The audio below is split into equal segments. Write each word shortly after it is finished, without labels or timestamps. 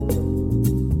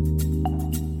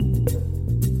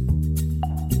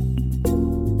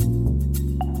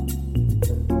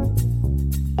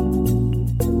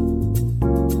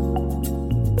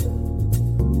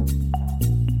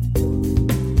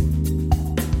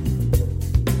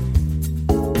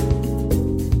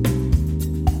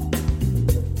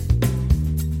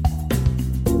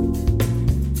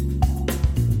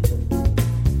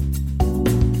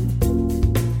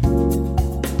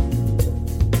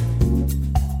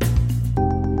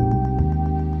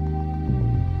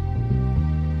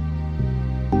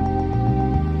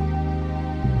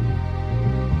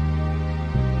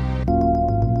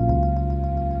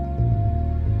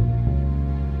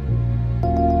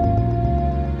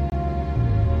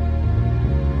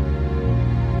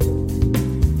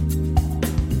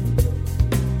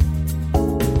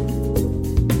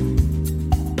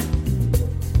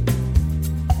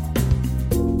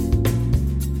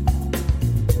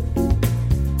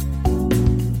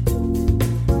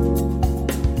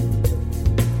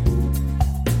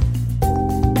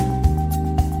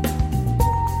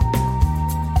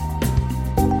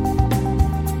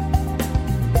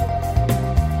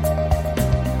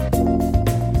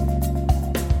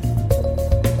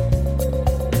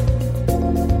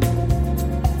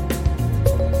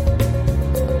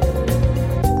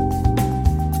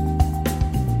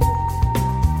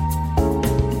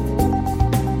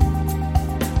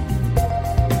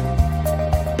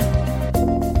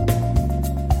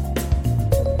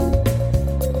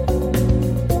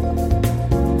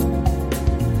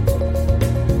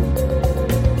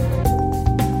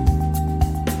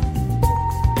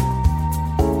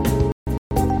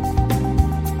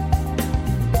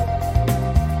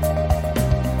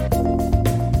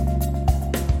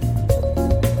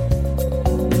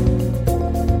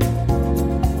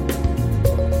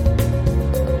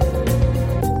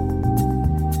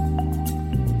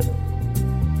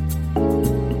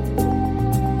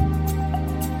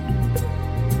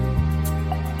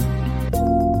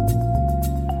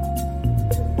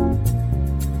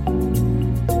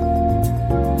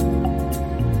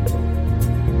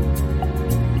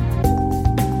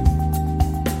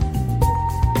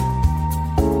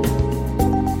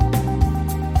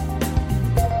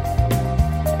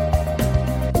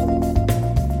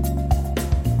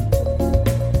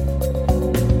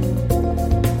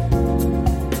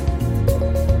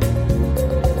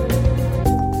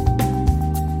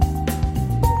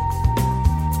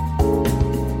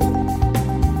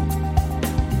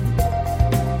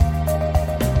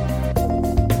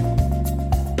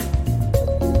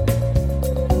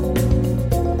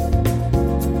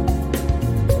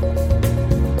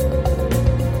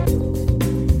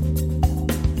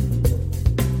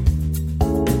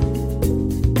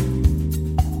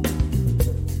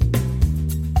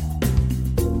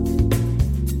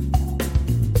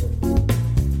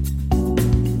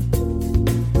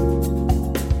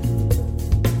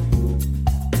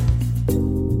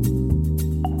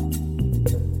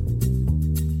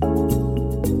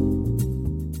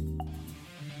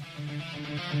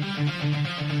Think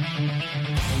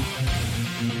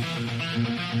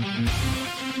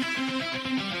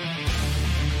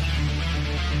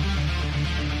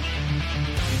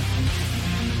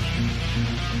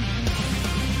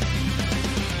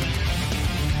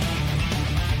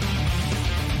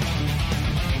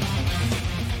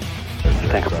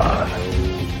about it.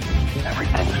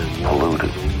 Everything's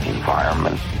polluted. The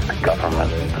environment, the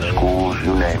government, the schools,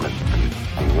 you name it.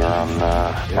 We're on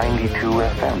 92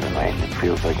 FM tonight. It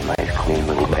feels like a nice, clean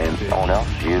little band. No one else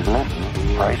is using it.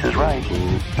 Price is right.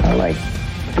 I like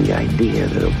the idea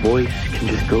that a voice can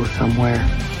just go somewhere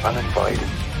uninvited.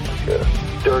 Like a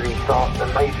dirty thought in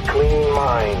a nice, clean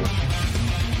mind.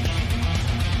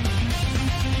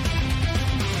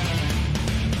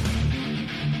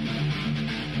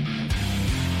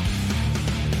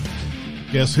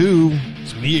 Guess who?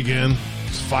 It's me again.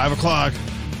 It's 5 o'clock.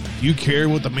 Do you care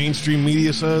what the mainstream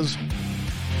media says?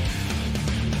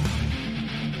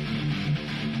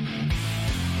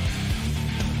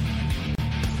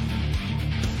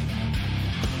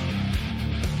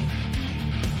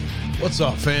 What's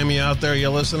up, fam? You out there? You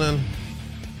listening?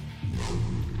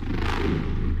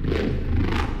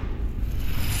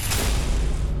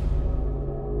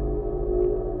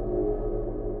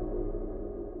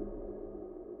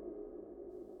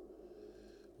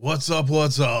 What's up,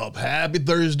 what's up? Happy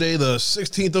Thursday, the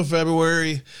 16th of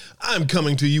February. I'm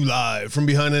coming to you live from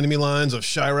behind enemy lines of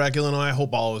Chirac, Illinois. I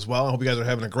hope all is well. I hope you guys are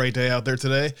having a great day out there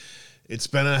today. It's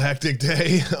been a hectic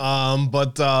day,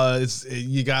 but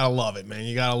you gotta love it, man.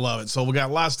 You gotta love it. So we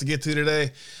got lots to get to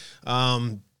today.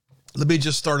 Let me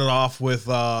just start it off with,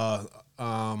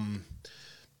 I'm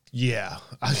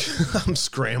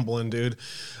scrambling, dude.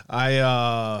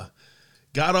 I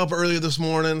got up early this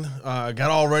morning, got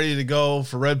all ready to go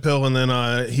for Red Pill, and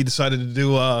then he decided to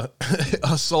do a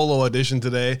solo edition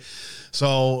today.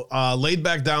 So laid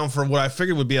back down for what I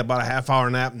figured would be about a half-hour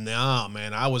nap. Nah,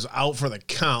 man, I was out for the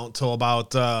count till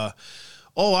about, I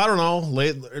don't know,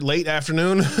 late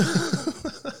afternoon.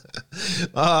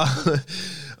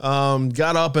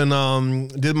 Got up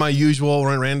and did my usual,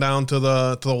 ran down to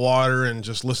the water and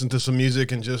just listened to some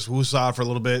music and just woosah for a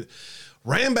little bit.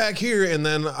 Ran back here, and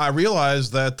then I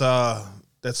realized that I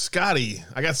got Scottied.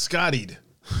 I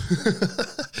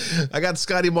got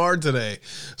Scotty marred today.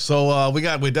 So we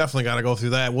definitely got to go through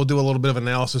that. We'll do a little bit of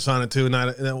analysis on it too. And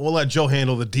we'll let Joe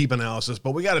handle the deep analysis,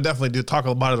 but we got to definitely talk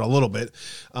about it a little bit.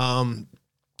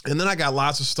 And then I got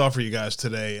lots of stuff for you guys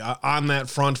today on that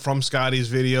front from Scotty's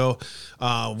video.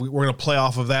 We're going to play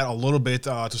off of that a little bit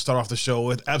to start off the show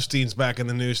with. Epstein's back in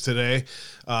the news today.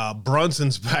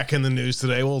 Brunson's back in the news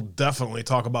today. We'll definitely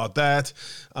talk about that.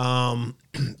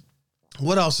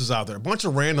 What else is out there? A bunch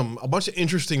of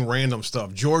interesting random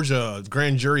stuff. Georgia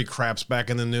grand jury crap's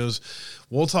back in the news.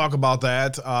 We'll talk about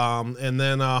that. And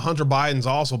then Hunter Biden's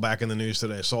also back in the news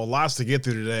today. So lots to get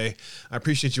through today. I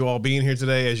appreciate you all being here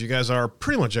today, as you guys are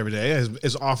pretty much every day,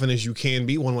 as often as you can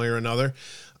be, one way or another.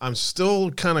 I'm still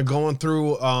kind of going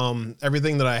through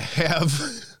everything that I have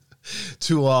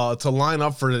to line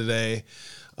up for today.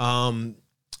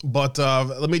 But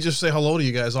let me just say hello to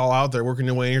you guys all out there working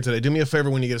your way in here today. Do me a favor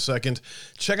when you get a second.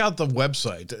 Check out the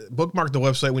website. Bookmark the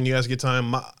website when you guys get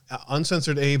time.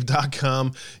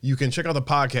 UncensoredAbe.com. You can check out the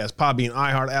podcast. Podbean,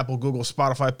 iHeart, Apple, Google,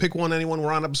 Spotify. Pick one, anyone.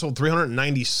 We're on episode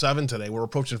 397 today. We're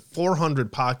approaching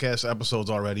 400 podcast episodes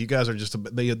already. You guys are just,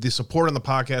 the support on the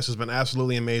podcast has been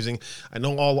absolutely amazing. I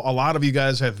know a lot of you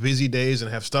guys have busy days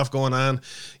and have stuff going on,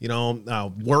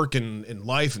 work and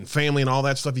life and family and all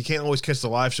that stuff. You can't always catch the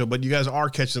live show, but you guys are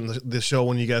catching this show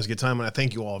when you guys get time, and I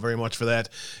thank you all very much for that.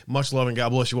 Much love and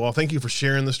God bless you all. Thank you for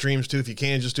sharing the streams too. If you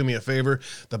can, just do me a favor.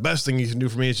 The best thing you can do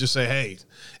for me is just say, hey,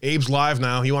 Abe's live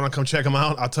now. You want to come check him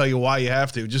out? I'll tell you why you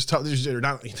have to. Just tell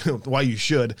why you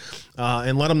should,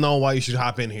 and let them know why you should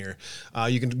hop in here.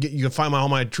 You can find all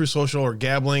my True Social or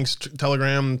Gab links,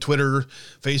 Telegram, Twitter,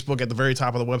 Facebook at the very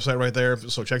top of the website right there.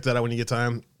 So check that out when you get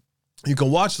time. You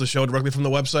can watch the show directly from the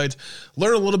website,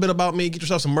 learn a little bit about me, get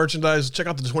yourself some merchandise, check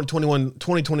out the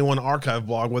 2021 archive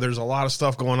blog where there's a lot of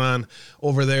stuff going on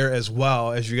over there as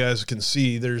well. As you guys can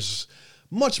see, there's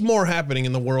much more happening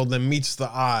in the world than meets the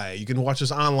eye. You can watch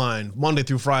us online Monday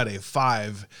through Friday,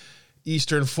 5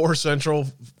 Eastern, 4 Central,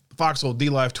 Foxhole,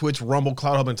 D-Live, Twitch, Rumble,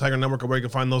 Cloud Hub, and Tiger Network, where you can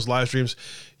find those live streams.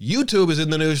 YouTube is in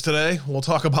the news today. We'll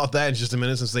talk about that in just a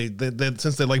minute since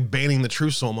they like banning the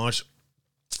truth so much.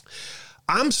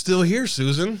 I'm still here,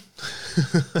 Susan.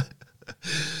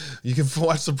 You can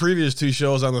watch the previous 2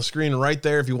 shows on the screen right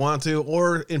there if you want to,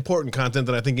 or important content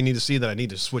that I think you need to see that I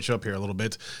need to switch up here a little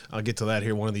bit. I'll get to that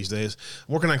here one of these days.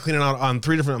 I'm working on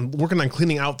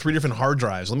cleaning out 3 different hard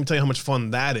drives. Let me tell you how much fun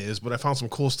that is, but I found some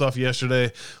cool stuff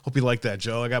yesterday. Hope you like that,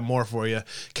 Joe. I got more for you.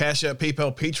 Cash App,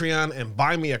 PayPal, Patreon, and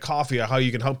buy me a coffee on how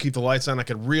you can help keep the lights on. I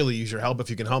could really use your help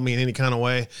if you can help me in any kind of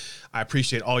way. I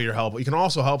appreciate all your help. You can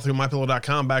also help through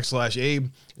mypillow.com/Abe,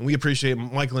 and we appreciate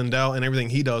Mike Lindell and everything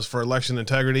he does for election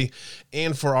integrity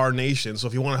and for our nation. So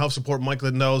if you want to help support Mike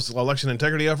Lindell's election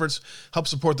integrity efforts, help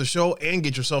support the show, and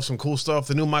get yourself some cool stuff.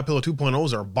 The new MyPillow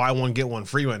 2.0s are buy one, get one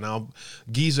free right now.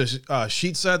 Giza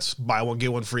sheet sets, buy one,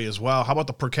 get one free as well. How about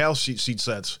the Percal sheet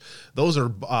sets? Those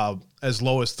are as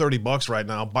low as $30 right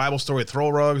now. Bible Story throw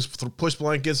rugs, push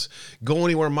blankets, Go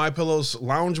Anywhere MyPillow's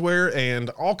loungewear,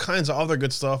 and all kinds of other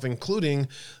good stuff, including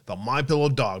the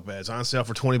MyPillow dog beds on sale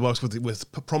for $20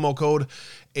 with promo code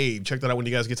Abe. Check that out when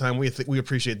you guys get time. We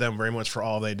appreciate them very much for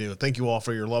all they do. Thank you all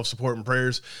for your love, support, and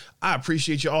prayers. I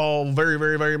appreciate you all very,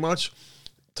 very, very much.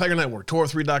 Tiger Network,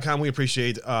 Tor3.com. We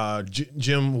appreciate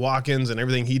Jim Watkins and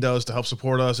everything he does to help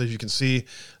support us. As you can see,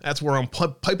 that's where I'm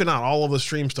piping out all of the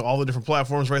streams to all the different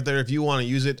platforms right there. If you want to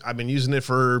use it, I've been using it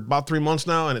for about 3 months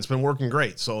now, and it's been working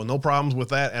great. So no problems with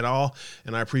that at all.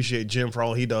 And I appreciate Jim for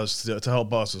all he does to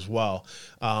help us as well.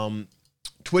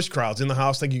 Twitch crowds in the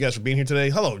house. Thank you guys for being here today.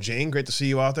 Hello, Jane. Great to see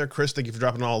you out there. Chris, thank you for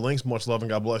dropping all the links. Much love and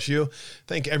God bless you.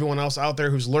 Thank everyone else out there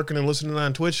who's lurking and listening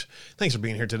on Twitch. Thanks for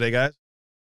being here today, guys.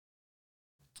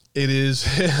 It is.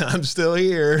 I'm still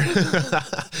here.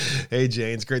 Hey,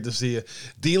 Jane, it's great to see you.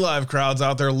 D-Live crowds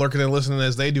out there lurking and listening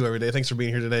as they do every day. Thanks for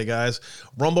being here today, guys.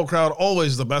 Rumble crowd,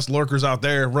 always the best lurkers out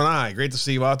there. Renai, great to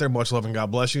see you out there. Much love and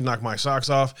God bless you. Knock my socks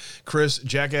off. Chris,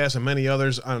 Jackass, and many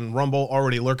others on Rumble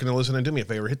already lurking and listening. Do me a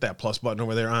favor, hit that plus button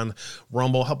over there on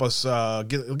Rumble. Help us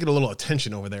get a little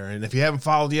attention over there. And if you haven't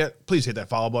followed yet, please hit that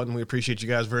follow button. We appreciate you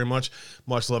guys very much.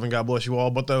 Much love and God bless you all.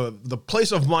 But the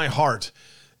place of my heart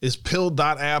is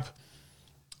pill.app,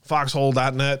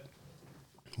 foxhole.net,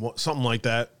 something like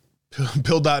that.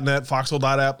 Pill.net,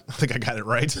 foxhole.app. I think I got it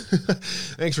right.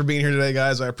 Thanks for being here today,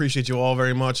 guys. I appreciate you all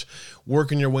very much.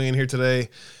 Working your way in here today.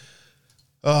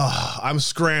 I'm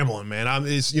scrambling, man.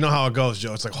 You know how it goes,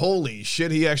 Joe. It's like, holy shit,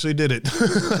 he actually did it.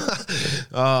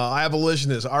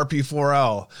 Abolitionist,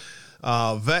 RP4L.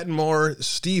 Vet and more.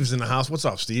 Steve's in the house. What's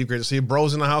up, Steve? Great to see you.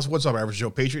 Bro's in the house. What's up, Average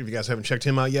Joe Patriot? If you guys haven't checked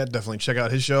him out yet, definitely check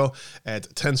out his show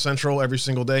at 10 Central every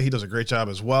single day. He does a great job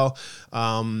as well.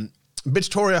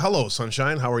 Bitchtoria, hello,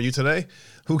 Sunshine. How are you today?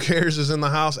 Who Cares is in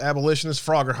the house. Abolitionist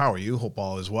Frogger, how are you? Hope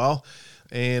all is well.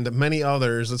 And many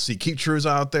others. Let's see. Keep True's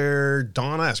out there.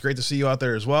 Dawn S. Great to see you out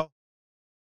there as well.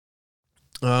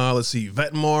 Let's see,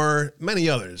 Vetmore, many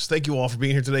others. Thank you all for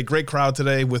being here today. Great crowd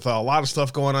today with a lot of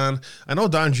stuff going on. I know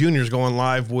Don Jr. is going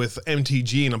live with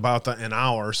MTG in about an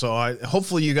hour, so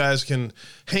hopefully you guys can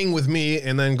hang with me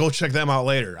and then go check them out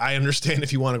later. I understand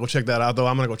if you want to go check that out, though.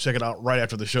 I'm going to go check it out right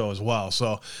after the show as well.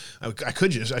 So I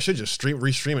should just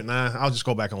restream it. Nah, I'll just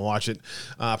go back and watch it.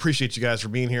 Appreciate you guys for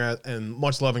being here, and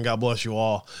much love and God bless you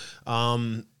all.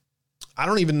 I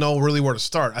don't even know really where to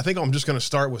start. I think I'm just going to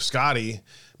start with Scotty.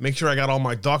 Make sure I got all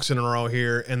my ducks in a row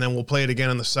here, and then we'll play it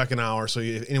again in the second hour. So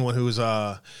anyone who's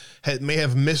may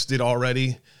have missed it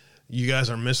already, you guys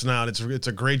are missing out. It's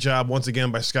a great job once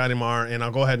again by Scotty Marr, and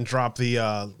I'll go ahead and drop the.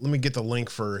 Let me get the link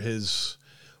for his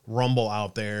Rumble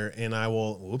out there, and I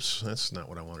will. Whoops, that's not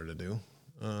what I wanted to do.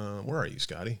 Where are you,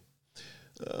 Scotty?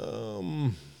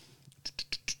 There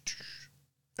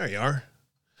you are.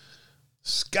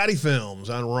 Scotty Films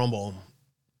on Rumble.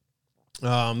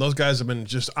 Those guys have been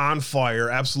just on fire,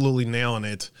 absolutely nailing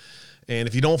it. And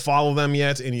if you don't follow them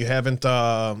yet and you haven't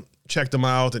checked them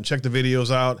out and checked the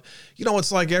videos out,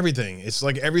 it's like everything. It's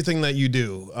like everything that you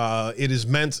do. It is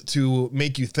meant to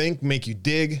make you think, make you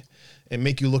dig, and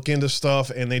make you look into stuff.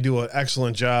 And they do an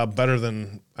excellent job, better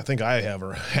than I think I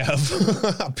ever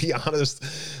have. I'll be honest.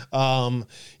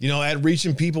 At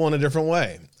reaching people in a different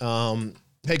way.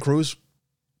 Hey, Cruz.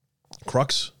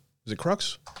 Crux. Is it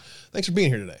Crux? Thanks for being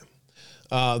here today.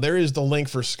 There is the link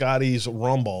for Scotty's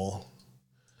Rumble.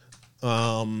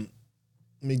 Let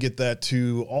me get that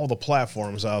to all the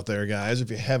platforms out there, guys, if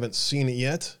you haven't seen it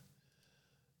yet.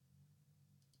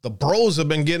 The bros have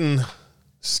been getting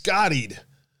Scottied.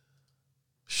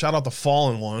 Shout out the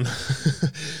Fallen One.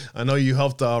 I know you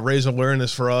helped raise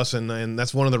awareness for us, and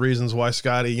that's one of the reasons why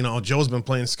Scotty, Joe's been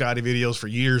playing Scotty videos for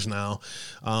years now.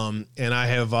 And I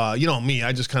have, me,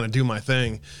 I just kind of do my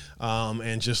thing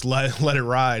and just let it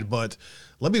ride. But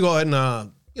let me go ahead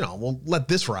and, we'll let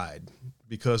this ride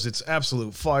because it's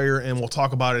absolute fire, and we'll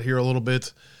talk about it here a little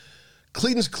bit.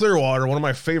 Creedence Clearwater, one of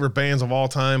my favorite bands of all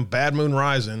time, Bad Moon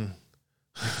Rising.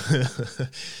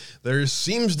 there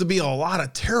seems to be a lot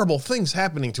of terrible things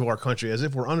happening to our country, as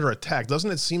if we're under attack. Doesn't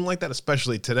it seem like that,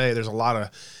 especially today? There's a lot of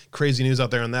crazy news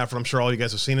out there on that, but I'm sure all you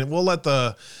guys have seen it. We'll let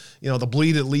the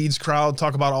Bleed It Leads crowd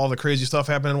talk about all the crazy stuff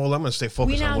happening. Well, I'm going to stay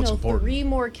focused on what's important. We now know 3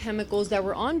 more chemicals that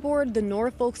were on board the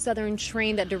Norfolk Southern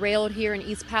train that derailed here in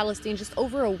East Palestine just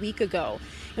over a week ago.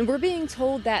 And we're being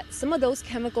told that some of those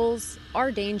chemicals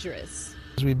are dangerous.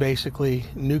 We basically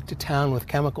nuked a town with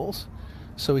chemicals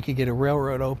so we could get a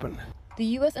railroad open. The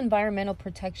U.S. Environmental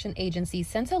Protection Agency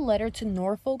sent a letter to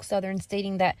Norfolk Southern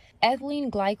stating that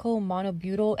ethylene glycol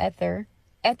monobutyl ether,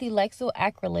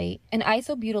 ethylexyl-acrylate, and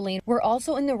isobutylene were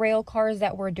also in the rail cars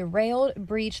that were derailed,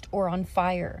 breached, or on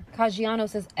fire. Caggiano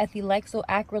says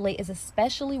ethylexyl-acrylate is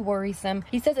especially worrisome.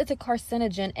 He says it's a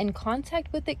carcinogen, and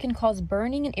contact with it can cause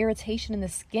burning and irritation in the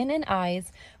skin and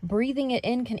eyes. Breathing it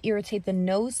in can irritate the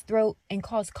nose, throat, and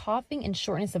cause coughing and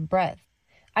shortness of breath.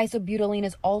 Isobutylene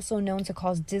is also known to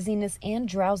cause dizziness and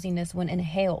drowsiness when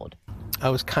inhaled. I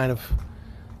was kind of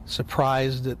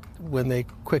surprised that when they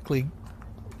quickly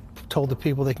told the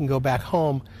people they can go back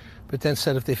home, but then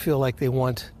said if they feel like they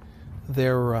want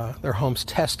their homes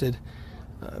tested,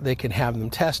 they can have them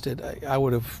tested. I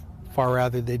would have far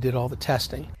rather they did all the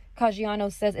testing.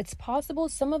 Caggiano says it's possible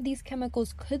some of these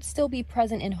chemicals could still be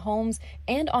present in homes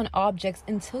and on objects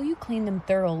until you clean them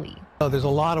thoroughly. There's a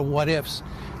lot of what ifs,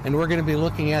 and we're going to be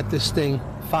looking at this thing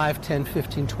 5, 10,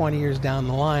 15, 20 years down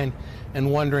the line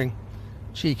and wondering,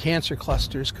 gee, cancer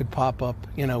clusters could pop up,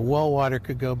 well water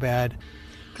could go bad.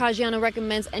 Caggiano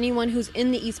recommends anyone who's in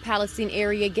the East Palestine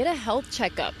area get a health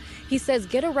checkup. He says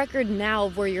get a record now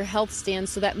of where your health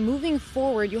stands so that moving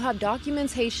forward you'll have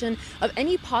documentation of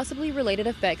any possibly related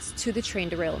effects to the train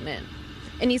derailment.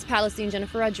 In East Palestine,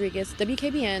 Jennifer Rodriguez,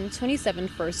 WKBN 27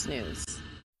 First News.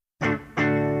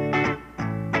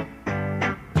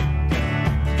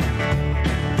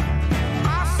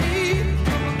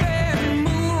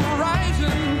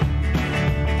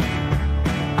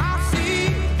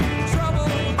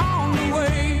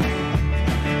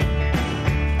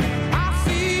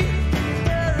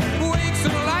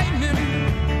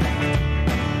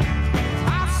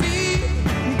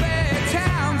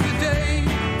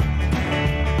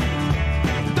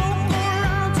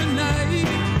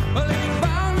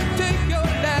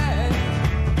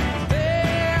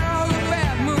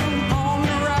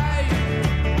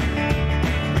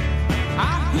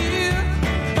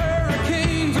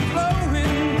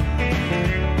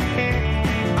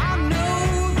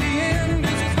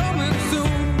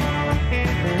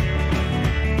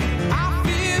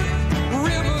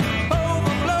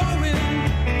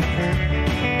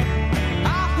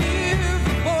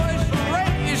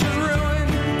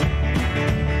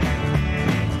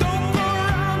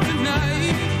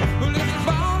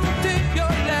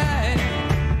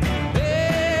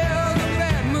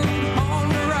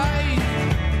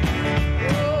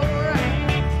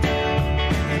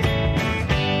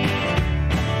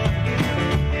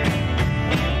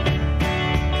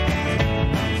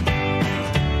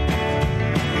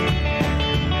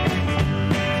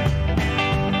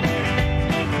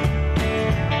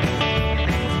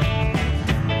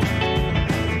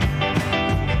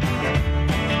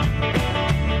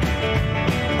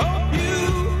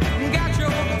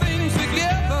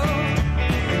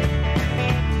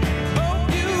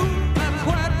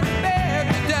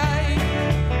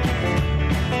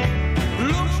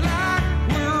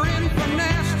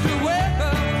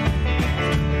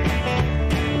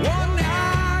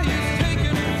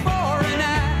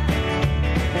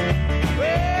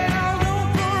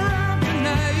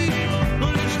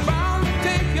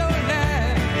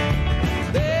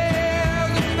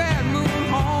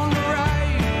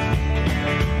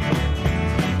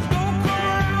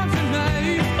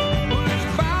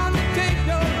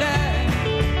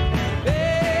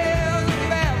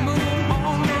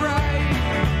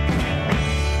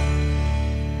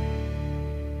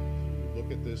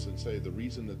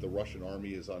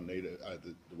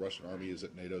 Russian army is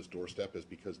at NATO's doorstep is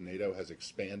because NATO has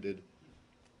expanded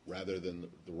rather than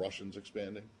the Russians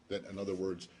expanding? That, in other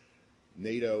words,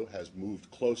 NATO has moved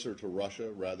closer to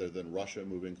Russia rather than Russia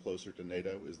moving closer to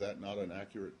NATO? Is that not an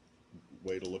accurate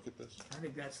way to look at this? I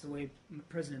think that's the way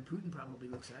President Putin probably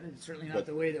looks at it. It's certainly not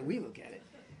the way that we look at it.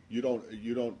 You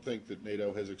don't think that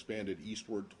NATO has expanded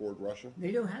eastward toward Russia?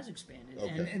 NATO has expanded,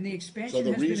 okay. and the expansion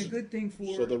has been a good thing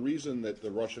for... So the reason that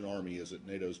the Russian army is at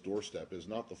NATO's doorstep is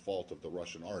not the fault of the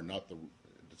Russian army,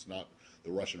 it's not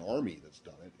the Russian army that's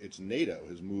done it. It's NATO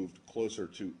has moved closer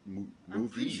to move east. I'm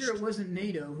pretty sure it wasn't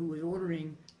NATO who was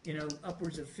ordering,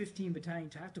 upwards of 15 battalion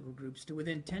tactical groups to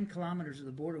within 10 kilometers of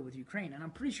the border with Ukraine, and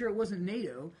I'm pretty sure it wasn't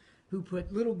NATO who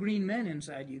put little green men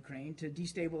inside Ukraine to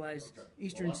destabilize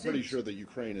eastern I'm pretty states. sure that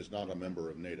Ukraine is not a member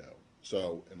of NATO.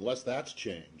 So unless that's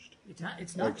changed,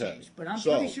 It's not Okay. changed, but I'm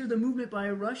So, pretty sure the movement by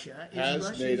Russia is has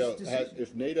Russia's NATO, decision.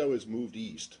 if NATO is moved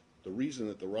east, the reason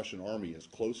that the Russian army is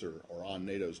closer or on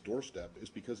NATO's doorstep is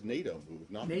because NATO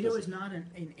moved, not NATO because is not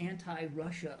an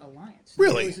anti-Russia alliance.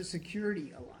 Really? NATO is a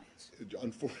security alliance.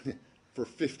 Unfortunately, for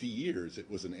 50 years it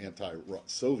was an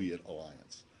anti-Soviet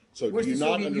alliance. So Where's do you the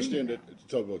not Soviet understand Union it?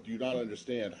 So do you not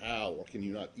understand how, or can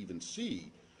you not even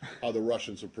see how the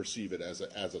Russians would perceive it as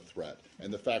a threat,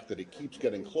 and the fact that it keeps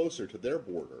getting closer to their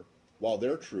border while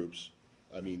their troops,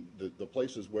 I mean, the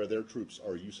places where their troops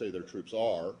are, you say their troops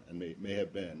are, and may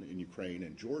have been in Ukraine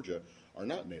and Georgia, are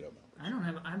not NATO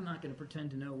members. I'm not going to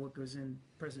pretend to know what goes in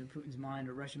President Putin's mind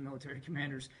or Russian military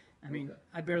commanders. I mean,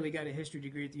 I barely got a history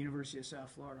degree at the University of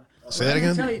South Florida. Say that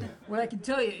again? What I can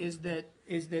tell you is that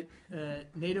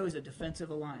NATO is a defensive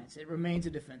alliance. It remains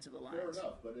a defensive Fair alliance.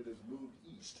 enough, but it has moved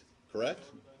east, correct?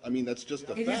 I mean, that's just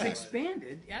a It fact. has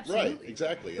expanded, absolutely. Right,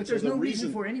 exactly. But And so there's the no reason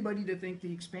reason- for anybody to think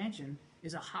the expansion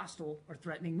is a hostile or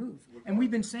threatening move. And we've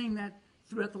been saying that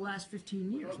throughout the last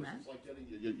 15 years, man. It's like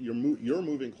you're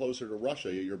moving closer to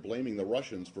Russia. You're blaming the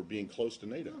Russians for being close to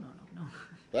NATO. No.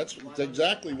 That's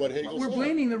exactly what Hegel We're said.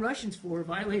 blaming the Russians for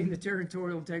violating the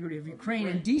territorial integrity of Ukraine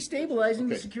and destabilizing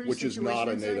the Okay, security which is situation not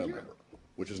a inside NATO Europe. member.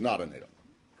 Which is not a NATO.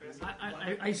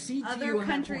 I see to you Other on that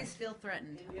countries point. feel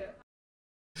threatened.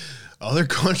 Other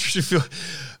countries feel.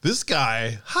 This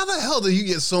guy, how the hell did you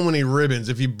get so many ribbons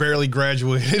if you barely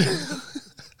graduated?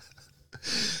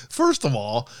 First of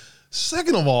all.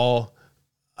 Second of all,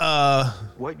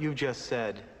 What you just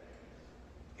said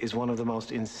is one of the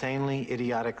most insanely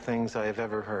idiotic things I have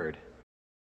ever heard.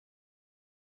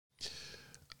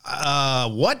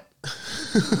 What?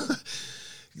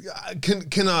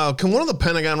 Can one of the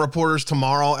Pentagon reporters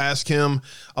tomorrow ask him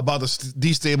about the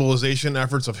destabilization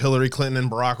efforts of Hillary Clinton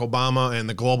and Barack Obama and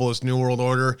the globalist New World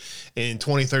Order in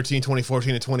 2013,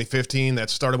 2014, and 2015 that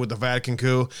started with the Vatican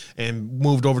coup and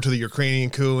moved over to the Ukrainian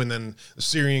coup and then the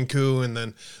Syrian coup and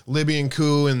then Libyan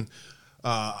coup and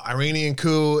Iranian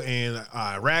coup and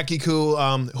Iraqi coup?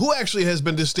 Who actually has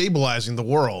been destabilizing the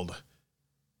world?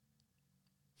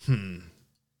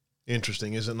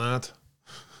 Interesting, is it not?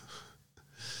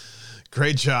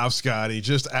 Great job, Scotty.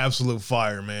 Just absolute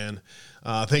fire, man.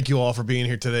 Thank you all for being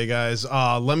here today, guys.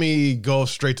 Let me go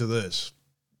straight to this.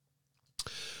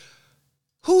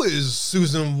 Who is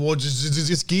Susan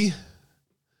Wojcicki?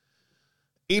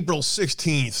 April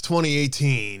 16th,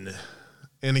 2018.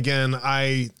 And again,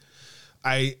 I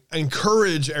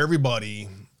encourage everybody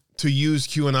to use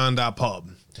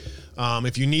QAnon.pub.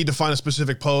 If you need to find a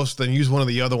specific post, then use one of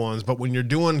the other ones. But when you're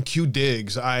doing Q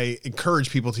digs, I encourage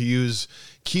people to use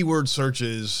keyword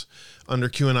searches under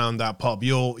QAnon.pub.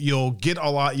 You'll get a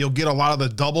lot of the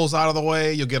doubles out of the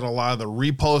way. You'll get a lot of the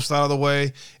reposts out of the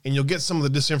way, and you'll get some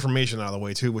of the disinformation out of the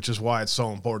way too, which is why it's so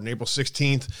important. April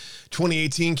 16th,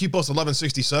 2018, Q post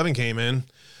 1167 came in,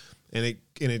 and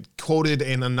it quoted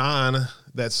an anon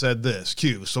that said this,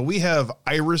 Q. So we have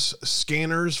iris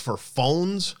scanners for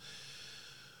phones.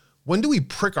 When do we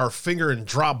prick our finger and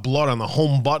drop blood on the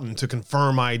home button to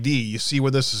confirm ID? You see where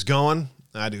this is going?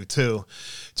 I do too.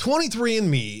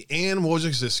 23andMe and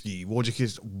Wojcicki.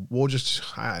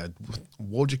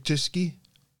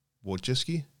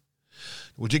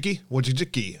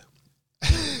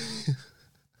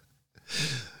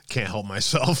 Can't help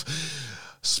myself.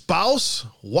 Spouse,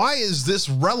 why is this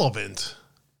relevant?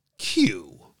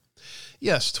 Q.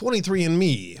 Yes,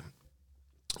 23andMe.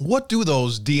 What do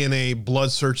those DNA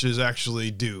blood searches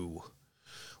actually do?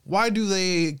 Why do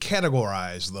they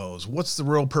categorize those? What's the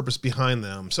real purpose behind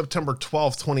them? September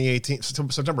 2nd, 2018,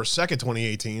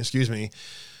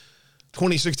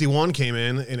 2061 came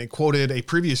in and it quoted a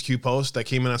previous Q post that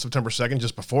came in on September 2nd,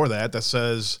 just before that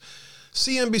says,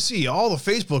 CNBC, all the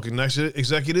Facebook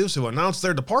executives who announced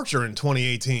their departure in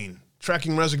 2018.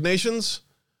 Tracking resignations?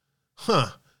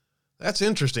 That's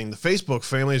interesting. The Facebook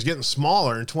family is getting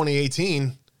smaller in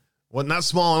 2018. Well, not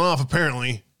small enough,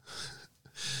 apparently.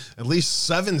 At least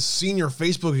 7 senior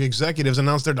Facebook executives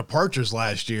announced their departures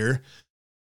last year.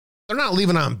 They're not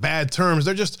leaving on bad terms.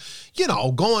 They're just,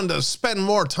 going to spend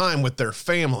more time with their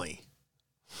family.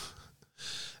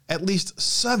 At least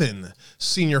 7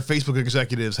 senior Facebook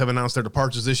executives have announced their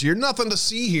departures this year. Nothing to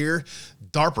see here.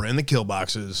 DARPA in the kill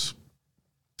boxes.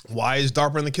 Why is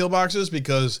DARPA in the kill boxes?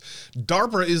 Because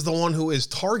DARPA is the one who is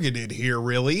targeted here,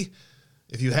 really.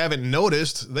 If you haven't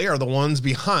noticed, they are the ones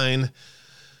behind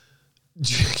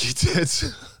Jackie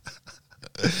Tits.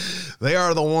 They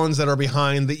are the ones that are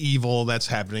behind the evil that's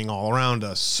happening all around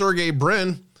us. Sergey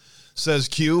Brin, says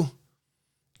Q,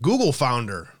 Google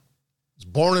founder.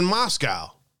 was born in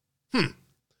Moscow.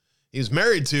 He was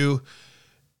married to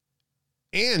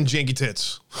Ann Janky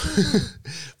Tits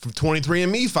from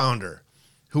 23andMe founder,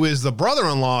 who is the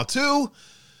brother-in-law to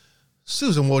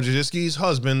Susan Wojcicki's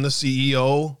husband, the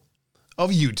CEO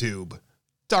of YouTube,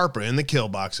 DARPA, and the kill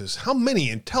boxes. How many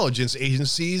intelligence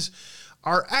agencies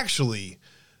are actually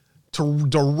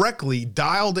directly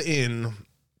dialed in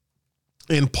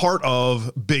part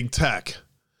of big tech?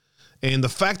 And the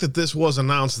fact that this was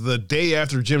announced the day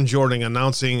after Jim Jordan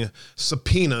announcing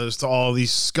subpoenas to all these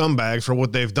scumbags for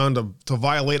what they've done to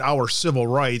violate our civil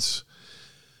rights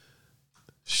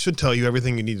should tell you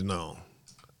everything you need to know.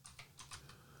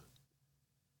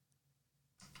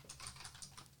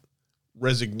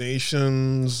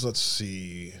 Resignations. Let's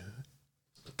see.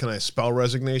 Can I spell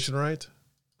resignation right?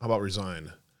 How about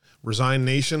resign? Resign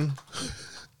Nation.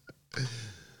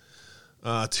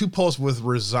 2 posts with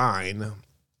resign.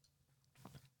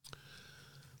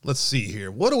 Let's see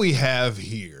here. What do we have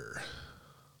here?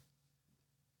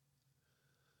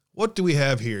 What do we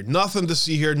have here? Nothing to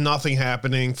see here. Nothing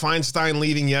happening. Feinstein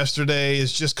leaving yesterday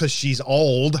is just because she's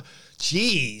old.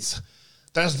 Jeez.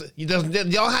 You don't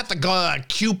have to go to a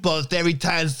Q post every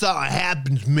time something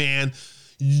happens, man.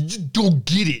 You just don't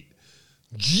get it.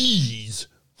 Jeez.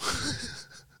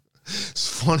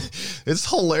 It's funny. It's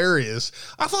hilarious.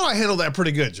 I thought I handled that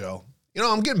pretty good, Joe. You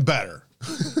know, I'm getting better.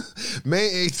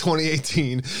 May 8th,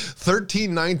 2018,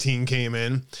 1319 came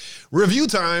in. Review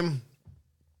time.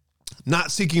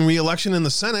 Not seeking re-election in the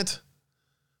Senate.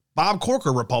 Bob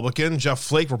Corker, Republican. Jeff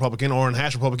Flake, Republican. Orrin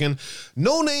Hatch, Republican.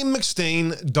 No Name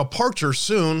McStain, departure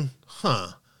soon.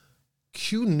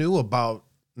 Q knew about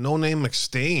No Name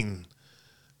McStain.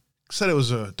 Said it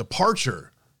was a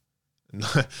departure.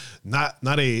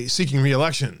 Not a seeking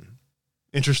re-election.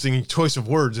 Interesting choice of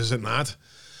words, is it not?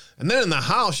 And then in the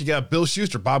House, you got Bill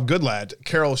Schuster, Bob Goodlatte,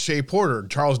 Carol Shea Porter,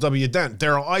 Charles W. Dent,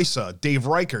 Darrell Issa, Dave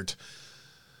Reichert,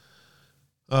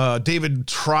 David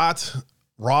Trott,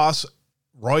 Ross,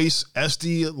 Royce,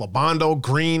 Esty, Labondo,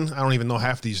 Green. I don't even know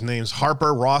half these names.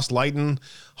 Harper, Ross, Lighton,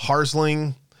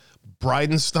 Harsling,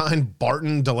 Bridenstine,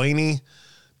 Barton, Delaney,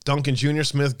 Duncan Jr.,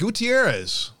 Smith,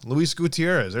 Gutierrez, Luis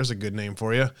Gutierrez. There's a good name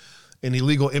for you. An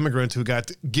illegal immigrant who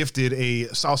got gifted a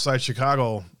Southside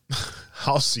Chicago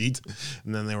House seat,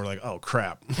 and then they were like, oh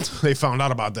crap. They found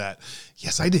out about that.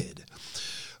 Yes, I did.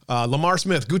 Lamar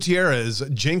Smith, Gutierrez,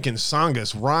 Jenkins,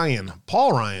 Songus, Ryan,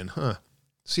 Paul Ryan.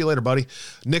 See you later, buddy.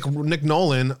 Nick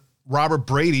Nolan, Robert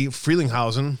Brady,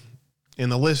 Frelinghausen,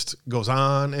 and the list goes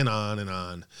on and on and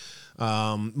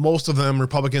on. Most of them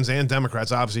Republicans and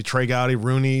Democrats, obviously. Trey Gowdy,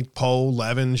 Rooney, Poe,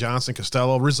 Levin, Johnson,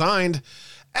 Costello resigned.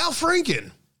 Al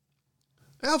Franken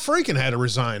had to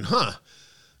resign,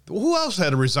 Who else had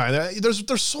to resign?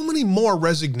 There's so many more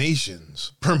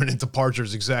resignations. Permanent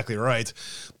departures, exactly right.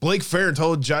 Blake Farron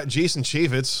told Jason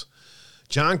Chaffetz,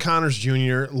 John Connors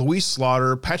Jr., Luis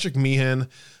Slaughter, Patrick Meehan,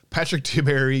 Patrick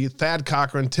Tiberi, Thad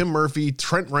Cochran, Tim Murphy,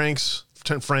 Trent Franks,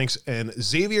 and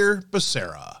Xavier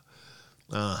Becerra.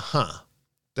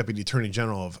 Deputy Attorney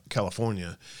General of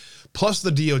California. Plus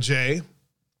the DOJ.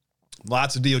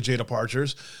 Lots of DOJ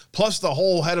departures. Plus the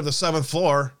whole head of the 7th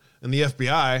floor in the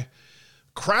FBI.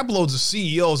 Crap loads of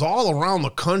CEOs all around the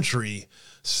country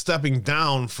stepping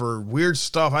down for weird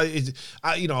stuff. Been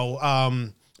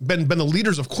the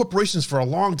leaders of corporations for a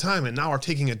long time and now are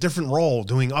taking a different role,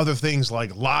 doing other things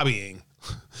like lobbying.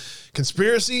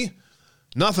 Conspiracy?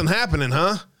 Nothing happening,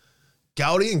 huh?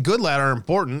 Gowdy and Goodlatte are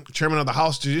important. Chairman of the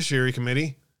House Judiciary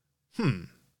Committee.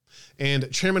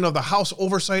 And chairman of the House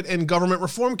Oversight and Government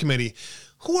Reform Committee.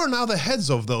 Who are now the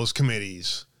heads of those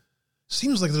committees?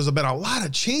 Seems like there's been a lot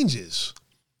of changes.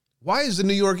 Why is the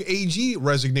New York AG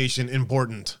resignation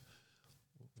important?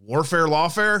 Warfare,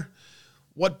 lawfare?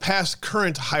 What past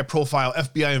current high-profile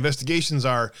FBI investigations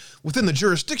are within the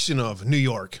jurisdiction of New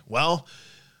York? Well,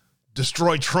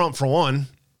 destroy Trump for one.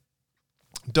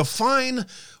 Define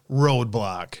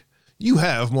roadblock. You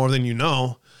have more than you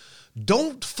know.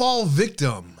 Don't fall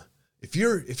victim. If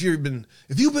you've been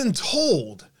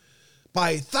told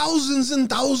by thousands and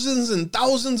thousands and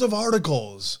thousands of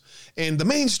articles and the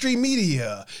mainstream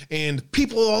media and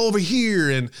people all over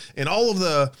here and all of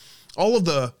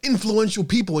the influential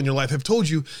people in your life have told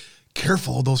you,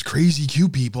 careful, those crazy Q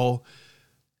people.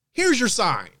 Here's your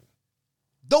sign.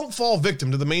 Don't fall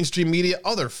victim to the mainstream media,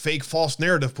 other fake false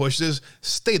narrative pushes.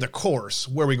 Stay the course.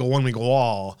 Where we go, when we go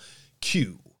all.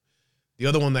 Q. The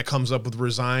other one that comes up with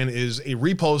resign is a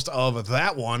repost of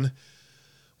that one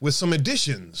with some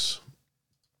additions.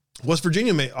 West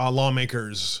Virginia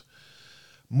lawmakers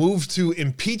moved to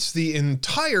impeach the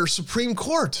entire Supreme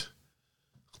Court.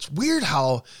 It's weird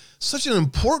how such an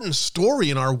important story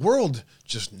in our world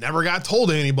just never got told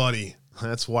to anybody.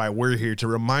 That's why we're here, to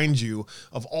remind you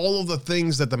of all of the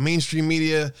things that the mainstream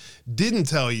media didn't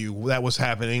tell you that was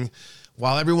happening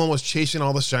while everyone was chasing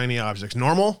all the shiny objects.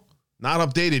 Normal, not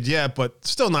updated yet, but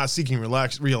still not seeking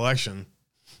re-election.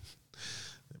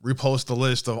 Repost the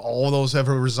list of all those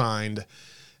ever resigned.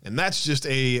 And that's just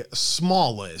a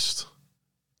small list.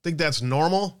 Think that's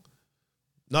normal?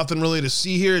 Nothing really to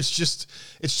see here. It's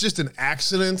just an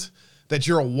accident that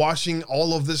you're watching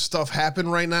all of this stuff happen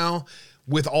right now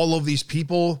with all of these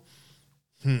people.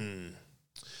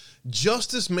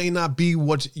 Justice may not be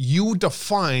what you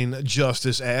define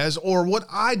justice as or what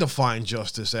I define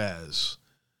justice as.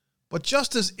 But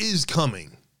justice is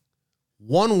coming.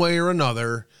 One way or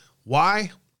another.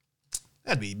 Why?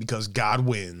 That'd be because God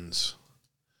wins.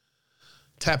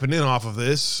 Tapping in off of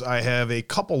this, I have a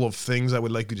couple of things I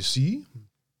would like you to see.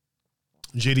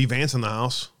 JD Vance in the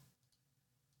house.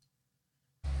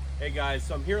 Hey guys,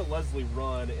 so I'm here at Leslie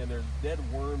Run, and there are dead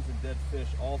worms and dead fish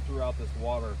all throughout this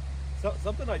water. So,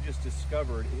 something I just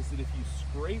discovered is that if you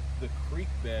scrape the creek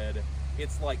bed,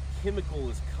 it's like chemical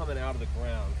is coming out of the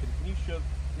ground. Can you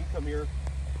come here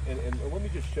and let me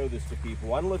just show this to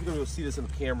people. I don't know if you're going to see this on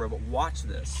camera, but watch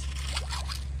this.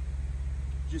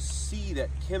 Just see that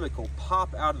chemical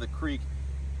pop out of the creek.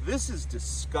 This is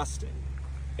disgusting.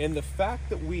 And the fact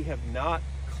that we have not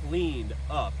cleaned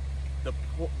up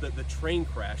the train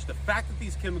crash, the fact that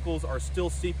these chemicals are still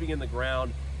seeping in the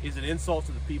ground is an insult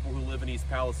to the people who live in East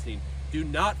Palestine. Do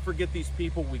not forget these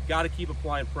people. We've got to keep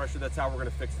applying pressure. That's how we're going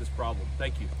to fix this problem.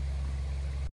 Thank you.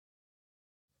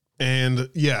 And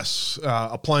yes,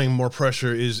 applying more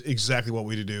pressure is exactly what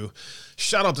we need to do.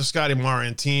 Shout out to Scotty Marr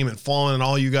and team and Fallen and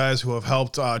all you guys who have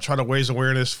helped try to raise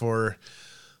awareness for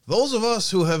those of us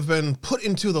who have been put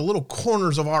into the little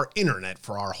corners of our internet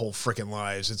for our whole freaking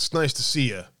lives. It's nice to see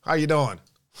you. How you doing?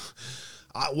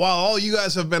 While all you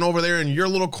guys have been over there in your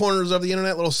little corners of the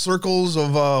internet, little circles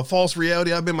of false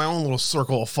reality, I've been in my own little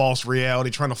circle of false reality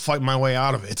trying to fight my way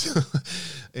out of it.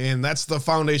 And that's the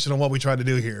foundation of what we try to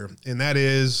do here. And that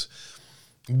is,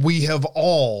 we have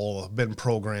all been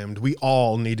programmed. We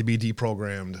all need to be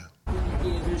deprogrammed.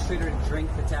 The administrator to drink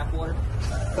the tap water?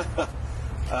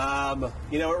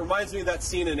 It reminds me of that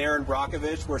scene in Erin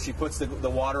Brockovich where she puts the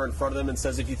water in front of them and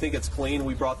says, if you think it's clean,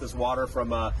 we brought this water from,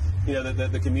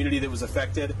 the community that was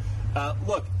affected.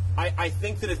 Look, I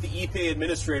think that if the EPA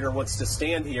administrator wants to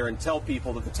stand here and tell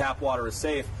people that the tap water is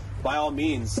safe, by all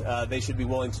means, they should be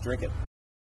willing to drink it.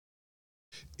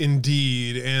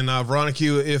 Indeed. And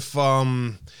Veronica, if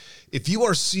you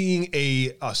are seeing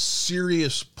a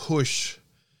serious push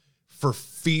for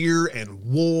fear and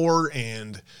war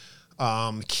and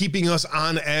keeping us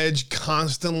on edge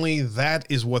constantly, that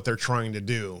is what they're trying to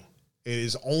do. It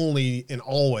is only and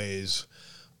always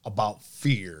about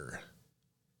fear.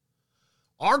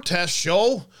 Our tests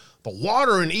show the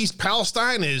water in East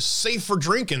Palestine is safe for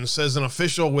drinking, says an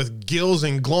official with gills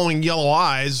and glowing yellow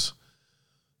eyes.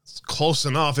 It's close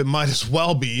enough. It might as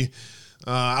well be.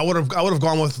 I would have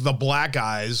gone with the black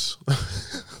eyes.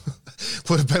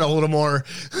 Would have been a little more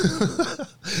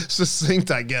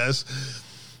succinct, I guess.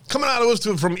 Coming out of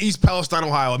us from East Palestine,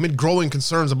 Ohio, amid growing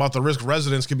concerns about the risk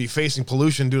residents could be facing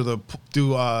pollution due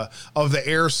of the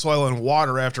air, soil, and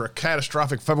water after a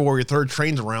catastrophic February 3rd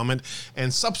train derailment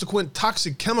and subsequent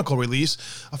toxic chemical release,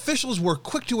 officials were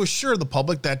quick to assure the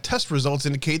public that test results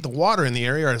indicate the water in the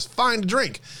area is fine to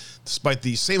drink, despite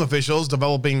these same officials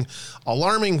developing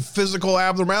alarming physical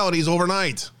abnormalities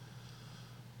overnight.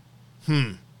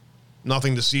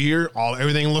 Nothing to see here.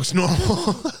 Everything looks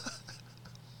normal.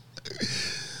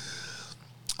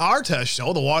 Our tests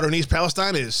show the water in East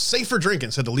Palestine is safe for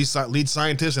drinking, said the lead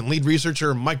scientist and lead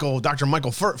researcher, Dr.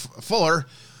 Michael Fuller.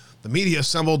 The media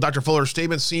assembled Dr. Fuller's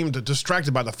statement seemed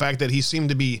distracted by the fact that he seemed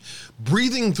to be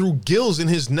breathing through gills in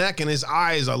his neck and his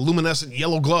eyes, a luminescent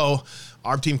yellow glow.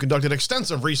 Our team conducted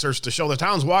extensive research to show the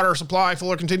town's water supply,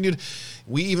 Fuller continued.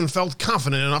 We even felt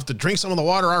confident enough to drink some of the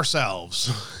water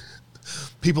ourselves.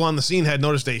 People on the scene had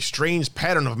noticed a strange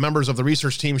pattern of members of the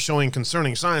research team showing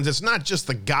concerning signs. It's not just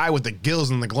the guy with the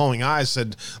gills and the glowing eyes,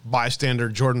 said bystander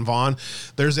Jordan Vaughn.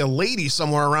 There's a lady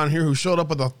somewhere around here who showed up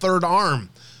with a third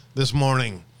arm this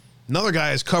morning. Another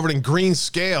guy is covered in green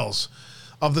scales.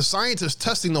 Of the scientists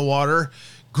testing the water,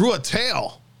 grew a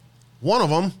tail. One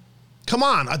of them, come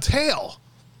on, a tail.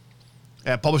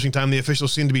 At publishing time, the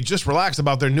officials seem to be just relaxed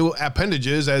about their new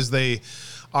appendages as they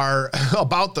are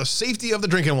about the safety of the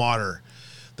drinking water.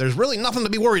 There's really nothing to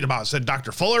be worried about, said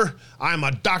Dr. Fuller. I'm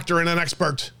a doctor and an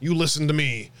expert. You listen to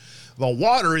me. The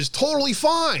water is totally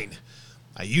fine.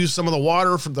 I used some of the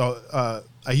water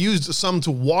I used some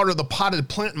to water the potted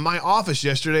plant in my office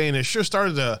yesterday, and it sure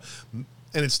started to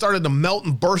and it started to melt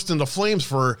and burst into flames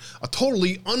for a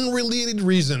totally unrelated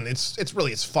reason.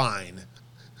 It's fine.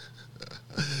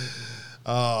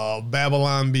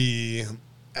 Babylon B,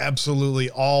 absolutely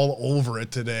all over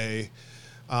it today.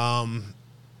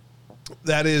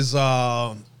 That is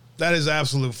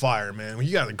absolute fire, man.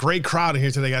 You got a great crowd in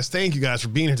here today, guys. Thank you guys for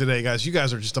being here today, guys. You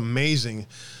guys are just amazing.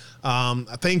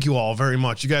 Thank you all very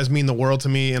much. You guys mean the world to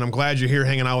me, and I'm glad you're here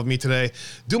hanging out with me today.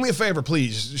 Do me a favor,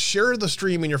 please. Share the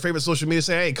stream in your favorite social media.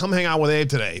 Say, hey, come hang out with Abe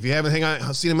today. If you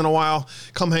haven't seen him in a while,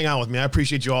 come hang out with me. I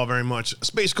appreciate you all very much.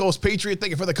 Space Coast Patriot,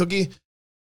 thank you for the cookie.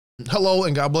 Hello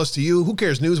and God bless to you. Who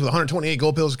Cares News with 128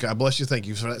 gold pills. God bless you. Thank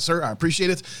you for that, sir. I appreciate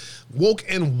it. Woke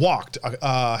and Walked.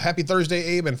 Happy Thursday,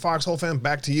 Abe and Foxhole fam.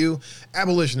 Back to you.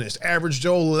 Abolitionist, Average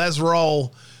Joe,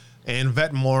 Lesro, and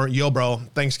Vetmore. Yo, bro.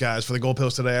 Thanks, guys, for the gold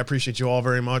pills today. I appreciate you all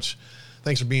very much.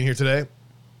 Thanks for being here today.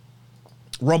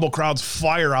 Rumble crowd's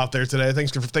fire out there today.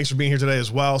 Thanks for being here today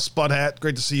as well. Spud Hat,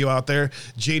 great to see you out there.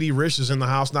 JD Rich is in the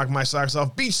house, knocking my socks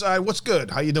off. Beachside, what's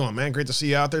good? How you doing, man? Great to see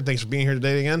you out there. Thanks for being here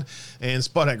today again. And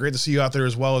Spud Hat, great to see you out there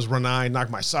as well as Renai, knock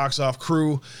my socks off.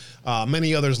 Crew,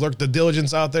 many others lurk. The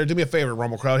Diligence out there. Do me a favor,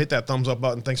 Rumble crowd, hit that thumbs up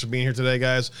button. Thanks for being here today,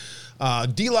 guys.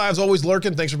 D-Live's always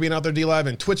lurking. Thanks for being out there, D-Live.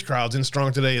 And Twitch crowd's in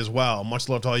strong today as well. Much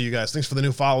love to all you guys. Thanks for the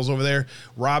new follows over there.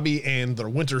 Robbie and the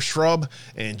Winter Shrub.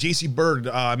 And JC Bird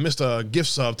missed a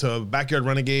gift sub to Backyard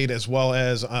Renegade as well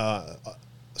as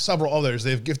several others.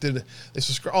 They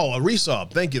subscribe. Oh, a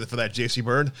resub. Thank you for that, JC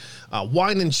Bird.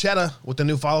 Wine and Cheddar with the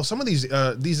new follow. Some of these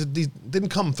didn't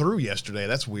come through yesterday.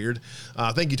 That's weird.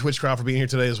 Thank you, Twitch crowd, for being here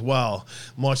today as well.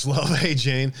 Much love. Hey,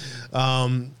 Jane.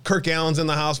 Kirk Allen's in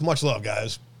the house. Much love,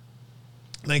 guys.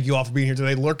 Thank you all for being here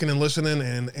today, lurking and listening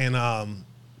and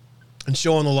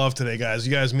showing the love today, guys.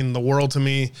 You guys mean the world to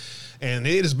me, and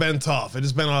it has been tough. It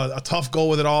has been a tough go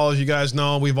with it all, as you guys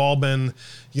know. We've all been,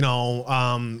 we've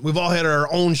all had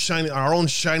our own shiny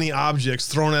objects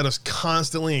thrown at us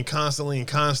constantly, and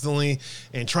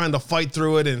trying to fight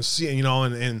through it and see,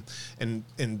 and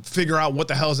figure out what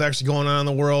the hell is actually going on in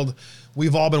the world.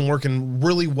 We've all been working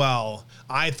really well,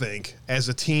 I think, as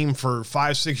a team for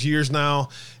 5-6 years now.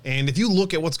 And if you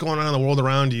look at what's going on in the world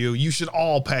around you, you should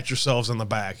all pat yourselves on the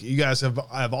back. You guys have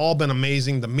all been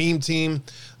amazing. The meme team,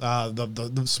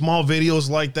 the small videos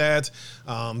like that,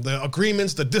 the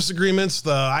agreements, the disagreements,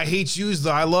 the I hate yous,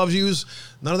 the I love yous,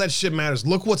 none of that shit matters.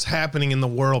 Look what's happening in the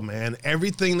world, man.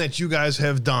 Everything that you guys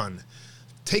have done.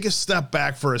 Take a step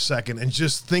back for a second and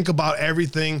just think about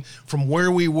everything from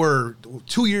where we were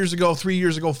 2 years ago, 3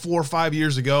 years ago, 4 or 5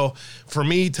 years ago. For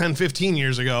me, 10, 15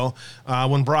 years ago,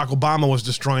 when Barack Obama was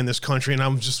destroying this country. And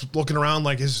I'm just looking around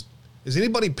like, is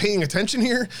anybody paying attention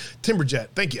here? Timberjet,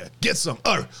 thank you. Get some.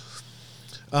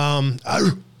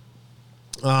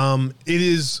 It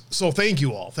is so. Thank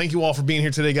you all for being here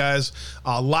today, guys.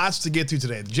 Lots to get to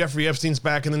today. Jeffrey Epstein's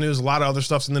back in the news. A lot of other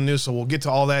stuff's in the news, so we'll get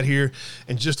to all that here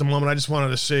in just a moment. I just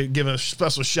wanted to give a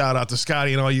special shout out to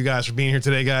Scotty and all you guys for being here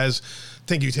today, guys.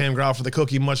 Thank you, Tam Grau, for the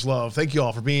cookie. Much love. Thank you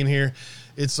all for being here.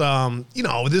 It's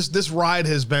this ride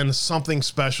has been something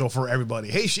special for everybody.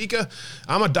 Hey, Sheikah,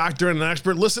 I'm a doctor and an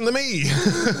expert. Listen to me.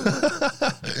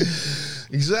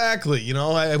 Exactly.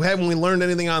 Haven't we learned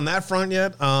anything on that front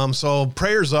yet? So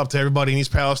prayers up to everybody in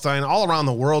East Palestine, all around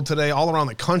the world today, all around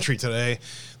the country today.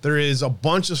 There is a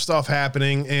bunch of stuff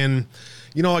happening. And,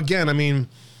 again, I mean,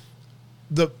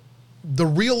 the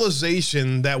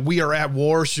realization that we are at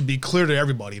war should be clear to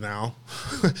everybody now.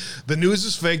 The news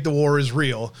is fake. The war is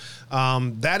real.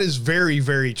 That is very,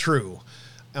 very true.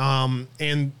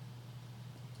 And,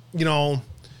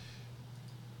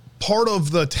 part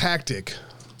of the tactic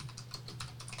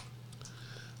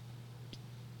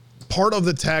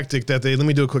that let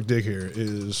me do a quick dig here,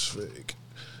 is fake.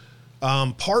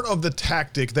 Part of the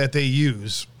tactic that they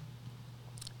use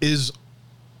is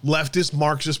leftist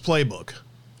Marxist playbook,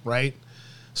 right?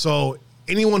 So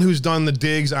anyone who's done the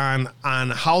digs on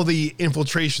how the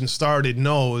infiltration started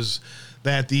knows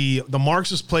that the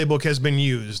Marxist playbook has been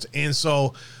used. And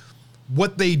so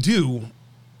what they do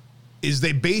is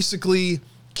they basically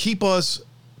keep us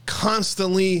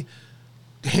constantly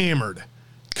hammered.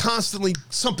 Constantly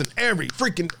something, every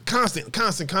freaking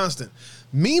constant.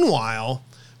 Meanwhile,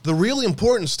 the really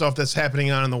important stuff that's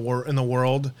happening on in the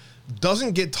world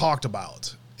doesn't get talked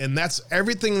about. And that's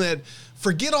everything that,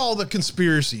 forget all the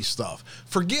conspiracy stuff.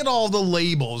 Forget all the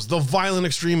labels, the violent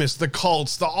extremists, the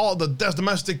cults, the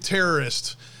domestic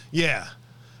terrorists. Yeah.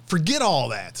 Forget all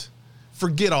that.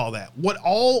 What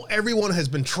everyone has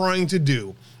been trying to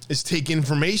do is take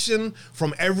information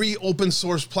from every open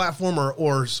source platform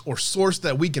or source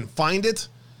that we can find it,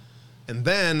 and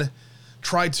then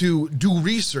try to do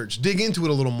research, dig into it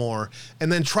a little more,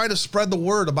 and then try to spread the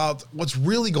word about what's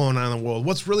really going on in the world,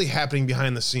 what's really happening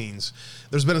behind the scenes.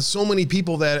 There's been so many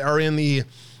people that are in the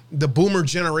boomer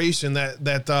generation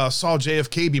that saw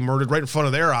JFK be murdered right in front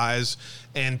of their eyes.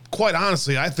 And quite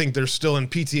honestly, I think they're still in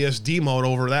PTSD mode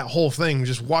over that whole thing,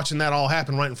 just watching that all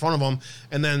happen right in front of them.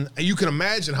 And then you can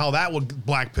imagine how that would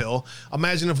black pill.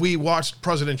 Imagine if we watched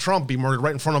President Trump be murdered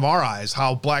right in front of our eyes,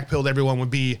 how black pilled everyone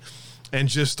would be and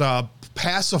just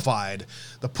pacified.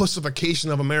 The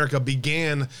pacification of America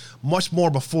began much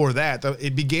more before that.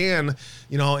 It began,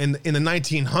 in the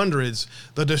 1900s,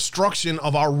 the destruction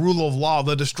of our rule of law,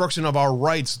 the destruction of our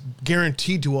rights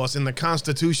guaranteed to us in the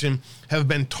Constitution have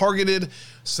been targeted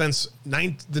since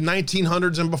the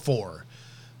 1900s and before.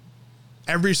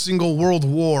 Every single world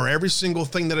war, every single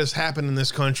thing that has happened in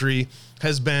this country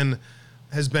has been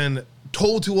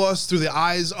told to us through the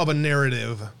eyes of a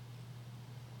narrative.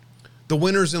 The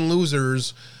winners and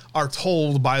losers are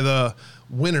told by the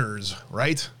winners,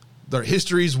 right? Their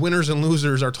histories, winners and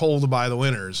losers are told by the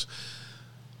winners.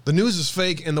 The news is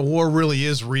fake and the war really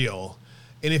is real.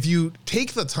 And if you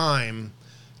take the time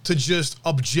to just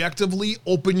objectively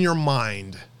open your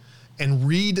mind and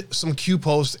read some Q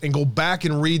posts and go back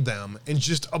and read them and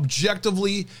just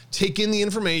objectively take in the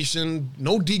information,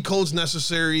 no decodes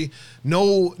necessary,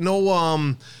 no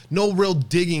real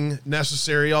digging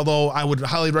necessary, although I would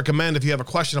highly recommend if you have a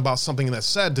question about something that's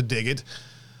said to dig it.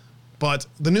 But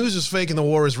the news is fake and the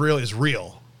war is real is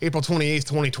real. April 28th,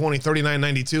 2020,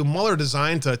 3992, Mueller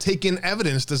designed to take in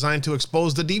evidence designed to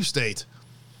expose the deep state.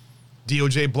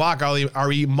 DOJ block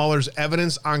R.E. Mueller's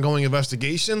evidence ongoing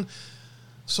investigation.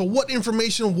 So what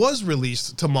information was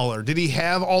released to Mueller? Did he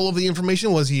have all of the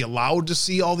information? Was he allowed to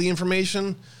see all the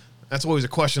information? That's always a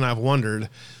question I've wondered.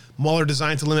 Mueller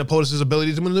designed to limit POTUS's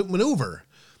ability to maneuver.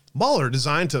 Mueller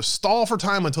designed to stall for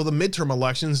time until the midterm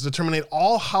elections to terminate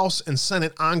all House and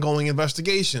Senate ongoing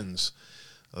investigations.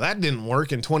 That didn't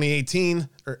work in 2018.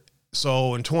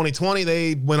 So in 2020,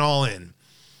 they went all in.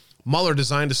 Mueller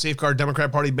designed to safeguard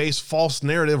Democrat Party base, false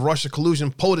narrative, Russia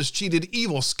collusion, POTUS cheated,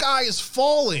 evil, sky is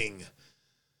falling.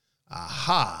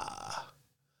 Aha.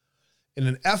 In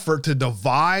an effort to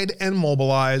divide and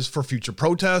mobilize for future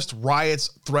protests, riots,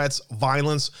 threats,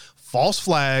 violence, false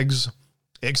flags,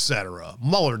 etc.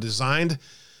 Mueller designed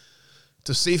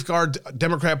to safeguard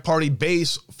Democrat Party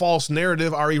base, false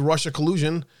narrative, RE Russia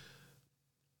collusion,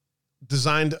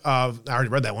 designed, I already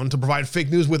read that one, to provide fake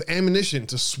news with ammunition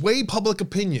to sway public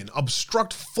opinion,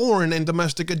 obstruct foreign and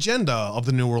domestic agenda of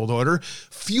the New World Order,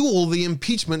 fuel the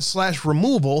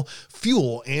impeachment/removal,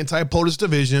 fuel anti-POTUS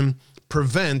division,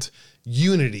 prevent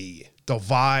unity,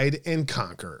 divide and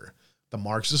conquer. The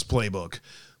Marxist playbook,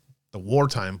 the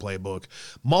wartime playbook.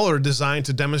 Mueller designed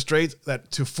to demonstrate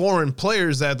that to foreign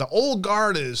players that the old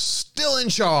guard is still in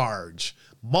charge.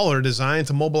 Mueller designed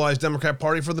to mobilize Democrat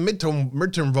Party for the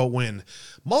midterm vote win.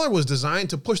 Mueller was designed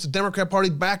to push the Democrat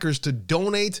Party backers to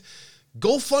donate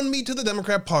GoFundMe to the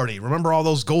Democrat Party. Remember all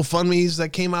those GoFundMes that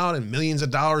came out and millions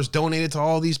of dollars donated to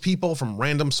all these people from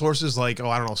random sources like,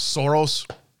 Soros?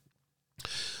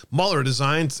 Mueller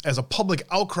designed as a public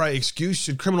outcry excuse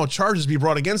should criminal charges be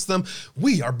brought against them.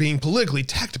 We are being politically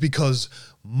attacked because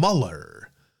Mueller.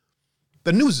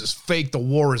 The news is fake. The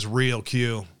war is real,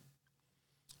 Q.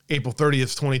 April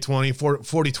 30th, 2020,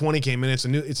 4020 came in.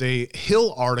 It's a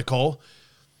Hill article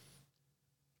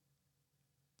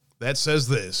that says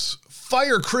this: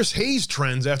 fire Chris Hayes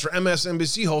trends after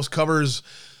MSNBC host covers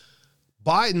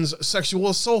Biden's sexual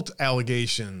assault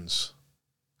allegations.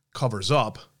 Covers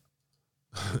up.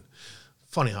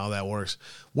 Funny how that works.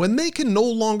 When they can no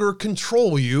longer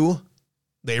control you,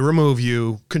 they remove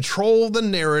you. Control the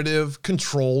narrative,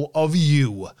 control of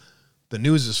you. The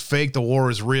news is fake. The war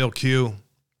is real, Q.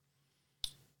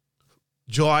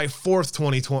 July 4th,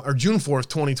 2020, or June 4th,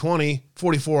 2020,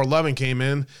 4411 came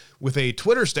in with a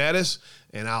Twitter status,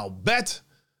 and I'll bet,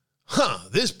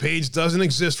 this page doesn't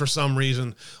exist for some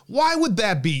reason. Why would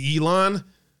that be, Elon?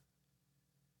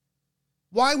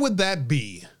 Why would that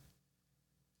be?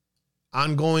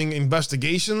 Ongoing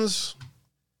investigations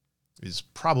is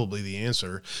probably the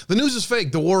answer. The news is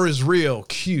fake. The war is real.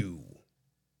 Q.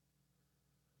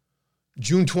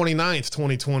 June 29th,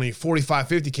 2020,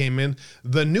 4550 came in.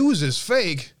 The news is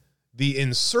fake. The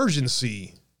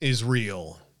insurgency is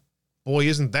real. Boy,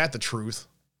 isn't that the truth.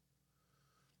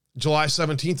 July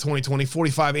 17th, 2020,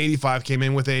 4585 came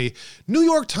in with a New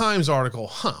York Times article.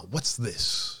 What's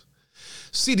this?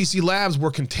 CDC labs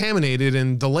were contaminated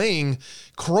and delaying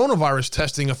coronavirus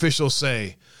testing, officials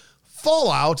say.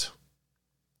 Fallout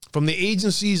from the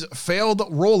agency's failed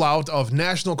rollout of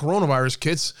national coronavirus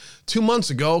kits 2 months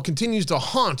ago continues to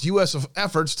haunt U.S.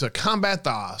 efforts to combat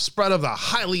the spread of the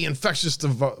highly infectious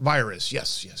virus.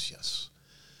 Yes.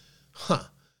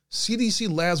 CDC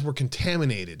labs were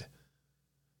contaminated,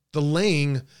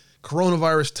 delaying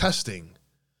coronavirus testing.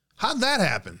 How'd that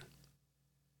happen?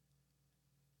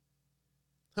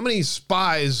 How many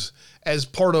spies, as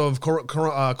part of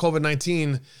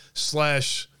COVID-19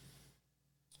 slash,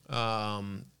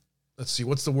 let's see,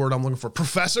 what's the word I'm looking for?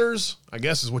 Professors, I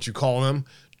guess is what you call them.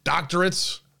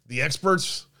 Doctorates, the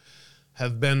experts,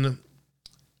 have been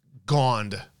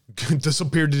gone,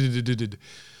 disappeared.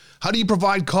 How do you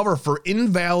provide cover for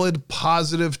invalid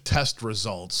positive test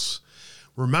results?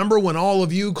 Remember when all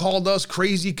of you called us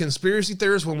crazy conspiracy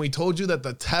theorists when we told you that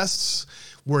the tests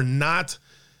were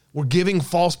giving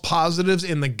false positives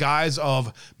in the guise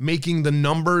of making the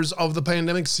numbers of the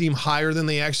pandemic seem higher than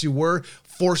they actually were,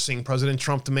 forcing President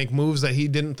Trump to make moves that he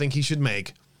didn't think he should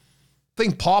make?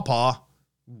 Think pawpaw.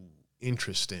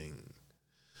 Interesting.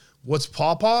 What's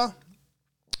pawpaw?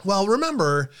 Well,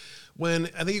 remember when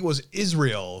I think it was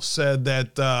Israel said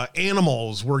that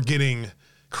animals were getting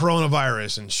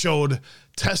coronavirus and showed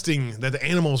testing that the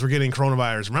animals were getting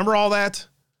coronavirus. Remember all that?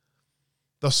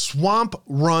 The swamp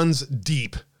runs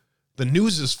deep. The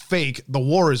news is fake. The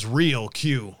war is real.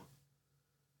 Q.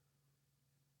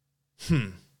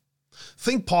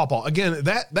 Think pawpaw. Again,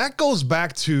 that goes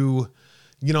back to,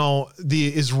 the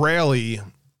Israeli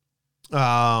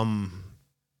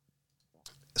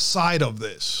side of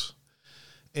this.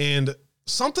 And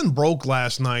something broke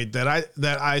last night that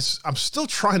I'm still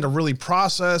trying to really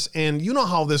process. And you know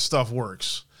how this stuff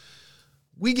works.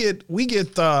 We get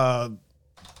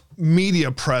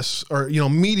media press or,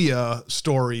 media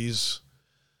stories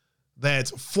that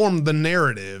form the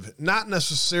narrative, not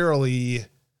necessarily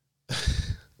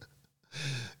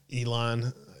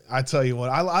Elon. I tell you what,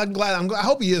 I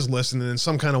hope he is listening in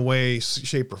some kind of way,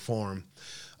 shape or form.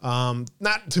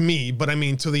 Not to me, but I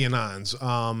mean to the Anons,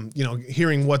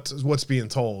 hearing what's being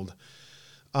told.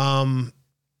 Where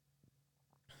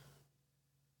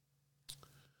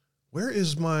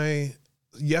is my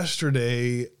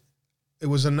yesterday? It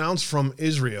was announced from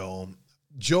Israel.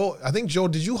 Joe,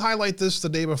 did you highlight this the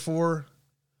day before?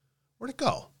 Where'd it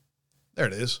go? There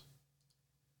it is.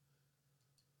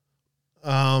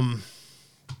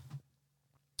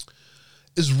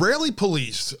 Israeli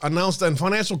police announced on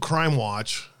Financial Crime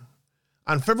Watch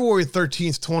on February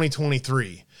 13th,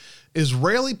 2023,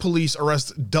 Israeli police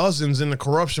arrest dozens in the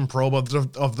corruption probe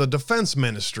of the defense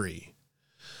ministry.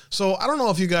 So I don't know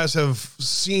if you guys have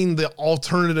seen the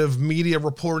alternative media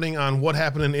reporting on what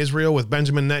happened in Israel with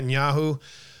Benjamin Netanyahu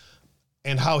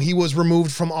and how he was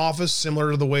removed from office,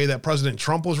 similar to the way that President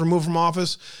Trump was removed from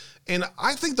office. And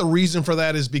I think the reason for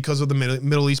that is because of the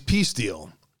Middle East peace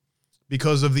deal,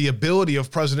 because of the ability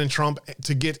of President Trump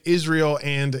to get Israel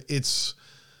and its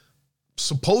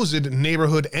supposed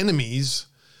neighborhood enemies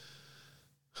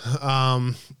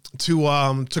to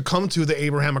come to the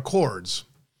Abraham Accords.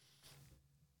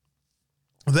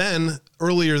 Then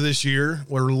earlier this year,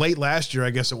 or late last year, I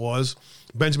guess it was,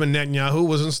 Benjamin Netanyahu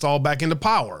was installed back into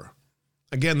power.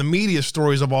 Again, the media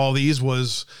stories of all these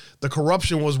was the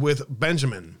corruption was with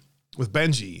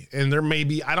Benji, and there may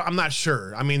be, I'm not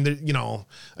sure. I mean,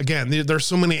 again, there's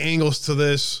so many angles to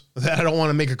this that I don't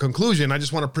want to make a conclusion. I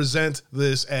just want to present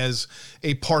this as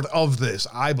a part of this,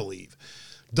 I believe.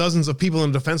 Dozens of people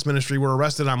in the defense ministry were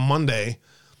arrested on Monday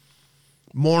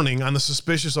morning on the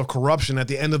suspicious of corruption at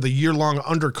the end of the year-long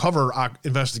undercover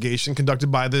investigation conducted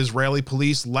by the Israeli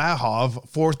police Lahov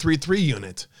 433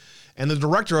 unit and the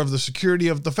director of the security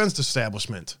of defense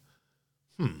establishment.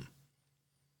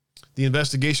 The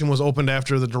investigation was opened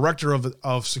after the director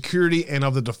of security and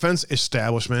of the defense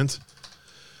establishment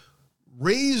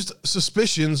raised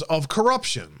suspicions of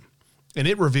corruption, and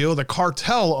it revealed a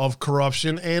cartel of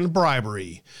corruption and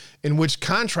bribery in which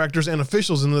contractors and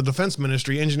officials in the defense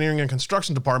ministry, engineering and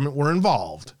construction department were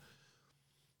involved.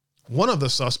 One of the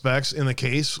suspects in the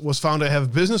case was found to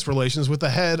have business relations with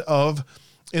the head of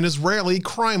an Israeli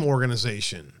crime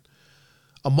organization.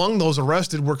 Among those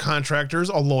arrested were contractors,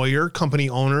 a lawyer, company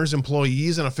owners,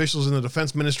 employees, and officials in the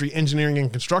defense ministry, engineering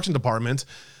and construction department.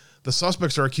 The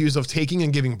suspects are accused of taking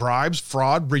and giving bribes,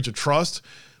 fraud, breach of trust,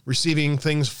 receiving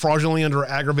things fraudulently under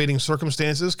aggravating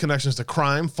circumstances, connections to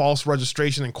crime, false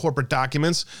registration and corporate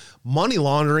documents, money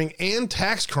laundering, and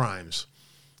tax crimes.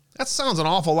 That sounds an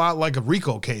awful lot like a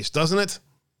RICO case, doesn't it?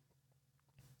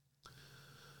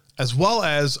 As well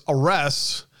as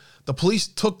arrests, the police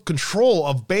took control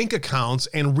of bank accounts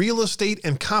and real estate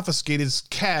and confiscated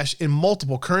cash in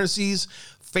multiple currencies,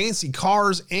 fancy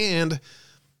cars, and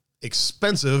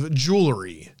expensive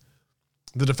jewelry.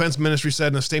 The defense ministry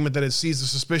said in a statement that it sees the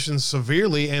suspicions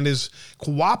severely and is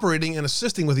cooperating and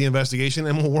assisting with the investigation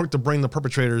and will work to bring the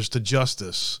perpetrators to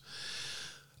justice.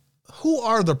 Who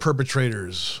are the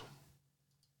perpetrators?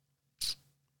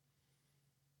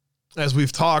 As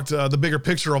we've talked, the bigger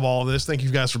picture of all of this, thank you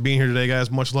guys for being here today,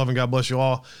 guys. Much love and God bless you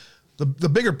all. The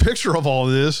bigger picture of all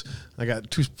of this, I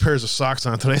got 2 pairs of socks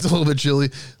on today. It's a little bit chilly.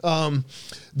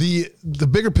 The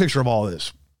bigger picture of all of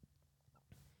this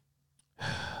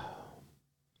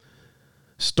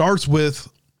starts with,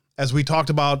 as we talked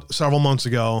about several months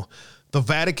ago, the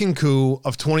Vatican coup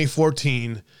of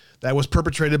 2014 that was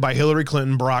perpetrated by Hillary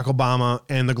Clinton, Barack Obama,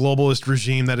 and the globalist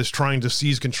regime that is trying to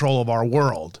seize control of our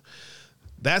world.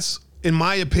 That's, in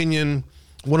my opinion,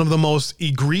 one of the most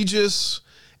egregious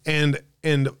and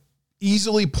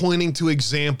easily pointing to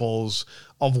examples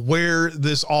of where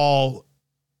this all,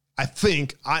 I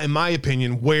think, in my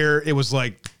opinion, where it was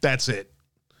like, that's it.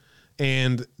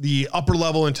 And the upper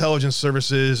level intelligence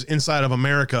services inside of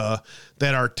America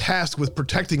that are tasked with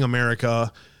protecting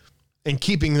America and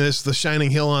keeping this the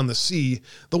shining hill on the sea,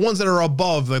 the ones that are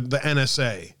above the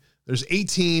NSA. There's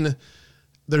 18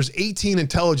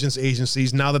 intelligence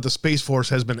agencies now that the Space Force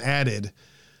has been added.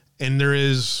 And there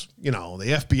is, the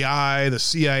FBI, the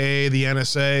CIA, the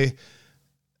NSA,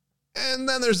 and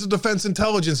then there's the Defense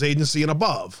Intelligence Agency and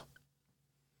above.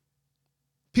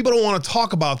 People don't want to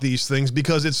talk about these things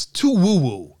because it's too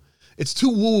woo-woo. It's too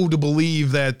woo to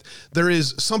believe that there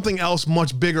is something else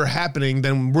much bigger happening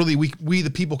than really we the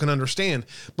people can understand.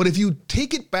 But if you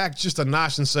take it back just a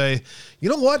notch and say, you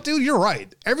know what, dude, you're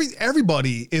right.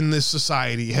 Everybody in this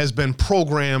society has been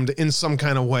programmed in some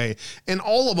kind of way. And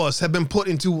all of us have been put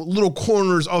into little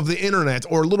corners of the internet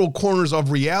or little corners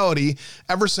of reality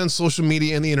ever since social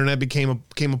media and the internet became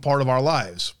a part of our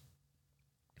lives.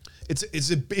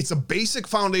 It's a basic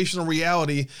foundational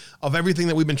reality of everything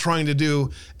that we've been trying to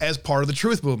do as part of the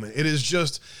truth movement. It is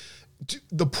just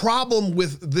the problem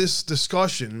with this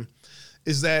discussion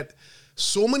is that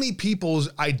so many people's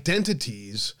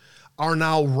identities are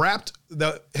now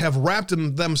have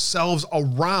wrapped themselves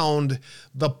around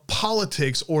the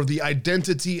politics or the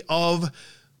identity of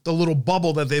the little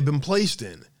bubble that they've been placed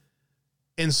in.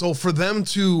 And so for them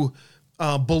to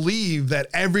believe that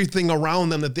everything around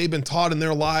them that they've been taught in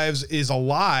their lives is a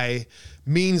lie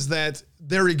means that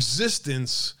their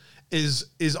existence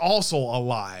is also a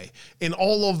lie. And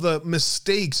all of the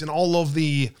mistakes and all of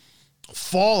the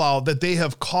fallout that they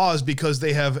have caused because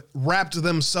they have wrapped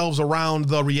themselves around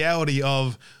the reality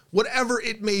of whatever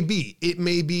it may be. It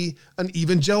may be an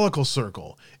evangelical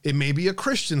circle. It may be a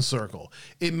Christian circle.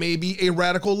 It may be a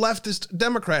radical leftist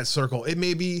Democrat circle. It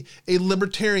may be a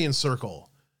libertarian circle.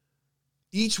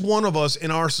 Each one of us in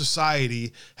our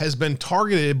society has been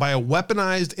targeted by a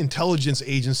weaponized intelligence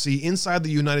agency inside the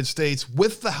United States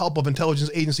with the help of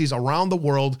intelligence agencies around the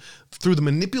world through the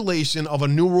manipulation of a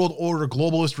New World Order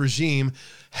globalist regime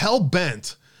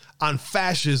hell-bent on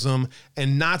fascism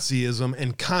and Nazism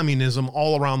and communism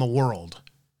all around the world.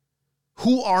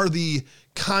 Who are the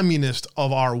communists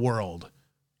of our world?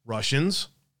 Russians,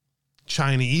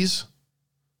 Chinese,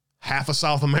 half of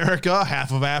South America,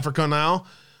 half of Africa now,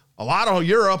 a lot of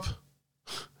Europe,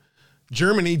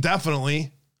 Germany,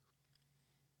 definitely.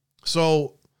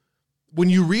 So when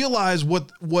you realize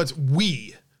what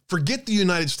we, forget the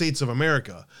United States of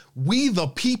America, we the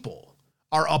people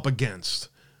are up against.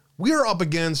 We are up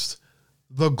against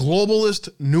the globalist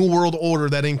New World Order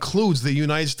that includes the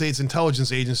United States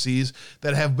intelligence agencies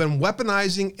that have been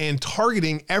weaponizing and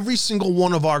targeting every single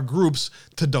one of our groups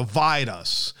to divide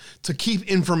us, to keep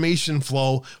information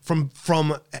flow from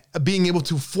being able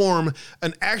to form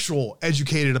an actual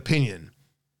educated opinion.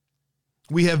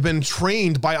 We have been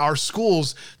trained by our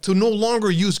schools to no longer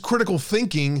use critical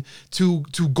thinking to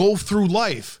go through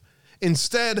life.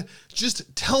 Instead,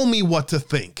 just tell me what to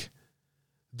think.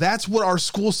 That's what our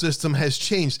school system has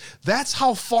changed. That's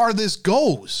how far this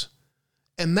goes.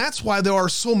 And that's why there are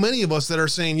so many of us that are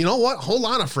saying, you know what? Hold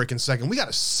on a freaking second. We got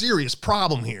a serious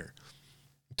problem here.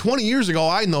 20 years ago,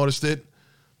 I noticed it.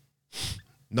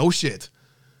 No shit.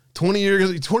 20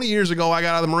 years ago, I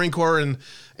got out of the Marine Corps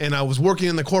and I was working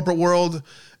in the corporate world.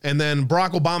 And then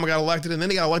Barack Obama got elected, and then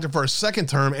he got elected for a second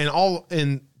term,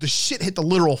 and the shit hit the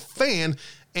literal fan.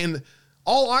 And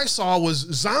all I saw was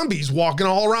zombies walking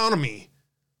all around me.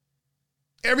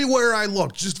 Everywhere I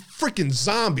looked, just freaking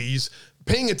zombies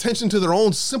paying attention to their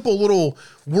own simple little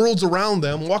worlds around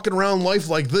them, walking around life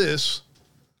like this.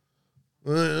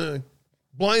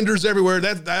 Blinders everywhere.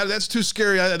 That's too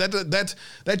scary.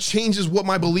 That changes what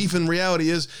my belief in reality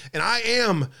is. And I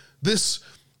am this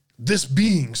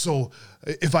being. So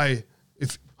I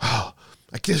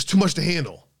guess too much to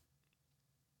handle.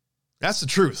 That's the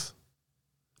truth.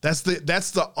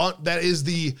 That is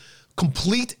the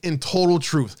complete and total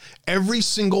truth. Every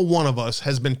single one of us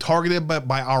has been targeted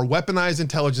by our weaponized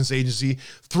intelligence agency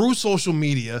through social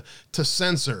media to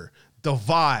censor,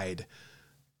 divide,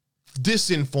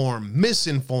 disinform,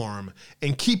 misinform,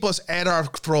 and keep us at our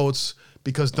throats,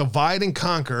 because divide and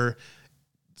conquer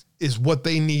is what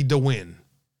they need to win.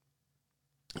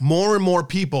 More and more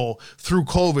people through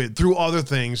COVID, through other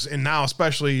things, and now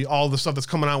especially all the stuff that's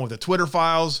coming out with the Twitter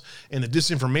files and the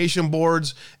disinformation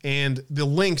boards and the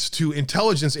links to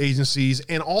intelligence agencies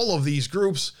and all of these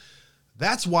groups,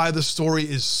 that's why the story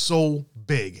is so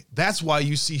big. That's why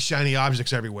you see shiny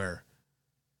objects everywhere.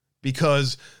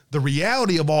 Because the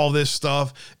reality of all this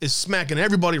stuff is smacking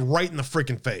everybody right in the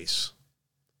freaking face.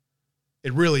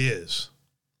 It really is.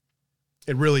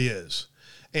 It really is.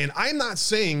 And I'm not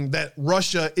saying that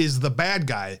Russia is the bad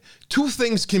guy. Two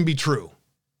things can be true.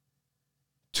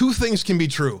 Two things can be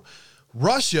true.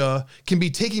 Russia can be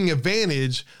taking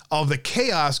advantage of the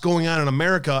chaos going on in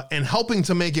America and helping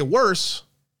to make it worse.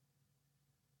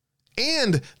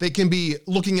 And they can be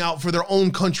looking out for their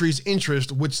own country's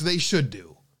interest, which they should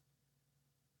do.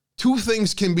 Two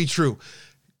things can be true.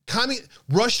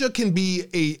 Russia can be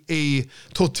a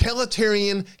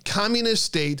totalitarian communist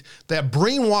state that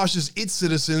brainwashes its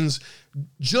citizens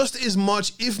just as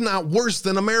much, if not worse,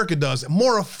 than America does,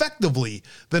 more effectively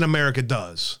than America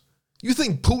does. You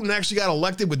think Putin actually got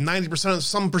elected with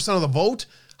 90% of the vote?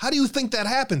 How do you think that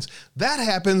happens? That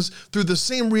happens through the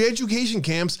same re-education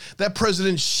camps that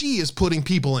President Xi is putting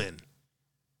people in.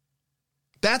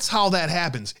 That's how that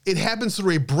happens. It happens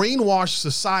through a brainwashed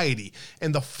society.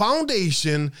 And the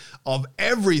foundation of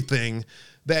everything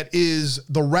that is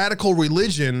the radical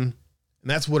religion, and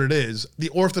that's what it is, the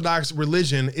Orthodox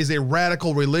religion is a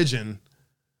radical religion.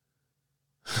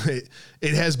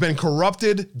 It has been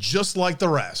corrupted just like the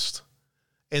rest.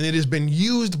 And it has been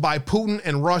used by Putin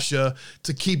and Russia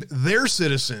to keep their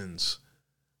citizens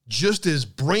just as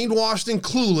brainwashed and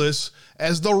clueless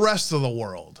as the rest of the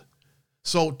world.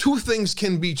 So two things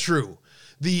can be true.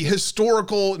 The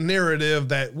historical narrative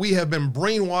that we have been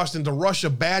brainwashed into Russia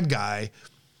bad guy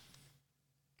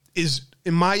is,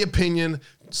 in my opinion,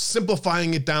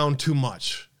 simplifying it down too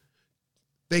much.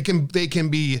 They can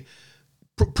be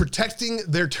protecting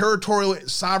their territorial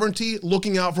sovereignty,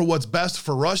 looking out for what's best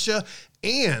for Russia,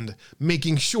 and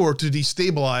making sure to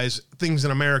destabilize things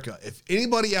in America. If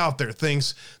anybody out there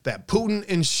thinks that Putin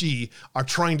and Xi are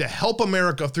trying to help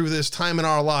America through this time in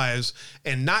our lives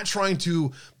and not trying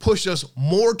to push us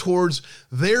more towards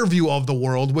their view of the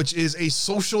world, which is a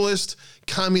socialist,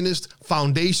 communist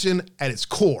foundation at its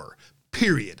core,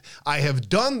 period. I have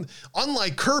done,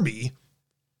 unlike Kirby,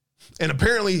 and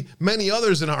apparently many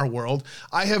others in our world,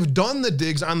 I have done the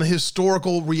digs on the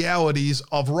historical realities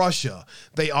of Russia.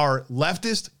 They are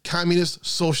leftist, communist,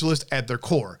 socialist at their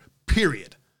core,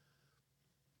 period.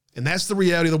 And that's the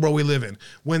reality of the world we live in.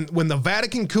 When the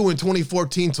Vatican coup in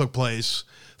 2014 took place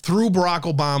through Barack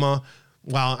Obama,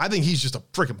 well, I think he's just a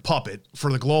freaking puppet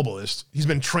for the globalists. He's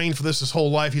been trained for this his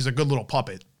whole life. He's a good little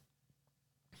puppet.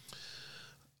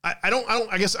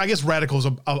 I guess radical is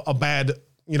a bad,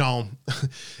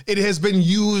 it has been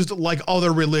used like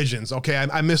other religions. Okay,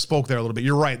 I misspoke there a little bit.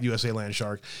 You're right, USA Land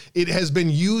Shark. It has been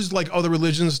used like other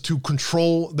religions to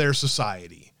control their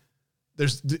society.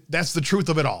 That's the truth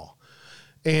of it all.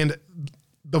 And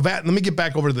let me get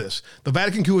back over to this. The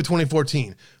Vatican coup of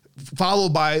 2014,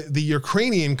 followed by the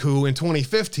Ukrainian coup in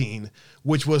 2015,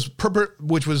 which was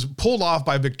pulled off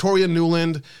by Victoria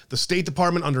Nuland, the State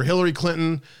Department under Hillary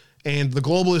Clinton, and the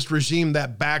globalist regime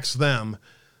that backs them.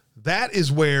 That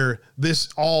is where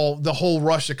the whole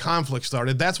Russia conflict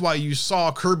started. That's why you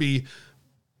saw Kirby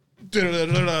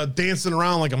dancing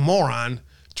around like a moron,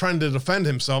 trying to defend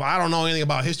himself. I don't know anything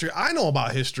about history. I know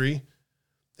about history.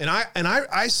 And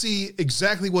I see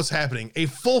exactly what's happening. A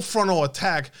full frontal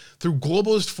attack through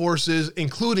globalist forces,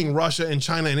 including Russia and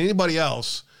China and anybody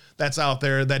else that's out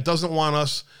there that doesn't want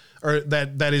us, or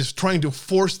that is trying to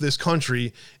force this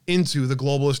country into the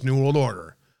globalist New World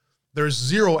Order. There's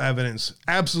zero evidence,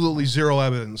 absolutely zero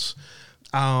evidence,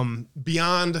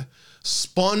 beyond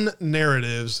spun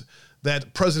narratives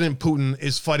that President Putin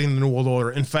is fighting the New World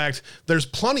Order. In fact, there's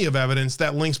plenty of evidence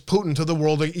that links Putin to the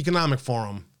World Economic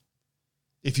Forum.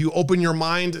 If you open your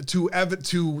mind to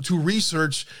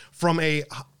research from a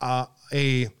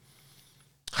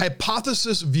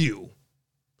hypothesis view,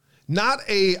 not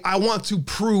a I want to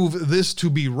prove this to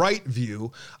be right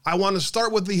view, I want to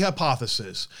start with the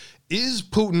hypothesis. Is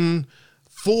Putin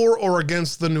for or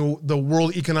against the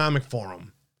World Economic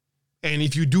Forum? And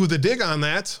if you do the dig on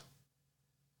that,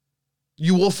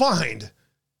 you will find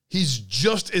he's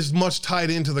just as much tied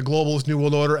into the globalist New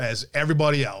World Order as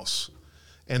everybody else.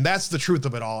 And that's the truth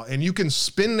of it all. And you can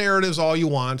spin narratives all you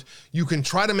want. You can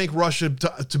try to make Russia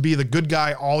to be the good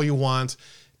guy all you want.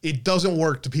 It doesn't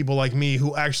work to people like me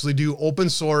who actually do open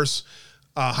source,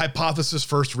 hypothesis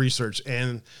first research.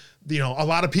 And, you know, a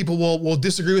lot of people will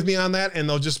disagree with me on that, and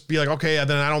they'll just be like, okay,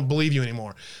 then I don't believe you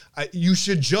anymore. You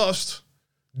should just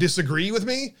disagree with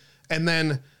me and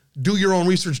then do your own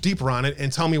research deeper on it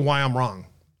and tell me why I'm wrong.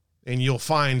 And you'll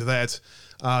find that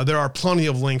there are plenty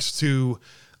of links to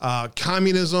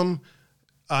communism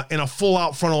and a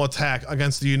full-out frontal attack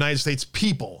against the United States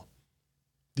people.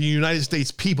 The United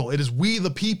States people. It is we the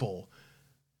people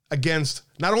against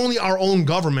not only our own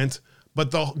government, but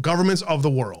the governments of the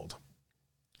world.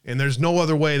 And there's no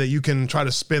other way that you can try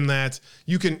to spin that.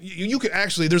 You can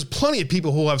actually, there's plenty of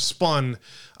people who have spun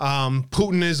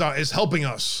Putin is helping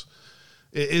us.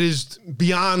 It is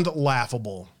beyond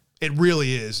laughable. It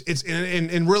really is. It's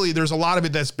and really there's a lot of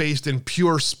it that's based in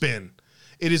pure spin.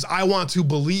 It is, I want to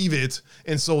believe it,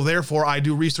 and so therefore I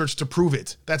do research to prove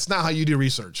it. That's not how you do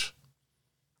research.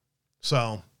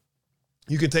 So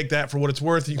you can take that for what it's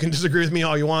worth. You can disagree with me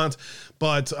all you want,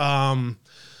 but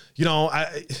you know,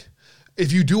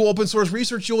 if you do open source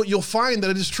research, you'll find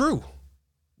that it is true.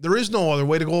 There is no other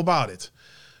way to go about it.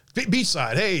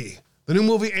 Beachside, hey, the new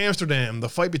movie Amsterdam, the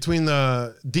fight between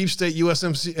the deep state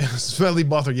USMC, Smelly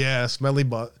Butler, yeah, Smelly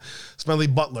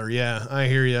Butler, yeah, I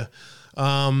hear you.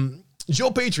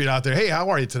 Joe Patriot out there, hey, how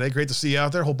are you today? Great to see you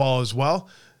out there. Hope all is well.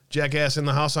 Jackass in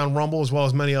the house on Rumble, as well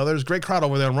as many others. Great crowd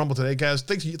over there on Rumble today, guys.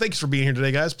 Thanks for being here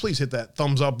today, guys. Please hit that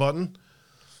thumbs up button.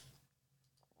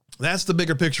 That's the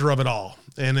bigger picture of it all.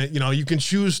 And you know, you can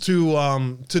choose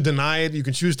to deny it. You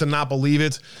can choose to not believe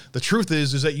it. The truth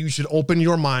is that you should open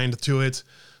your mind to it.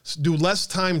 Do less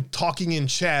time talking in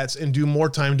chats and do more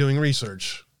time doing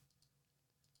research.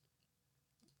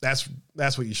 That's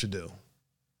what you should do.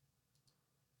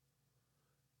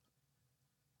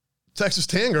 Texas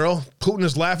Tan Girl, Putin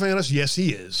is laughing at us. Yes,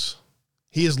 he is.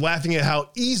 He is laughing at how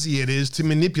easy it is to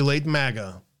manipulate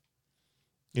MAGA.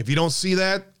 If you don't see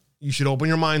that, you should open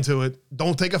your mind to it.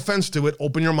 Don't take offense to it.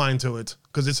 Open your mind to it,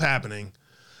 because it's happening.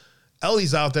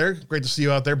 Ellie's out there. Great to see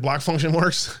you out there. Block function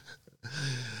works.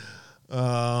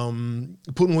 Putin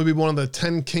will be one of the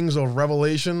 10 kings of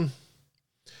Revelation.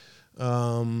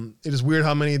 It is weird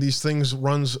how many of these things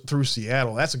runs through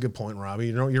Seattle. That's a good point, Robbie.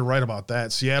 You know, you're right about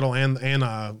that. Seattle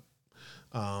and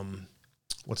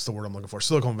what's the word I'm looking for?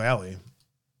 Silicon Valley.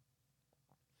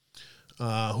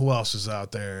 Who else is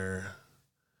out there?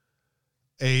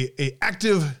 A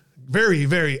active, very,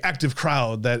 very active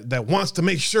crowd that wants to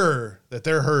make sure that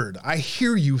they're heard. I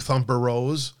hear you, Thumper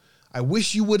Rose. I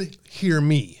wish you would hear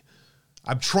me.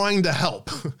 I'm trying to help.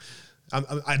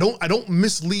 I don't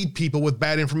mislead people with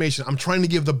bad information. I'm trying to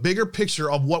give the bigger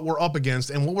picture of what we're up against,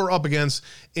 and what we're up against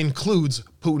includes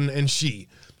Putin and Xi,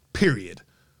 period.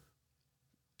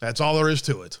 That's all there is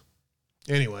to it.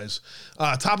 Anyways,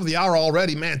 top of the hour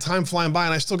already, man, time flying by,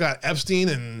 and I still got Epstein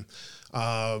and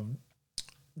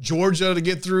Georgia to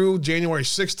get through, January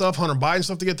 6th stuff, Hunter Biden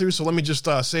stuff to get through. So let me just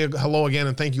say hello again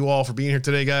and thank you all for being here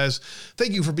today, guys.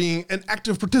 Thank you for being an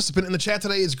active participant in the chat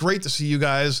today. It's great to see you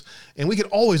guys, and we can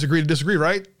always agree to disagree,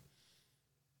 right?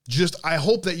 Just, I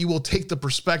hope that you will take the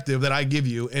perspective that I give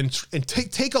you and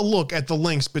take a look at the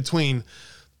links between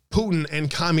Putin and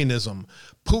communism,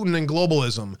 Putin and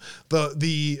globalism.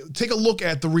 Take a look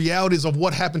at the realities of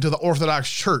what happened to the Orthodox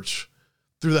Church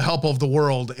through the help of the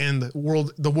world and the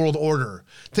world order.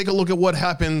 Take a look at what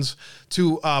happens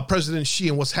to President Xi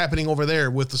and what's happening over there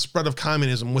with the spread of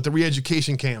communism, with the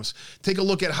re-education camps. Take a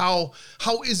look at how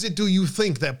is it, do you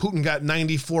think, that Putin got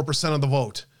 94% of the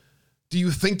vote? Do you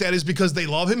think that is because they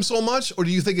love him so much? Or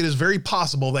do you think it is very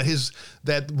possible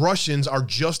that Russians are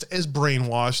just as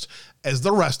brainwashed as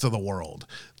the rest of the world?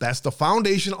 That's the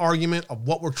foundation argument of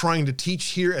what we're trying to teach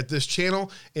here at this channel,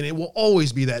 and it will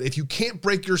always be that. If you can't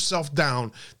break yourself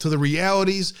down to the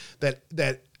realities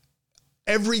that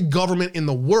every government in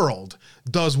the world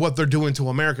does what they're doing to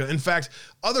America. In fact,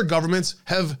 other governments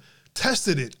have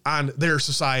tested it on their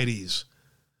societies.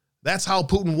 That's how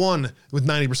Putin won with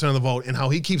 90% of the vote, and how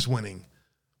he keeps winning.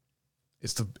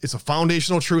 It's a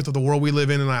foundational truth of the world we live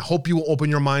in, and I hope you will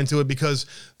open your mind to it, because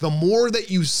the more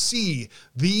that you see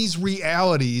these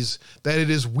realities, that it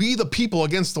is we the people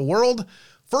against the world,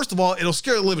 first of all, it'll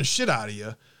scare the living shit out of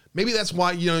you. Maybe that's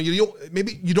why you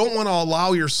don't want to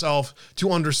allow yourself to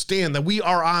understand that we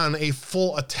are on a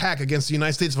full attack against the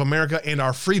United States of America and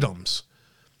our freedoms.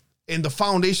 And the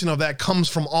foundation of that comes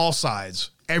from all sides,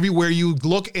 everywhere you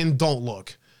look and don't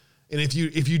look. And if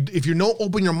you don't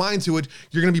open your mind to it,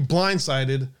 you're going to be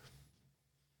blindsided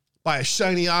by a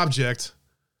shiny object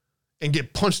and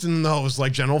get punched in the nose,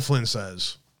 like General Flynn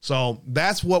says. So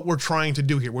that's what we're trying to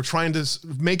do here. We're trying to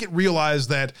make it realize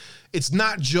that it's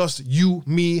not just you,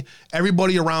 me,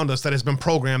 everybody around us that has been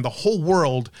programmed. The whole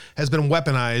world has been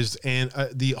weaponized, and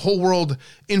the whole world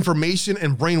information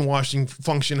and brainwashing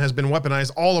function has been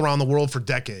weaponized all around the world for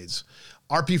decades.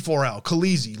 RP4L,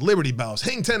 Khaleesi, Liberty Bells,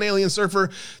 Hang 10 Alien Surfer,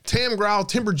 Tam Growl,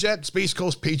 Timberjet, Space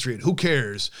Coast Patriot. Who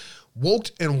cares?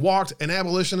 Woked and walked, an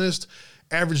abolitionist,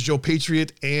 Average Joe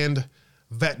Patriot, and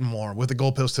Vetmore with the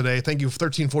Gold Pills today. Thank you for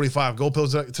 1345 Gold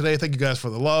Pills today. Thank you guys for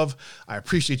the love. I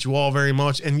appreciate you all very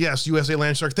much. And yes, USA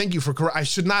Landshark, thank you for, I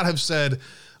should not have said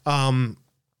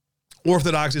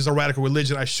Orthodox is a radical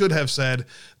religion. I should have said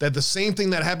that the same thing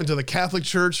that happened to the Catholic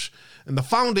Church, and the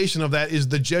foundation of that is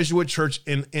the Jesuit Church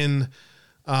in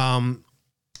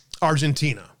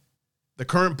Argentina. The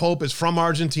current Pope is from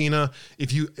Argentina.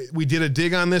 We did a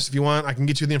dig on this. If you want, I can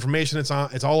get you the information. It's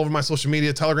all over my social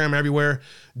media, Telegram, everywhere.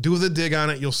 Do the dig on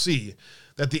it. You'll see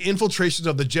that the infiltrations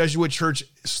of the Jesuit Church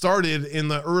started in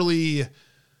the early,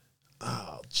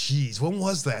 when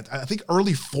was that? I think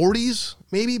early 40s,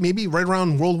 maybe right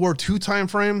around World War II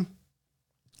timeframe.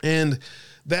 And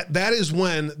that is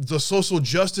when the social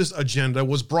justice agenda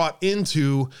was brought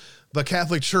into the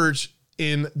Catholic Church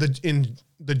in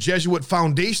the Jesuit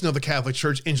foundation of the Catholic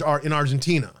Church in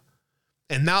Argentina.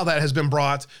 And now that has been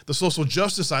brought, the social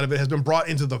justice side of it has been brought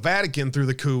into the Vatican through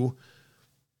the coup.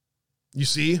 You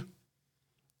see?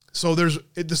 So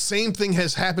the same thing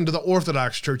has happened to the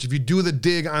Orthodox Church. If you do the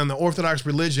dig on the Orthodox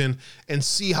religion and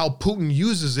see how Putin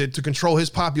uses it to control his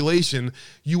population,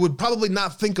 you would probably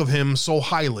not think of him so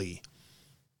highly.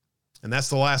 And that's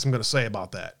the last I'm going to say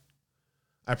about that.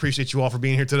 I appreciate you all for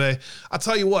being here today. I'll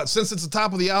tell you what, since it's the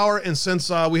top of the hour and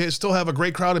since we still have a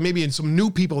great crowd and maybe some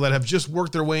new people that have just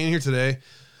worked their way in here today,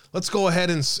 let's go ahead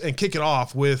and kick it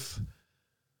off with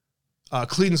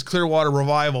Creedence Clearwater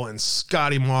Revival and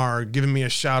Scotty Marr giving me a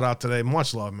shout out today.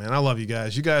 Much love, man. I love you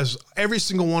guys. You guys, every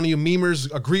single one of you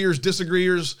memers, agreeers,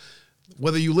 disagreeers,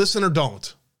 whether you listen or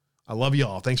don't, I love you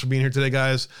all. Thanks for being here today,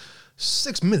 guys.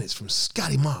 6 minutes from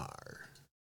Scotty Marr.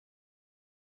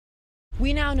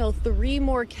 We now know 3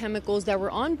 more chemicals that were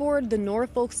on board the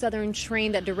Norfolk Southern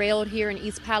train that derailed here in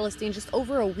East Palestine just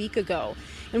over a week ago.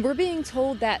 And we're being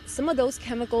told that some of those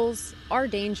chemicals are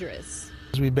dangerous.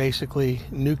 We basically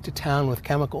nuked a town with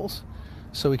chemicals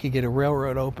so we could get a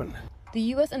railroad open. The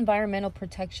U.S. Environmental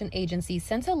Protection Agency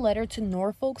sent a letter to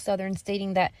Norfolk Southern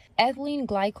stating that ethylene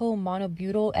glycol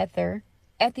monobutyl ether,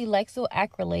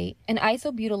 ethylexyl-acrylate, and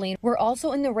isobutylene were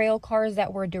also in the rail cars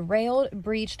that were derailed,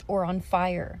 breached, or on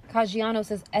fire. Caggiano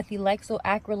says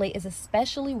ethylexyl-acrylate is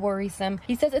especially worrisome.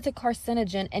 He says it's a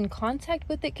carcinogen, and contact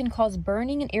with it can cause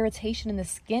burning and irritation in the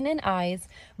skin and eyes.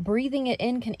 Breathing it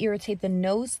in can irritate the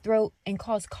nose, throat, and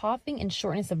cause coughing and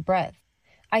shortness of breath.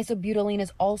 Isobutylene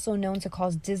is also known to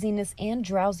cause dizziness and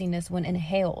drowsiness when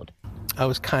inhaled. I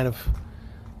was kind of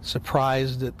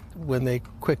surprised that when they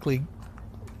quickly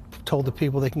told the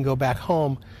people they can go back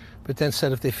home, but then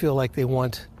said if they feel like they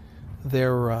want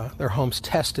their homes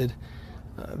tested,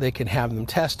 they can have them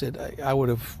tested. I would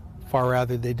have far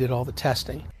rather they did all the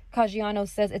testing. Caggiano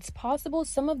says it's possible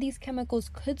some of these chemicals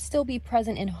could still be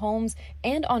present in homes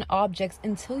and on objects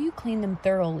until you clean them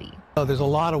thoroughly. There's a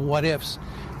lot of what ifs,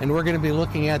 and we're going to be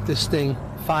looking at this thing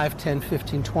 5, 10,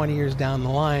 15, 20 years down the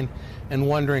line and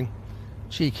wondering,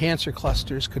 gee, cancer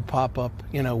clusters could pop up,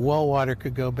 well water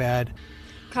could go bad.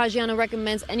 Caggiano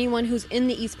recommends anyone who's in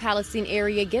the East Palestine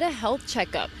area get a health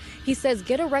checkup. He says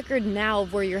get a record now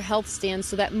of where your health stands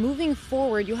so that moving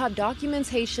forward you'll have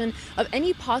documentation of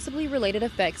any possibly related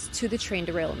effects to the train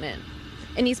derailment.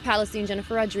 In East Palestine,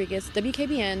 Jennifer Rodriguez,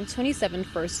 WKBN 27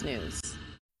 First News.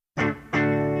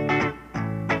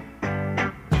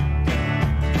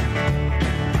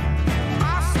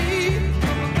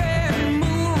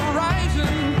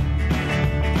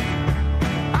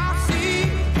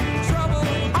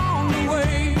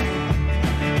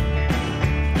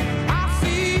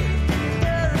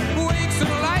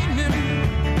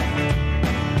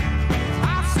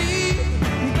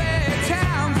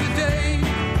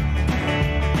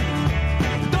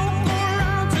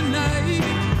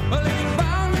 Well,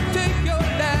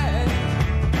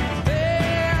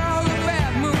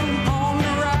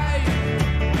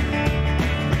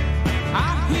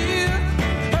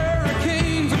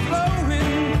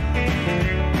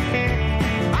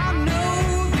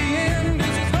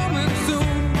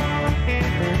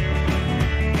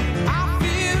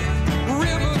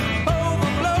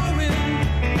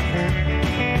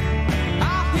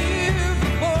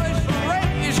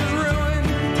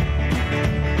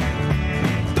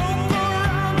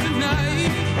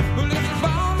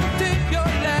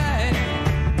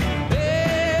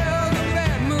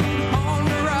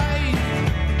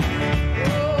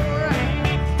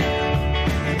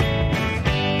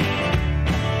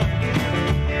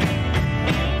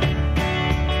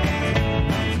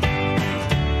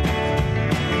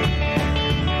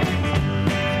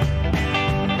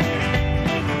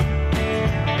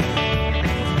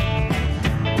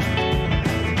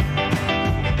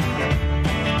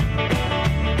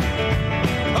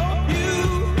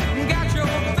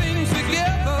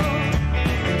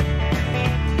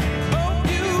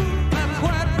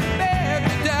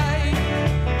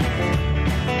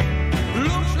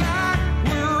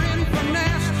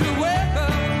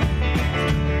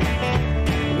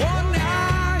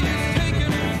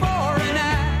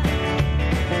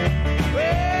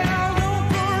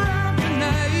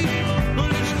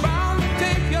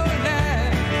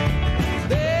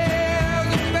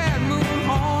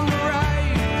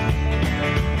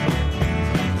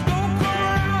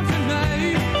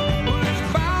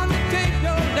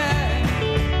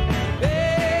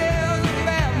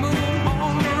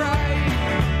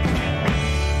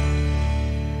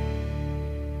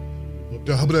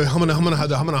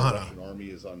 Russian army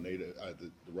is on NATO.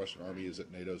 The Russian army is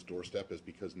at NATO's doorstep is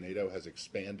because NATO has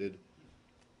expanded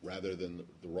rather than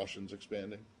the Russians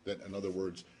expanding. That, in other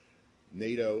words,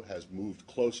 NATO has moved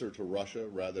closer to Russia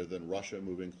rather than Russia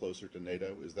moving closer to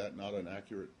NATO. Is that not an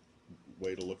accurate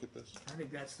way to look at this? I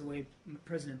think that's the way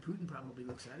President Putin probably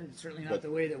looks at it. It's certainly not the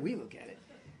way that we look at it.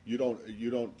 You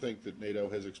don't think that NATO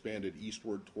has expanded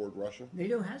eastward toward Russia?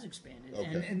 NATO has expanded,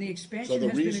 okay. and the expansion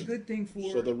has been a good thing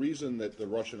for. So the reason that the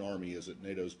Russian army is at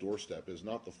NATO's doorstep is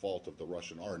not the fault of the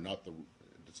Russian army.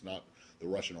 It's not the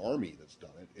Russian army that's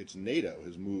done it. It's NATO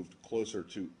has moved closer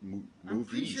to moved I'm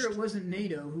pretty east. sure it wasn't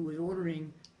NATO who was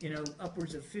ordering,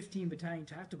 upwards of 15 battalion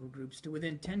tactical groups to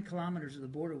within 10 kilometers of the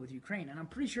border with Ukraine, and I'm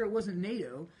pretty sure it wasn't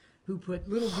NATO who put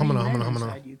little green men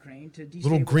inside Ukraine to destabilize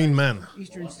little green men.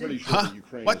 Eastern I'm pretty cities. sure that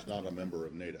Ukraine is not a member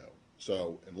of NATO.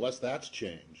 So unless that's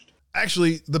changed,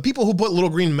 actually, the people who put little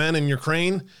green men in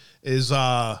Ukraine is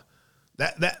that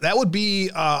would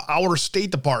be our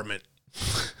State Department.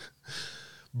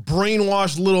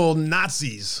 Brainwashed little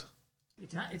Nazis.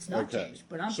 It's not changed,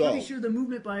 but I'm pretty sure the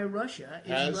movement by Russia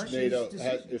is Russia's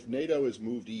decision. if NATO has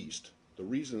moved east, the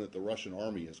reason that the Russian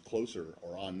army is closer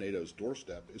or on NATO's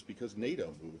doorstep is because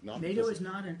NATO moved. NATO is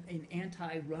not an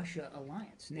anti-Russia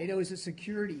alliance. NATO is a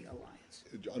security alliance.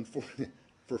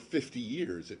 For 50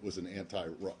 years, it was an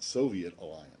anti-Soviet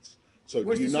alliance. So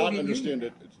Where's do you the not Soviet understand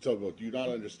Union it? So do you not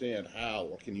understand how,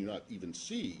 or can you not even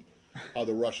see how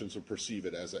the Russians will perceive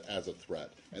it as a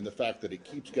threat, and the fact that it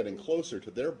keeps getting closer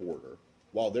to their border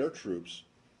while their troops,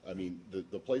 I mean,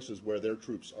 the places where their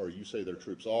troops are, you say their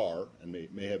troops are, and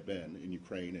may have been in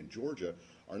Ukraine and Georgia,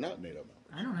 are not NATO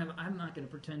members. I'm not going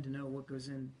to pretend to know what goes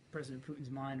in President Putin's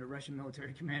mind or Russian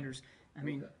military commanders. I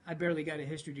mean, I barely got a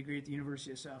history degree at the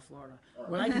University of South Florida.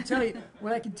 What I can tell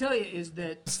you is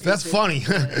that that's funny.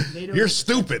 NATO You're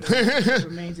stupid.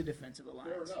 Remains a defensive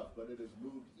alliance. Fair enough, but it has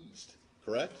moved east,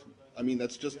 correct? I mean,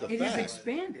 that's just a fact. It has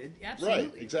expanded, absolutely.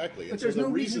 Right, exactly. But there's no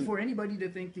reason for anybody to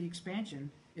think the expansion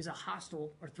is a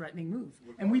hostile or threatening move.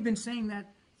 And we've been saying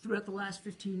that throughout the last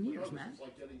 15 years, man.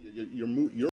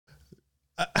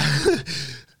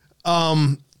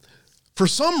 For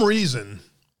some reason,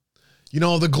 the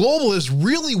globalists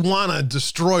really want to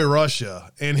destroy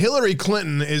Russia, and Hillary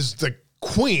Clinton is the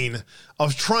queen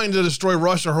of trying to destroy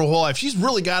Russia her whole life. She's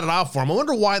really got it out for them. I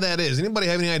wonder why that is. Anybody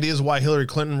have any ideas why Hillary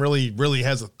Clinton really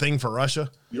has a thing for Russia?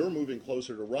 You're moving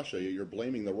closer to Russia. You're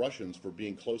blaming the Russians for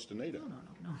being close to NATO.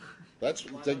 No. That's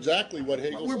exactly what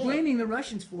Hegel We're said. blaming the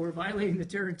Russians for violating the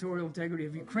territorial integrity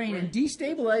of Ukraine and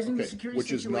destabilizing the security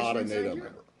situation inside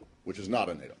Europe. Which is not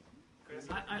a NATO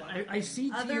member. I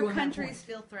see other countries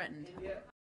feel threatened.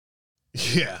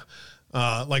 Yeah,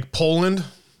 like Poland,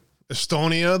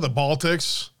 Estonia, the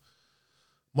Baltics,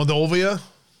 Moldova,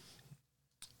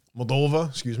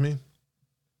 excuse me.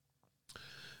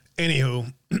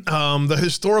 Anywho, the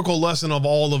historical lesson of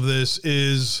all of this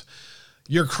is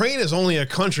Ukraine is only a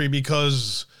country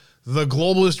because the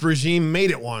globalist regime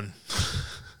made it one.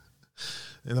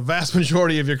 And the vast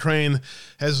majority of Ukraine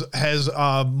has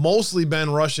mostly been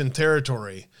Russian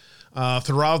territory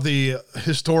throughout the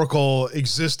historical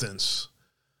existence.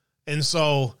 And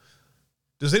so,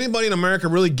 does anybody in America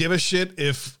really give a shit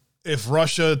if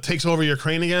Russia takes over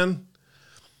Ukraine again?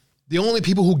 The only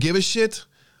people who give a shit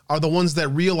are the ones that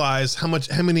realize how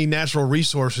many natural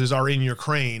resources are in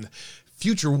Ukraine.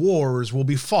 Future wars will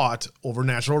be fought over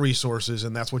natural resources,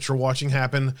 and that's what you're watching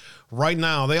happen right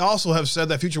now. They also have said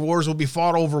that future wars will be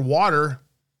fought over water.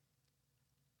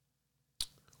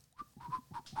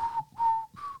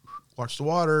 Watch the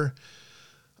water.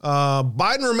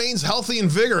 Biden remains healthy and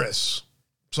vigorous,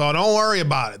 so don't worry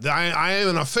about it. I am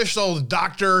an official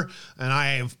doctor, and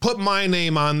I have put my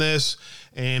name on this,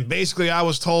 and basically I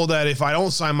was told that if I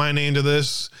don't sign my name to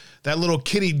this, that little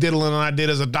kitty diddling I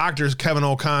did as a doctor, Kevin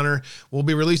O'Connor, will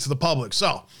be released to the public.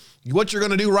 So what you're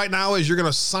going to do right now is you're going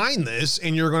to sign this,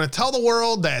 and you're going to tell the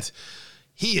world that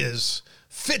he is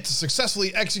fit to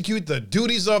successfully execute the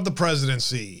duties of the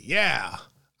presidency. Yeah,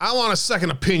 I want a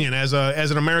second opinion as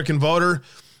an American voter,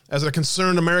 as a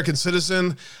concerned American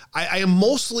citizen. I am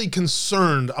mostly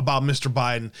concerned about Mr.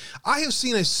 Biden. I have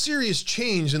seen a serious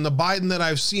change in the Biden that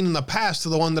I've seen in the past to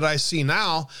the one that I see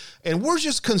now, and we're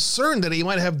just concerned that he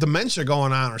might have dementia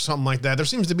going on or something like that. There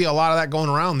seems to be a lot of that going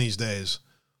around these days.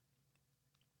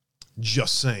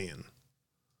 Just saying.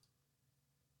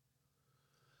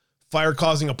 Fire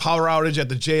causing a power outage at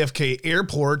the JFK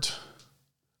airport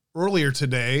earlier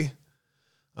today.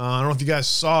 I don't know if you guys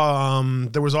saw,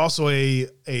 there was also a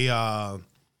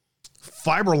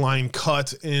fiber line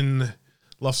cut in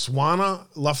how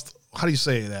do you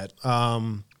say that?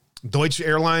 Deutsche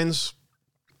Airlines.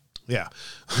 Yeah,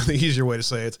 the easier way to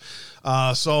say it.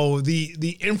 So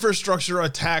the infrastructure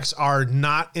attacks are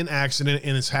not an accident,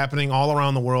 and it's happening all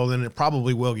around the world, and it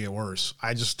probably will get worse.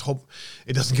 I just hope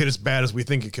it doesn't get as bad as we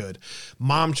think it could.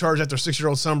 Mom charged after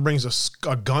 6-year-old son brings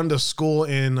a gun to school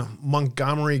in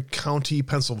Montgomery County,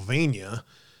 Pennsylvania.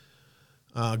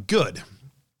 Good.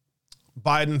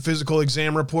 Biden physical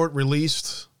exam report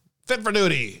released. Fit for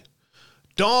duty.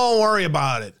 Don't worry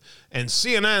about it. And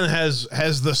CNN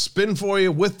has the spin for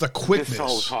you with the quickness.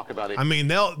 This talk about it. I mean,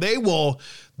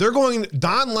 they're going,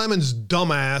 Don Lemon's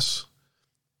dumbass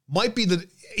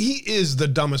he is the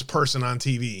dumbest person on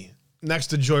TV next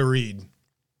to Joy Reid.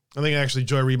 I think actually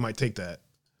Joy Reid might take that.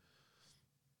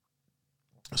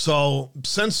 So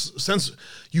since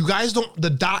you guys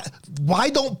why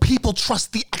don't people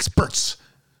trust the experts?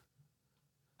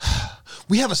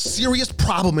 We have a serious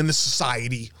problem in this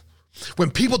society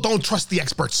when people don't trust the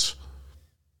experts.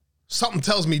 Something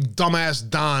tells me dumbass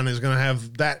Don is going to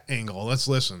have that angle. Let's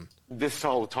listen. This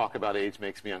whole talk about age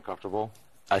makes me uncomfortable.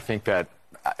 I think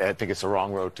it's the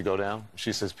wrong road to go down.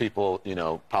 She says people,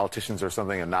 politicians or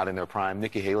something are not in their prime.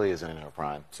 Nikki Haley isn't in her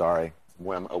prime. Sorry.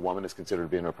 When a woman is considered to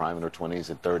be in her prime in her 20s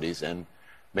and 30s and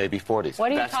maybe 40s.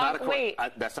 What are you talking? Wait.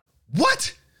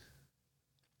 What?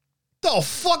 The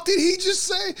fuck did he just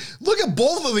say? Look at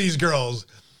both of these girls.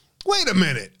 Wait a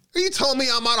minute. Are you telling me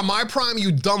I'm out of my prime,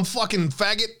 you dumb fucking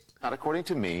faggot? Not according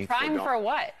to me. Prime for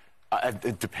what?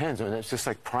 It depends. I mean, it's just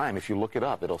like prime. If you look it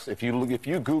up, if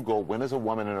you Google when is a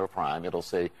woman in her prime, it'll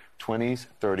say 20s,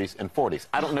 30s, and 40s.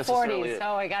 I don't necessarily. 40s.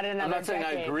 So I got another. I'm not saying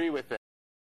I agree with that.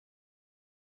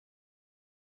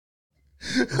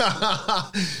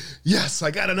 Yes,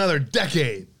 I got another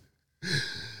decade.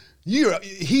 He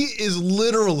is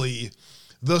literally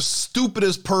the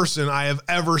stupidest person I have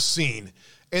ever seen.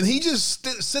 And he just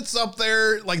sits up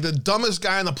there like the dumbest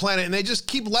guy on the planet, and they just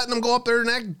keep letting him go up there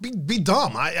and be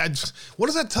dumb. What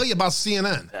does that tell you about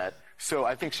CNN? So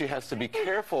I think she has to be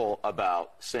careful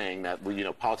about saying that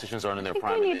politicians aren't in their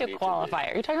prime. We need to qualify.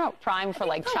 Are you talking about prime for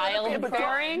like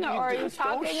childbearing, or are you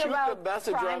talking about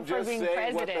prime for being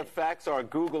president? What the facts are.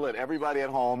 Google it. Everybody at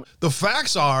home. The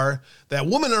facts are that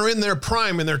women are in their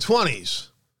prime in their 20s.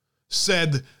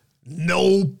 Said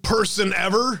no person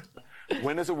ever.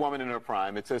 When is a woman in her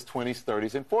prime? It says 20s,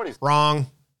 30s, and 40s. Wrong.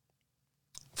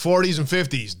 40s and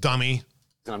 50s, dummy.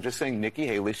 And I'm just saying Nikki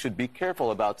Haley should be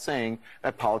careful about saying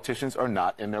that politicians are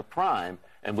not in their prime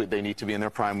and they need to be in their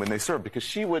prime when they serve, because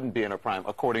she wouldn't be in her prime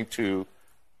according to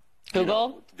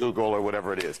Google or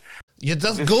whatever it is. You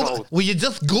just Google. Well, you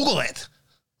just Google it.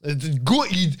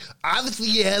 Obviously,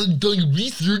 you haven't done your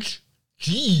research.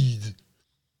 Jeez,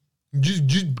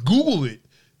 just Google it.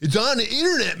 It's on the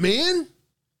internet, man.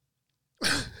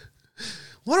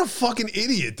 What a fucking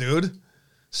idiot, dude.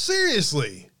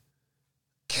 Seriously.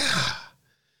 God.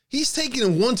 He's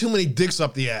taking one too many dicks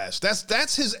up the ass.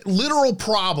 That's his literal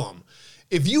problem.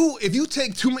 If you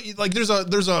take too many, like there's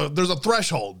a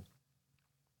threshold.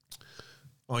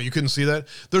 Oh, you couldn't see that?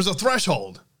 There's a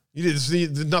threshold. You didn't see,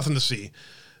 nothing to see.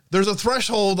 There's a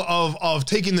threshold of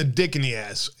taking the dick in the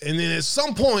ass. And then at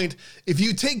some point, if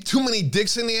you take too many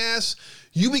dicks in the ass,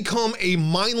 you become a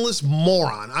mindless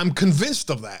moron. I'm convinced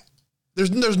of that.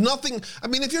 There's nothing. I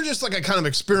mean, if you're just like a kind of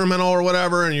experimental or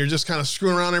whatever, and you're just kind of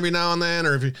screwing around every now and then,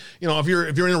 or if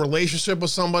you're in a relationship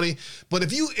with somebody, but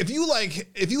if you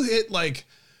hit like,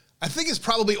 I think it's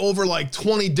probably over like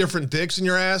 20 different dicks in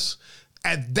your ass,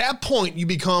 at that point you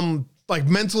become like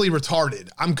mentally retarded.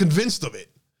 I'm convinced of it.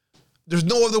 There's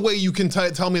no other way you can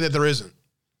tell me that there isn't.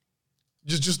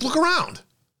 Just look around.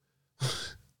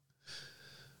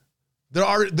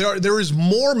 There is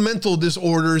more mental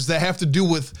disorders that have to do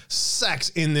with sex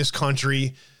in this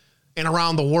country and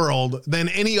around the world than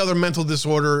any other mental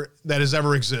disorder that has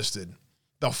ever existed.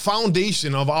 The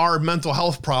foundation of our mental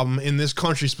health problem in this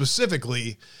country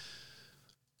specifically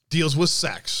deals with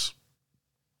sex.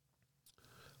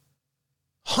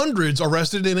 Hundreds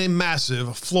arrested in a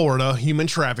massive Florida human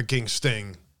trafficking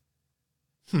sting.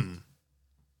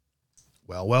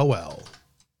 Well.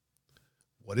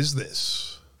 What is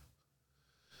this?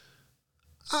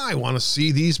 I want to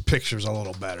see these pictures a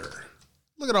little better.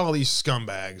 Look at all these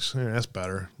scumbags. Yeah, that's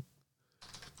better.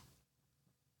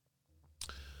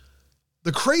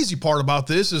 The crazy part about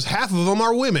this is half of them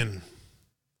are women.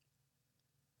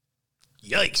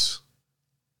 Yikes.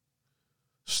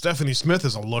 Stephanie Smith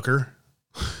is a looker.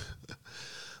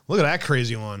 Look at that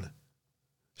crazy one.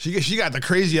 She got the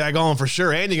crazy eye going for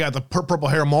sure. And you got the purple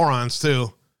hair morons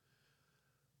too.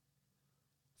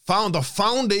 The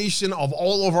foundation of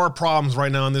all of our problems right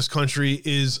now in this country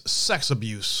is sex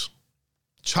abuse.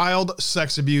 Child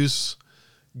sex abuse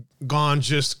gone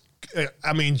just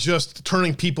I mean, just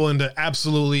turning people into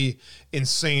absolutely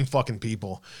insane fucking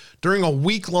people. During a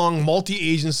week-long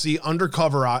multi-agency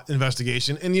undercover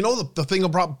investigation, and you know the thing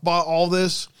about all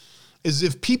this is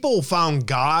if people found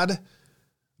God,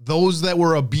 those that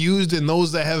were abused and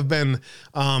those that have been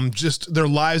just their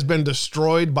lives been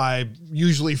destroyed by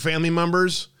usually family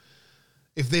members,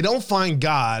 if they don't find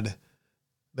God,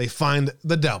 they find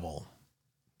the devil.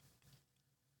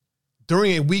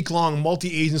 During a week-long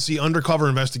multi-agency undercover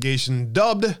investigation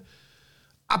dubbed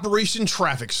Operation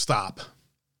Traffic Stop.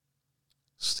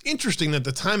 It's interesting that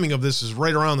the timing of this is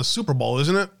right around the Super Bowl,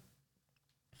 isn't it?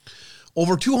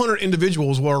 Over 200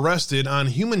 individuals were arrested on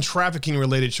human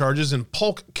trafficking-related charges in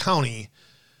Polk County,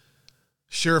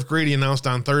 Sheriff Grady announced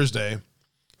on Thursday.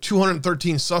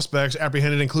 213 suspects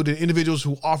apprehended included individuals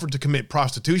who offered to commit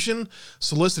prostitution,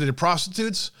 solicited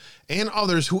prostitutes, and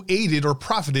others who aided or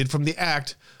profited from the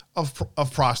act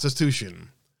of prostitution.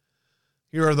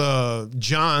 Here are the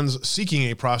Johns seeking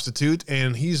a prostitute,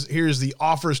 and here's the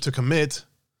offers to commit.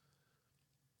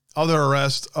 Other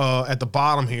arrests at the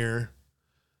bottom here.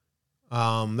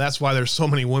 That's why there's so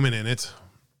many women in it.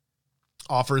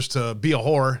 Offers to be a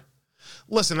whore.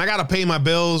 Listen, I got to pay my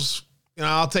bills. You know,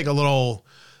 I'll take a little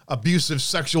abusive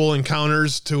sexual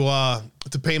encounters to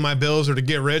pay my bills or to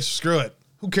get rich. Screw it.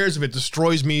 Who cares if it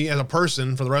destroys me as a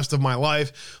person for the rest of my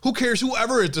life? Who cares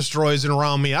whoever it destroys and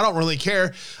around me? I don't really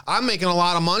care. I'm making a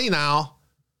lot of money now.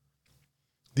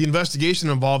 The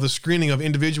investigation involved the screening of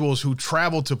individuals who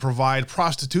traveled to provide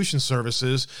prostitution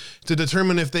services to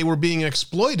determine if they were being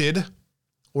exploited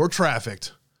or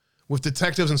trafficked, with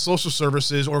detectives and social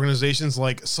services organizations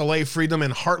like Soleil Freedom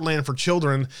and Heartland for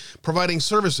Children providing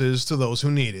services to those who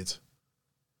need it.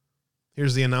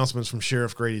 Here's the announcements from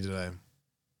Sheriff Grady today.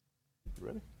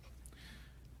 Ready?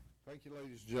 Thank you,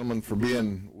 ladies and gentlemen, for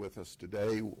being with us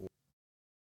today.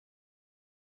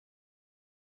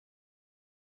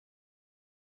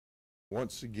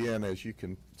 Once again, as you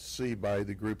can see by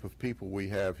the group of people we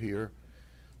have here,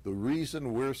 the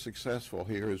reason we're successful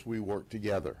here is we work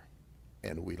together,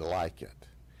 and we like it.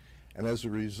 And as a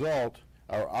result,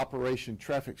 our Operation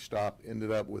Traffic Stop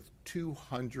ended up with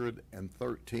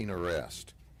 213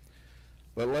 arrests.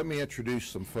 But let me introduce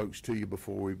some folks to you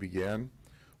before we begin.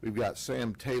 We've got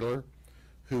Sam Taylor,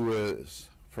 who is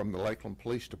from the Lakeland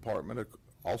Police Department,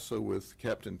 also with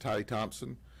Captain Ty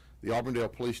Thompson. The Auburndale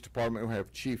Police Department will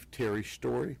have Chief Terry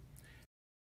Story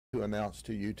to announce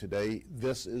to you today.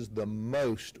 This is the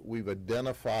most we've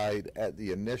identified at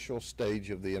the initial stage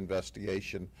of the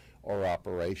investigation or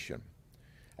operation.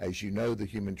 As you know, the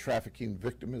human trafficking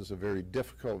victim is a very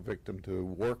difficult victim to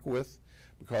work with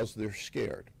because they're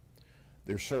scared.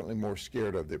 They're certainly more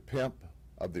scared of their pimp,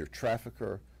 of their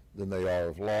trafficker, than they are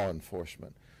of law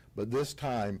enforcement. But this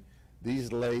time,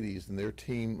 these ladies and their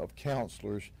team of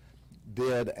counselors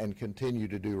did and continue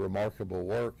to do remarkable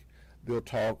work. They'll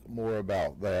talk more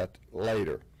about that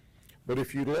later. But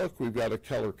if you look, we've got a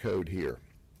color code here.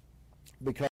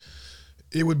 Because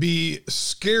it would be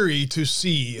scary to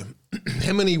see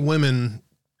how many women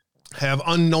have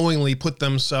unknowingly put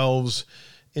themselves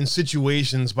in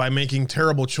situations by making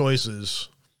terrible choices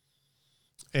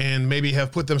and maybe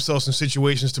have put themselves in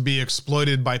situations to be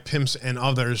exploited by pimps and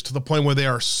others to the point where they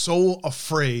are so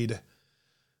afraid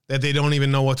that they don't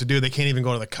even know what to do. They can't even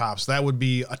go to the cops. That would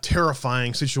be a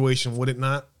terrifying situation, would it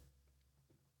not?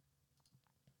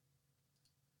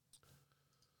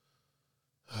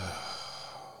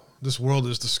 This world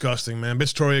is disgusting, man.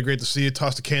 Bitch Toria, great to see you.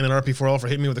 Tossed a can at RP4L for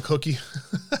hitting me with a cookie.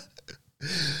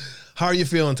 How are you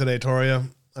feeling today, Toria?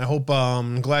 I hope,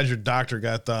 I'm glad your doctor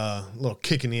got a little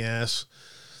kick in the ass.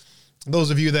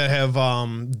 Those of you that have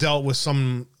dealt with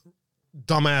some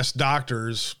dumbass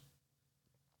doctors,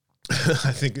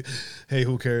 I think, hey,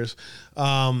 who cares?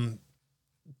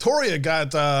 Toria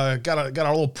got a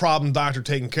little problem doctor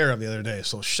taken care of the other day.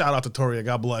 So shout out to Toria.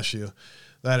 God bless you.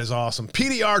 That is awesome.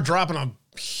 PDR dropping a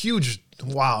huge,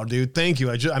 wow, dude. Thank you.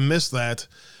 I missed that.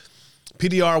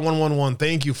 PDR 111,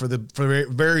 thank you for the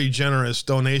very generous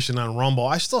donation on Rumble.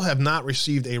 I still have not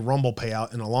received a Rumble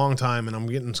payout in a long time, and I'm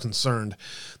getting concerned.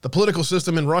 The political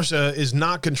system in Russia is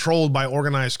not controlled by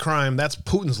organized crime. That's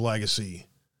Putin's legacy.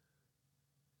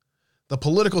 The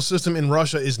political system in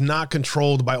Russia is not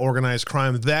controlled by organized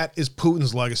crime. That is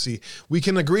Putin's legacy. We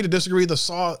can agree to disagree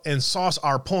and sauce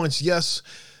our points. Yes,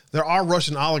 there are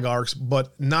Russian oligarchs,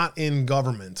 but not in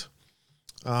government.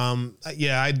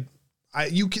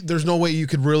 There's no way you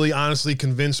could really honestly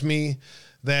convince me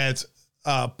that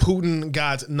Putin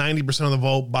got 90% of the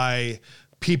vote by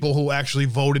people who actually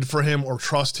voted for him or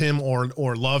trust him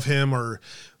or love him, or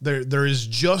there is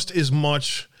just as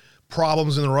much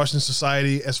problems in the Russian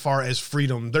society as far as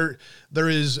freedom. There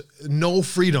is no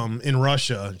freedom in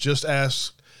Russia. Just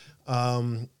ask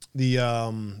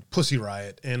the Pussy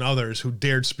Riot and others who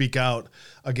dared speak out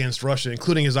against Russia,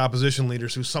 including his opposition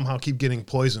leaders who somehow keep getting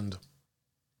poisoned.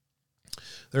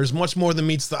 There's much more than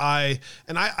meets the eye,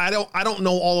 and I don't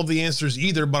know all of the answers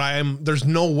either, but there's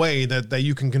no way that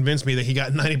you can convince me that he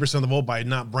got 90% of the vote by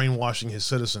not brainwashing his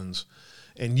citizens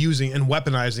and using and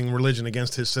weaponizing religion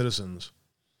against his citizens.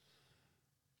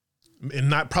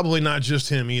 And probably not just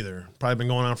him either. Probably been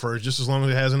going on for just as long as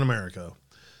it has in America.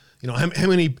 You know, how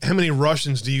many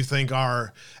Russians do you think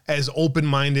are as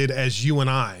open-minded as you and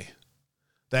I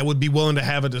that would be willing to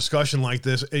have a discussion like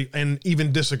this and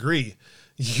even disagree?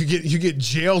 You get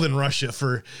jailed in Russia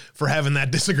for having that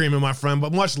disagreement, my friend.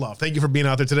 But much love. Thank you for being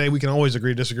out there today. We can always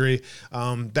agree to disagree.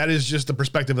 That is just the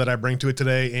perspective that I bring to it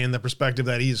today, and the perspective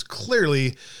that he's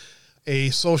clearly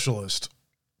a socialist.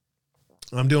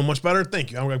 I'm doing much better.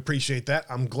 Thank you. I appreciate that.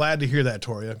 I'm glad to hear that,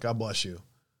 Toria. God bless you.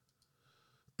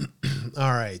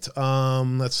 All right.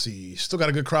 Let's see. Still got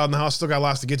a good crowd in the house. Still got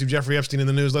lots to get to. Jeffrey Epstein in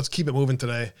the news. Let's keep it moving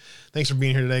today. Thanks for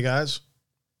being here today, guys.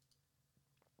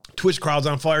 Twitch crowd's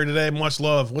on fire today. Much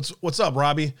love. What's up,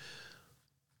 Robbie?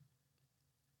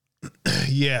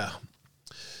 Yeah.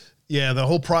 The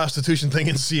whole prostitution thing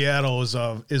in Seattle is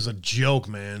a joke,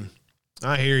 man.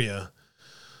 I hear you.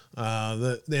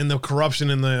 The corruption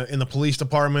in the police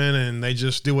department, and they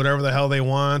just do whatever the hell they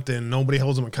want, and nobody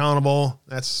holds them accountable.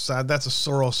 That's a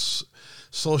Soros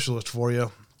socialist for you.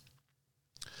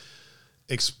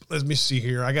 Let me see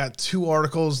here. I got 2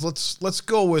 articles. Let's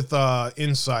go with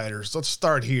insiders. Let's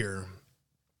start here.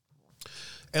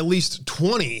 At least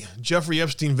 20 Jeffrey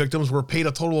Epstein victims were paid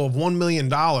a total of $1 million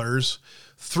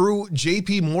through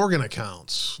JP Morgan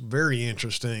accounts. Very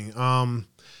interesting.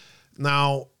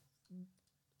 Now,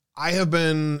 I have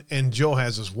been, and Joe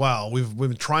has as well, we've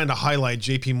been trying to highlight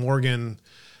JP Morgan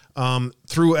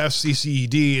through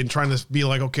FCCED and trying to be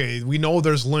like, okay, we know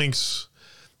there's links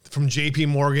from JP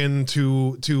Morgan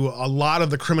to a lot of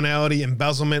the criminality,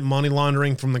 embezzlement, money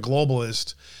laundering from the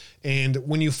globalist. And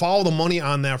when you follow the money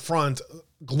on that front,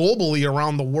 globally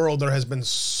around the world, there has been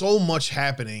so much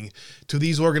happening to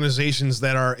these organizations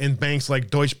that are in banks like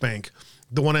Deutsche Bank,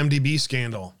 the 1MDB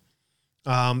scandal,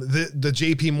 the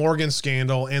JP Morgan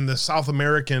scandal, and the South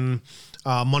American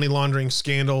money laundering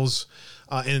scandals,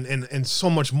 and so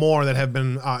much more that have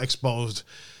been exposed.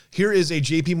 Here is a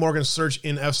JP Morgan search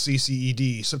in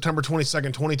FCCED. September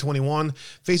 22nd, 2021,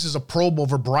 faces a probe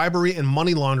over bribery and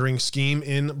money laundering scheme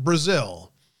in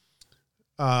Brazil.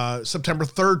 September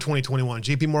 3rd, 2021,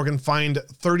 JP Morgan fined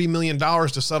 $30 million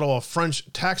to settle a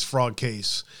French tax fraud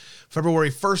case.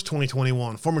 February 1st,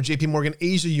 2021, former JP Morgan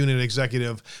Asia unit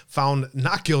executive found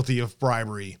not guilty of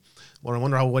bribery. Well, I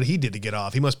wonder what he did to get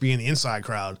off. He must be in the inside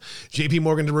crowd. JP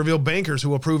Morgan to reveal bankers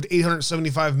who approved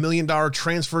 $875 million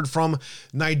transferred from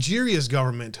Nigeria's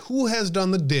government. Who has done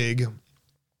the dig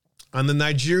on the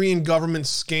Nigerian government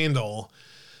scandal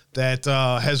that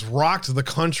has rocked the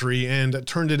country and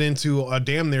turned it into a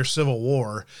damn near civil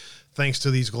war? Thanks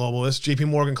to these globalists. JP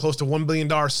Morgan close to $1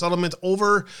 billion settlement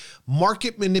over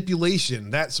market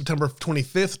manipulation. That September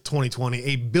 25th, 2020,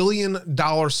 $1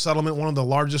 billion settlement, one of the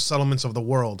largest settlements of the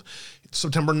world.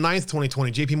 September 9th,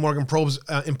 2020, JP Morgan probes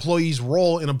employees'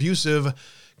 role in abusive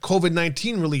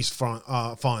COVID-19 relief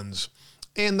funds.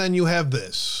 And then you have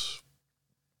this.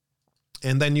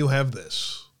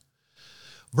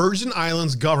 Virgin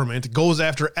Islands government goes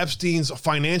after Epstein's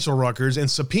financial records and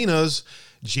subpoenas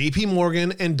JP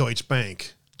Morgan and Deutsche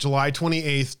Bank. July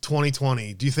 28th,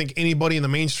 2020. Do you think anybody in the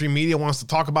mainstream media wants to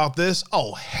talk about this?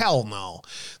 Oh, hell no.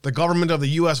 The government of the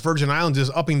U.S. Virgin Islands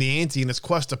is upping the ante in its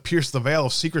quest to pierce the veil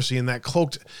of secrecy, and that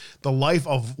cloaked the life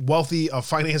of wealthy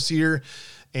financier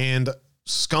and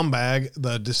scumbag,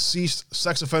 the deceased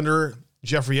sex offender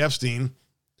Jeffrey Epstein.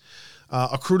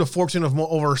 Accrued a fortune of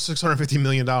over $650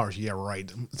 million. Yeah,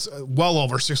 right. It's well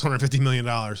over $650 million.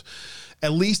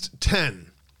 At least 10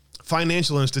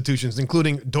 financial institutions,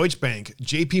 including Deutsche Bank,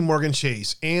 JP Morgan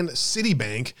Chase, and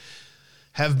Citibank,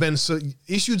 have been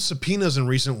issued subpoenas in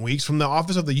recent weeks from the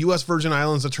office of the U.S. Virgin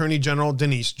Islands Attorney General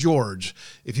Denise George.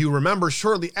 If you remember,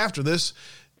 shortly after this,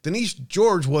 Denise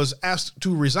George was asked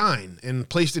to resign and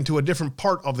placed into a different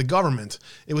part of the government.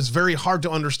 It was very hard to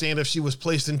understand if she was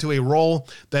placed into a role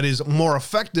that is more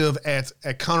effective at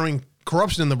countering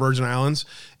corruption in the Virgin Islands.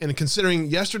 And considering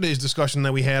yesterday's discussion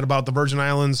that we had about the Virgin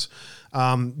Islands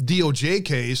DOJ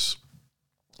case,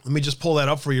 let me just pull that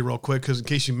up for you real quick, because in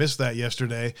case you missed that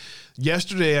yesterday.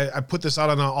 Yesterday, I put this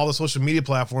out on all the social media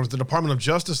platforms. The Department of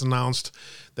Justice announced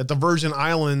that the Virgin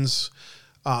Islands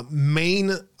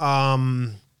main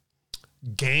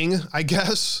gang, I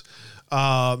guess,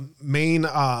 main,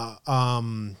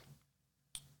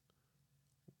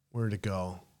 where'd it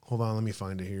go? Hold on, let me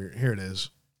find it here. Here it is.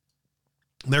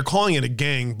 They're calling it a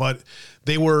gang, but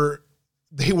they were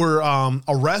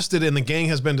arrested and the gang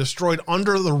has been destroyed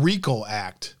under the RICO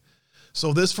Act.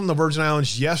 So this from the Virgin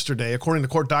Islands yesterday. According to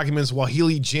court documents,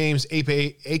 Wahili James,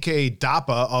 a.k.a.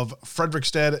 Dapa of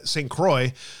Frederickstead, St.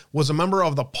 Croix, was a member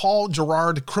of the Paul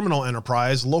Gerard criminal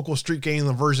enterprise, local street gang in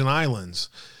the Virgin Islands.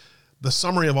 The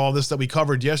summary of all this that we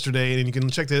covered yesterday, and you can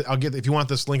check it. If you want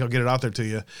this link, I'll get it out there to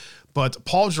you. But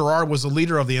Paul Gerard was the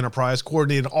leader of the enterprise,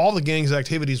 coordinated all the gang's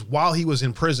activities while he was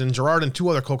in prison. Gerard and two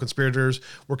other co-conspirators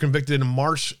were convicted in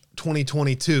March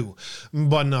 2022,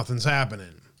 but nothing's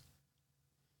happening.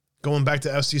 Going back to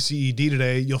FCCED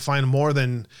today, you'll find more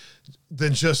than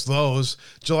just those.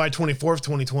 July 24th,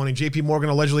 2020, JP Morgan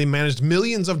allegedly managed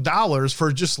millions of dollars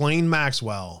for Ghislaine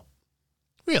Maxwell.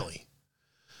 Really?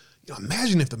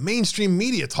 Imagine if the mainstream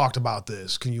media talked about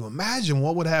this. Can you imagine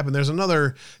what would happen? There's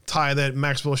another tie that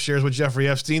Maxwell shares with Jeffrey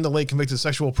Epstein, the late convicted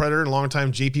sexual predator and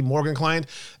longtime JP Morgan client.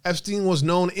 Epstein was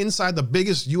known inside the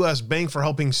biggest U.S. bank for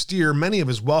helping steer many of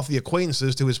his wealthy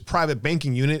acquaintances to his private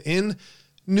banking unit in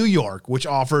New York, which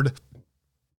offered,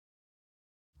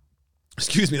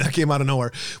 that came out of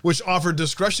nowhere, which offered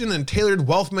discretion and tailored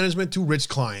wealth management to rich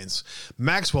clients.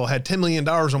 Maxwell had $10 million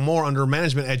or more under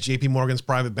management at JP Morgan's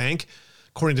private bank,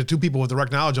 according to two people with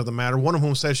direct knowledge of the matter, one of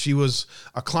whom says she was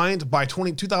a client by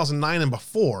 2009 and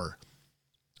before.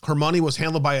 Her money was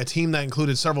handled by a team that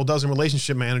included several dozen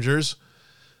relationship managers.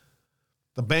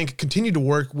 The bank continued to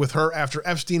work with her after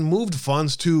Epstein moved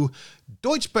funds to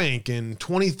Deutsche Bank in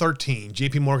 2013.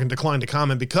 JP Morgan declined to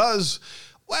comment because,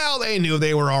 well, they knew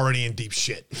they were already in deep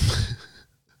shit.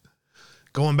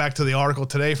 Going back to the article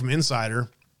today from Insider,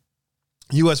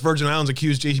 U.S. Virgin Islands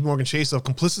accused JP Morgan Chase of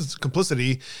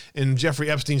complicity in Jeffrey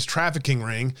Epstein's trafficking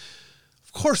ring.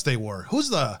 Of course they were. Who's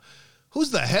the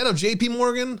head of JP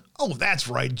Morgan? Oh, that's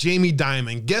right, Jamie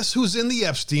Dimon. Guess who's in the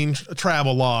Epstein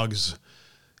travel logs?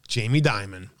 Jamie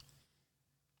Dimon.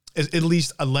 At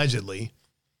least allegedly.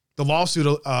 The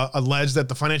lawsuit alleged that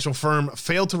the financial firm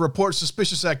failed to report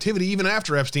suspicious activity even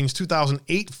after Epstein's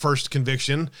 2008 first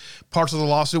conviction. Parts of the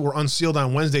lawsuit were unsealed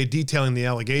on Wednesday detailing the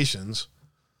allegations.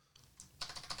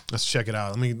 Let's check it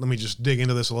out. Let me just dig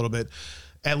into this a little bit.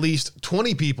 At least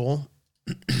 20 people.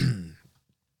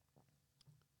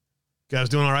 Guys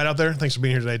doing all right out there? Thanks for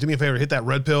being here today. Do me a favor, hit that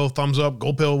red pill, thumbs up,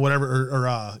 gold pill, whatever,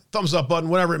 or thumbs up button,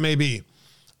 whatever it may be.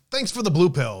 Thanks for the blue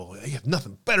pill. You have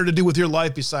nothing better to do with your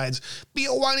life besides be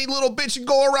a whiny little bitch and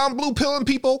go around blue pilling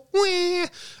people. Wah.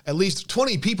 At least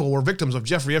 20 people were victims of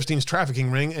Jeffrey Epstein's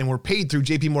trafficking ring and were paid through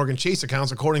JP Morgan Chase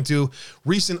accounts, according to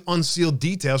recent unsealed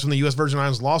details from the U.S. Virgin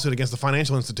Islands lawsuit against the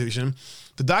financial institution.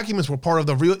 The documents were part of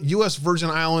the U.S. Virgin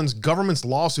Islands government's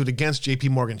lawsuit against JP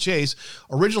Morgan Chase,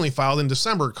 originally filed in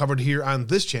December, covered here on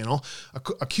this channel,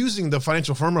 accusing the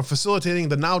financial firm of facilitating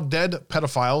the now dead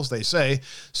pedophiles, they say,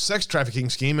 sex trafficking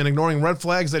scheme and ignoring red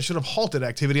flags that should have halted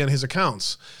activity on his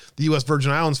accounts. The U.S.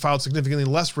 Virgin Islands filed significantly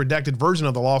less redacted version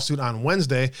of the lawsuit on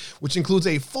Wednesday, which includes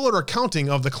a fuller accounting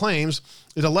of the claims.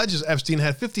 It alleges Epstein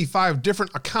had 55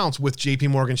 different accounts with JP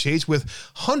Morgan Chase with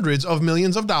hundreds of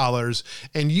millions of dollars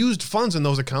and used funds in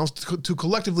those accounts to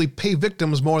collectively pay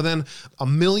victims more than $1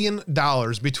 million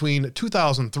between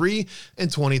 2003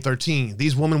 and 2013.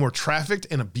 These women were trafficked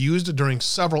and abused during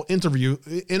several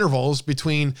intervals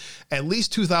between at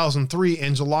least 2003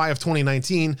 and July of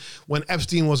 2019 when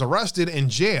Epstein was arrested and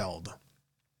jailed.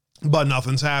 But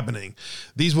nothing's happening.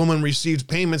 These women received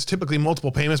payments, typically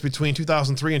multiple payments between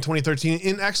 2003 and 2013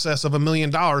 in excess of $1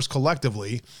 million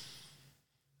collectively.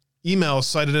 Emails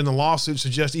cited in the lawsuit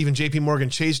suggest even JP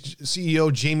Morgan Chase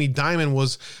CEO Jamie Dimon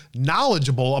was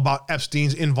knowledgeable about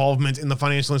Epstein's involvement in the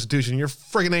financial institution. You're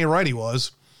friggin' A right he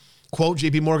was. Quote,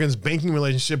 JP Morgan's banking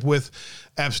relationship with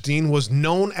Epstein was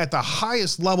known at the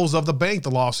highest levels of the bank, the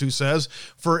lawsuit says.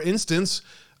 For instance,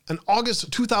 an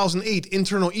August 2008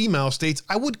 internal email states,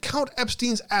 I would count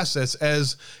Epstein's assets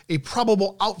as a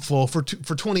probable outflow for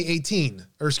 2018,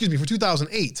 or excuse me, for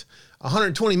 2008,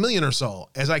 120 million or so,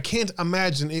 as I can't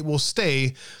imagine it will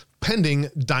stay pending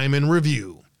Dimon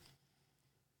review.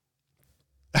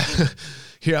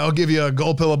 Here, I'll give you a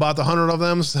gold pill about the 100 of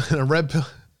them, and a red pill.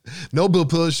 No blue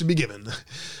pills should be given.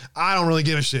 I don't really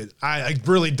give a shit. I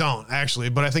really don't, actually.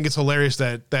 But I think it's hilarious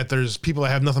that there's people that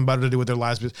have nothing better to do with their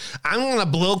lives. I'm going to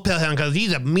blue pill him because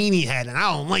he's a meanie head and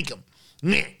I don't like him.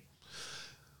 Nah.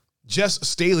 Jess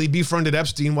Staley befriended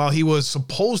Epstein while he was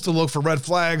supposed to look for red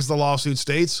flags, the lawsuit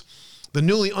states. The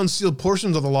newly unsealed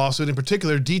portions of the lawsuit in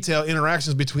particular detail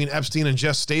interactions between Epstein and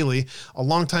Jess Staley, a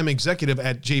longtime executive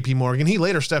at JP Morgan. He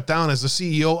later stepped down as the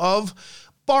CEO of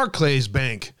Barclays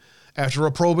Bank. after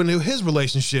a probe into his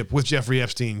relationship with Jeffrey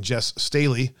Epstein, Jess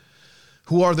Staley.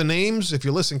 Who are the names? If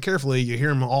you listen carefully, you hear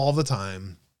them all the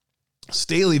time.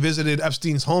 Staley visited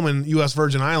Epstein's home in U.S.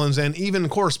 Virgin Islands and even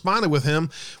corresponded with him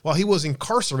while he was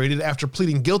incarcerated after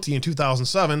pleading guilty in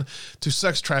 2007 to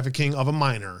sex trafficking of a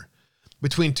minor.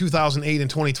 Between 2008 and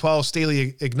 2012,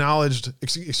 Staley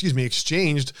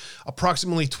exchanged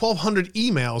approximately 1,200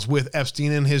 emails with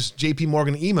Epstein in his JP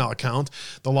Morgan email account,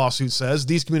 the lawsuit says.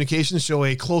 These communications show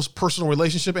a close personal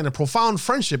relationship and a profound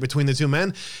friendship between the two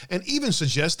men, and even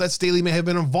suggest that Staley may have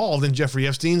been involved in Jeffrey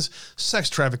Epstein's sex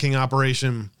trafficking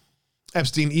operation.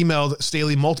 Epstein emailed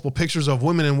Staley multiple pictures of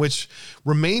women in which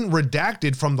remain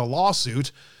redacted from the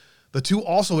lawsuit. The two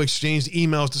also exchanged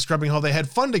emails describing how they had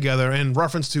fun together in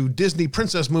reference to Disney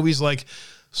princess movies like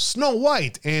Snow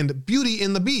White and Beauty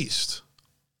and the Beast.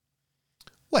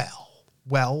 Well.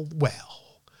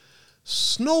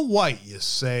 Snow White, you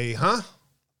say, huh?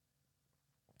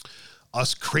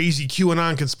 Us crazy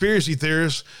QAnon conspiracy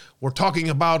theorists were talking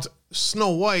about Snow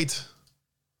White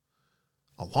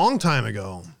a long time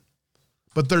ago.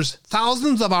 But there's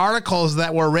thousands of articles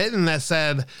that were written that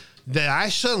said that I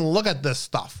shouldn't look at this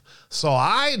stuff. So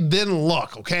I didn't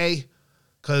look, okay?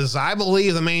 Because I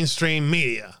believe the mainstream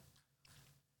media.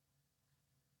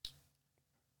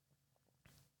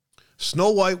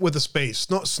 Snow White with a space.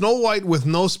 Snow White with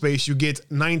no space, you get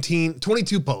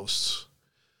 22 posts.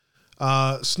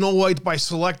 Snow White, by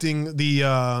selecting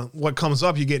the what comes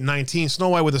up, you get 19. Snow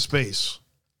White with a space.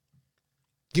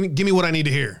 Give me what I need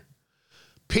to hear.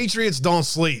 Patriots don't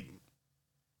sleep.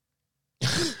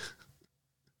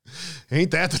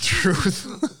 Ain't that the truth?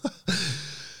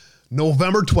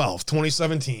 November 12th,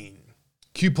 2017.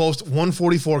 Q Post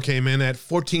 144 came in at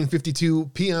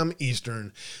 14:52 p.m.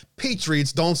 Eastern.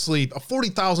 Patriots don't sleep. A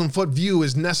 40,000-foot view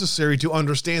is necessary to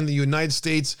understand the United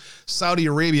States, Saudi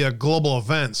Arabia global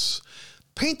events.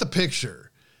 Paint the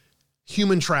picture.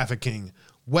 Human trafficking,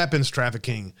 weapons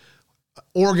trafficking,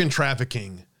 organ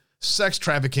trafficking, sex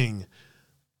trafficking,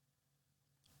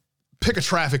 pick a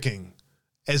trafficking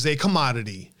as a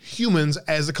commodity, humans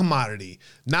as a commodity.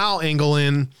 Now angle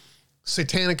in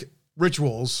satanic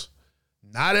rituals.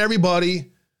 Not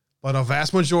everybody, but a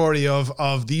vast majority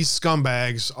of these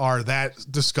scumbags are that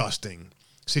disgusting.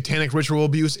 Satanic ritual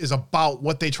abuse is about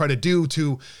what they try to do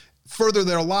to further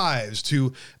their lives,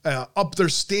 to up their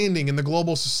standing in the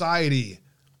global society.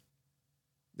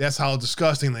 That's how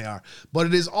disgusting they are. But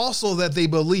it is also that they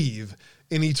believe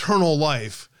in eternal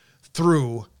life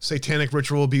through satanic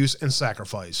ritual abuse and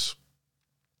sacrifice.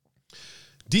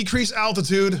 Decrease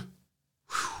altitude.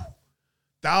 Whew.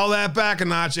 Dial that back a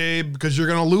notch, Abe, because you're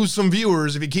going to lose some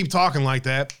viewers if you keep talking like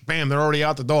that. Bam, they're already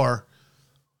out the door.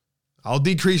 I'll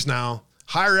decrease now.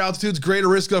 Higher altitudes, greater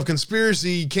risk of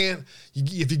conspiracy.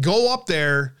 If you go up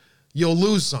there, you'll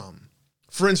lose some.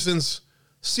 For instance,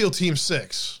 SEAL Team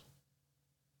 6.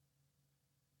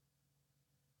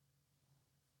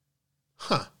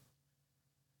 Huh.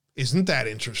 Isn't that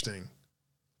interesting?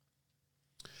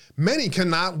 Many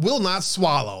will not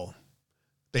swallow.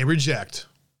 They reject.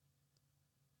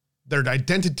 Their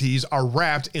identities are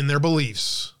wrapped in their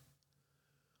beliefs.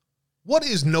 What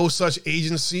is no such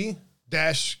agency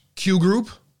 - Q group?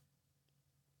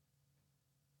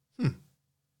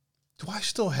 Do I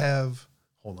still have,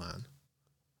 hold on.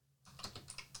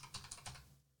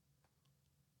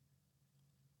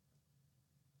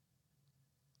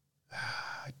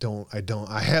 I don't.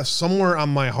 I have somewhere on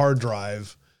my hard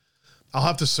drive. I'll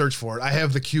have to search for it. I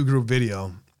have the Q group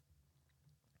video.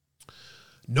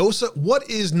 What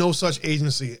is no such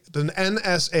agency? The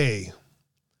NSA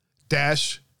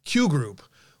 - Q group.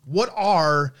 What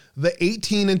are the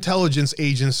 18 intelligence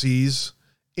agencies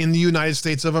in the United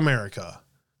States of America,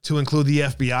 to include the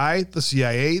FBI, the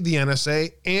CIA, the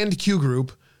NSA, and Q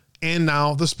group, and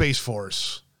now the Space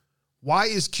Force? Why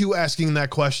is Q asking that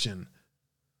question?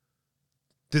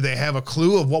 Did they have a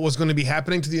clue of what was going to be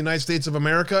happening to the United States of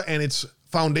America and its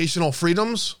foundational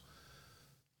freedoms?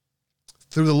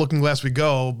 Through the looking glass we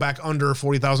go, back under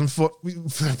 40,000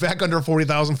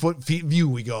 feet view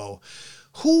we go.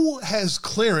 Who has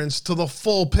clearance to the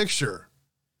full picture?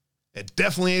 It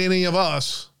definitely ain't any of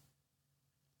us.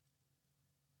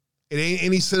 It ain't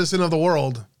any citizen of the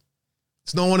world.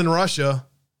 It's no one in Russia.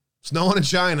 It's no one in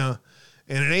China.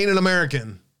 And it ain't an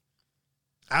American.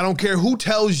 I don't care who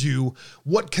tells you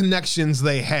what connections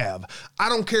they have. I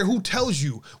don't care who tells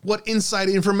you what inside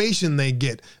information they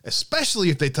get, especially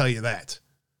if they tell you that.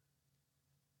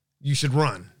 You should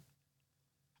run.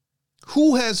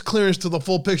 Who has clearance to the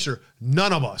full picture?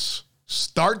 None of us.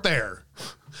 Start there.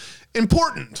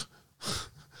 Important.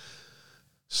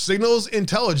 Signals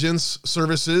Intelligence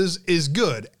Services is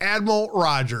good. Admiral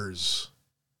Rogers.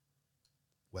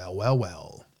 Well, well,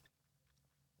 well.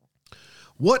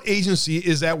 What agency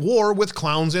is at war with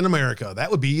clowns in America? That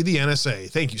would be the NSA.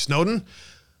 Thank you, Snowden.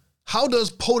 How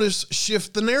does POTUS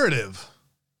shift the narrative?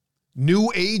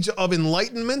 New age of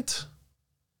enlightenment?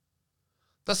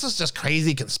 This is just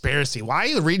crazy conspiracy. Why are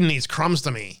you reading these crumbs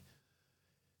to me?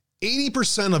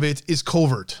 80% of it is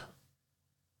covert.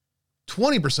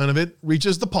 20% of it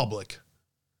reaches the public.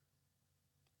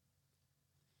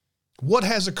 What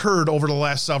has occurred over the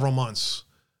last several months?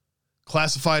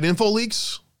 Classified info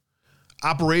leaks?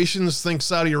 Operations think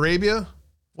Saudi Arabia?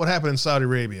 What happened in Saudi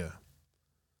Arabia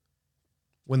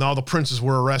when all the princes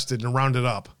were arrested and rounded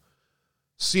up?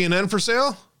 CNN for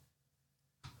sale?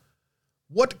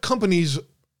 What companies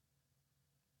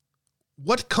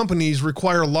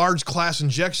require large class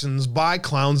injections by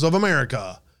clowns of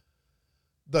America?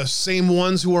 The same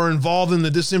ones who are involved in the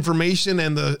disinformation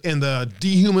and the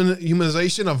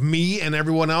dehumanization of me and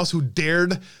everyone else who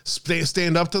dared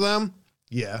stand up to them?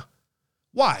 Yeah.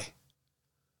 Why?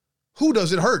 Who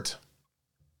does it hurt?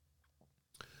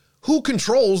 Who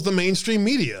controls the mainstream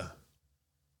media?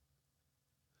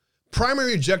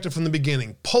 Primary objective from the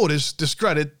beginning, POTUS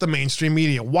discredit the mainstream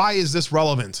media. Why is this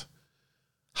relevant?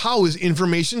 How is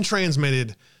information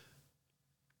transmitted?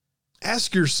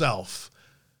 Ask yourself,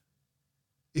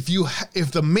 if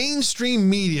the mainstream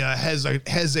media has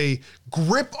a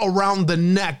grip around the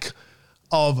neck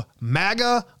of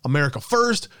MAGA, America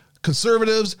First,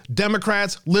 conservatives,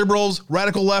 Democrats, liberals,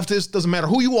 radical leftists, doesn't matter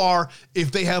who you are,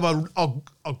 if they have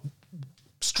a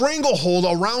stranglehold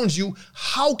around you,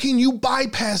 how can you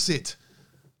bypass it?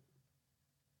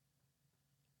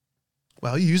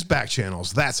 Well, you use back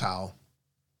channels. That's how.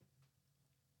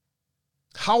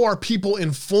 How are people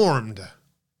informed?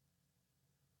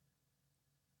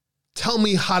 Tell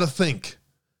me how to think.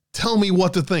 Tell me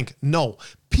what to think. No,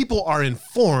 people are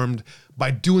informed by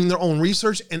doing their own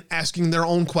research and asking their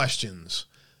own questions.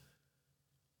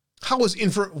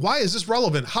 Why is this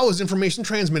relevant? How is information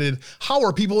transmitted? How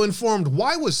are people informed?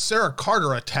 Why was Sarah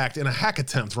Carter attacked in a hack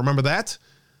attempt? Remember that?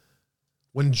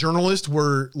 When journalists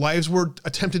lives were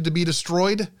attempted to be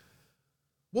destroyed?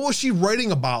 What was she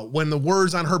writing about when the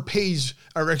words on her page,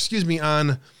 on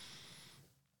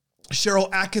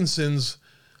Cheryl Atkinson's,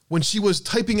 when she was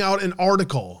typing out an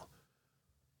article?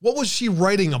 What was she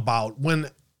writing about when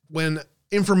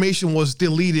information was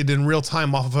deleted in real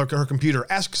time off of her computer?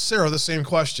 Ask Sarah the same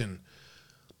question.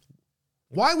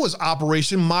 Why was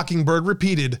Operation Mockingbird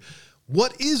repeated?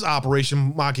 What is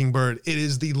Operation Mockingbird? It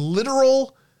is the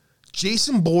literal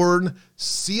Jason Bourne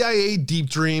CIA deep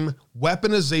dream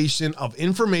weaponization of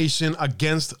information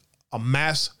against a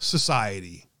mass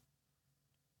society.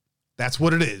 That's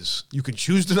what it is. You can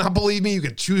choose to not believe me. You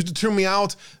can choose to tune me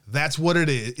out. That's what it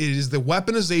is. It is the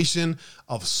weaponization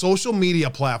of social media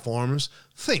platforms.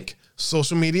 Think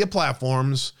social media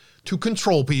platforms to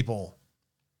control people.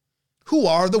 Who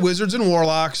are the wizards and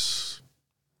warlocks?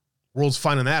 World's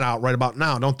finding that out right about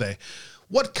now, don't they?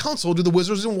 What council do the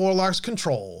wizards and warlocks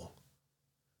control?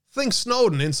 Think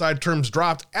Snowden, inside terms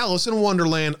dropped. Alice in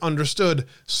Wonderland, understood.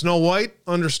 Snow White,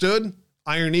 understood.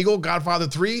 Iron Eagle, Godfather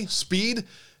 3, Speed.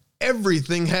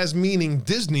 Everything has meaning.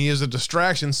 Disney is a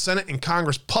distraction. Senate and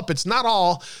Congress puppets, not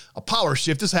all. A power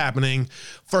shift is happening.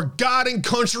 For God and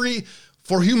country,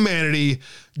 for humanity.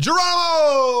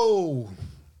 Geronimo!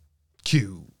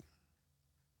 Q.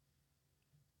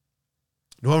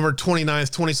 November 29th,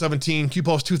 2017,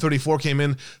 Q-Post 234 came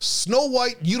in. Snow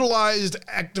White utilized,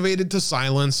 activated to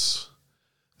silence.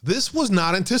 This was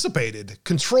not anticipated.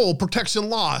 Control,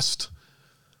 protection lost.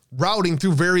 Routing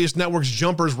through various networks,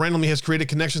 jumpers randomly has created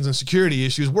connections and security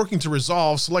issues. Working to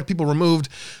resolve, select people removed.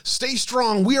 Stay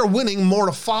strong, we are winning, more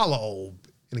to follow.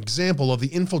 An example of the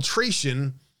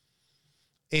infiltration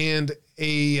and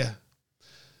the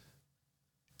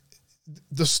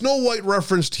Snow White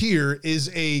referenced here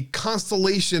is a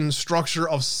constellation structure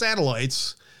of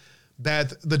satellites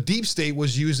that the deep state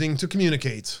was using to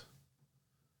communicate.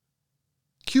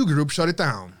 Q Group shut it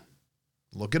down.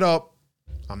 Look it up.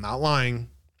 I'm not lying.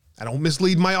 I don't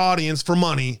mislead my audience for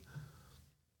money.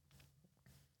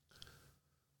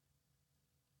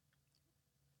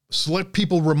 Select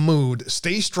people removed.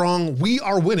 Stay strong. We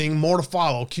are winning. More to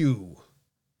follow. Q.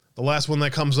 The last one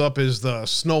that comes up is the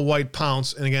Snow White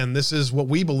pounce. And again, this is what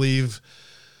we believe.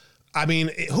 I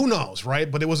mean, who knows, right?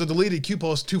 But it was a deleted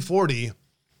Q-Post 240.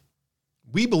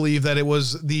 We believe that it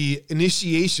was the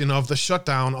initiation of the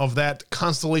shutdown of that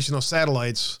constellation of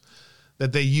satellites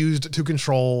that they used to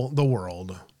control the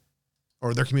world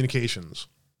or their communications.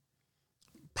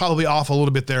 Probably off a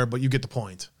little bit there, but you get the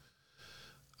point.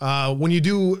 When you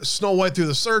do Snow White through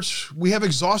the search, we have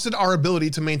exhausted our ability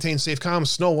to maintain safe comms.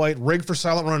 Snow White, rigged for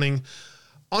silent running.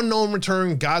 Unknown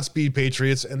return, Godspeed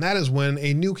Patriots, and that is when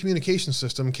a new communication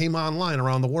system came online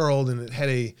around the world, and it had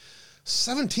a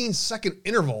 17-second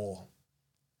interval,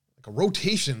 like a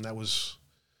rotation that was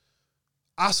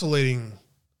oscillating,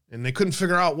 and they couldn't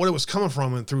figure out what it was coming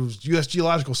from, and through U.S.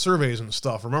 geological surveys and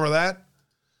stuff. Remember that?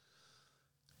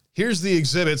 Here's the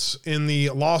exhibits in the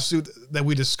lawsuit that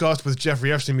we discussed with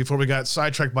Jeffrey Epstein before we got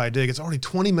sidetracked by a dig. It's already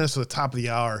 20 minutes to the top of the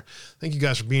hour. Thank you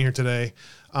guys for being here today.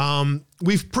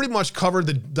 We've pretty much covered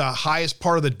the highest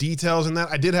part of the details in that.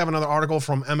 I did have another article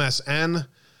from MSN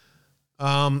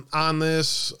on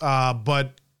this,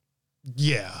 but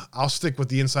yeah, I'll stick with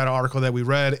the inside article that we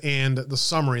read and the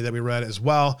summary that we read as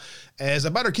well. As I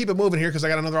better keep it moving here because I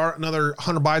got another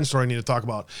Hunter Biden story I need to talk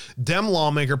about. Dem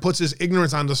lawmaker puts his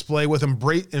ignorance on display with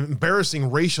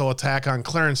embarrassing racial attack on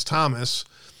Clarence Thomas.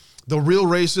 The real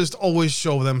racists always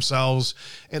show themselves,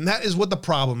 and that is what the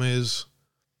problem is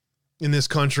in this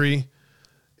country.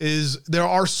 Is there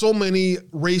are so many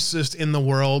racists in the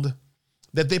world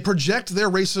that they project their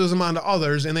racism onto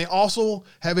others, and they also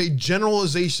have a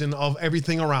generalization of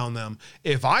everything around them.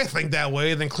 If I think that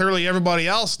way, then clearly everybody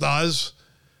else does.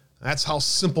 That's how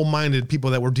simple-minded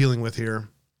people that we're dealing with here.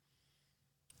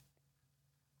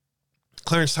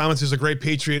 Clarence Thomas is a great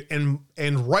patriot, and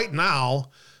right now,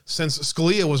 since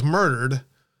Scalia was murdered,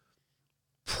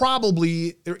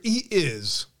 probably he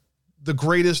is the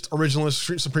greatest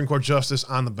originalist Supreme Court justice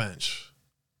on the bench.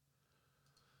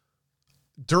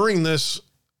 During this,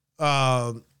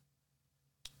 hold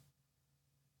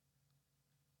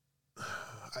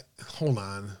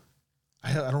on.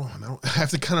 I don't have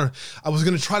to kind of, I was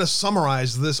going to try to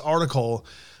summarize this article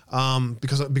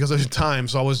because of time.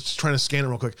 So I was just trying to scan it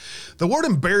real quick. The word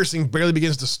embarrassing barely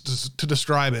begins to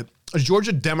describe it. A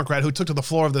Georgia Democrat who took to the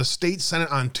floor of the state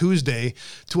Senate on Tuesday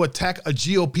to attack a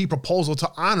GOP proposal to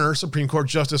honor Supreme Court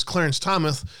Justice Clarence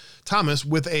Thomas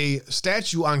with a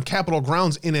statue on Capitol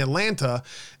grounds in Atlanta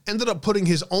ended up putting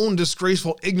his own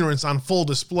disgraceful ignorance on full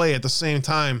display at the same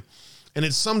time. And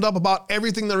it summed up about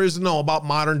everything there is to know about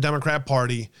modern Democrat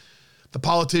Party. The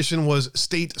politician was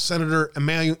State Senator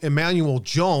Emmanuel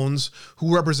Jones,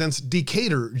 who represents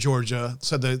Decatur, Georgia,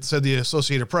 said the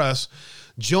Associated Press.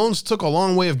 Jones took a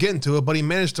long way of getting to it, but he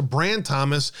managed to brand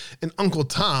Thomas an Uncle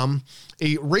Tom,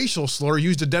 a racial slur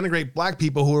used to denigrate black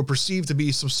people who were perceived to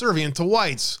be subservient to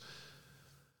whites.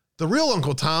 The real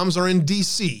Uncle Toms are in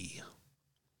D.C.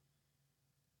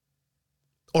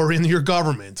 or in your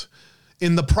government.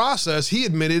 In the process, he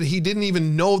admitted he didn't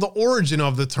even know the origin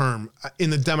of the term in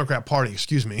the Democrat Party,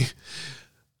 excuse me.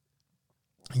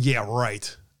 Yeah,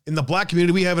 right. In the black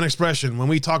community, we have an expression when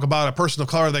we talk about a person of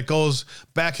color that goes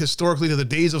back historically to the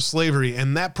days of slavery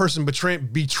and that person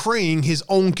betraying his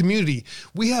own community.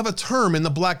 We have a term in the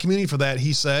black community for that,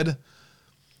 he said.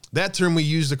 That term we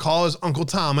use to call is Uncle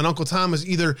Tom, and Uncle Tom is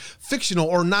either fictional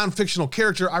or non-fictional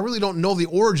character. I really don't know the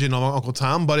origin of Uncle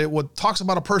Tom, but it talks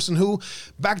about a person who,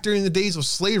 back during the days of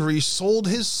slavery, sold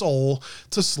his soul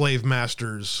to slave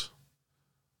masters.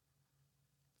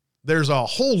 There's a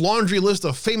whole laundry list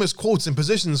of famous quotes and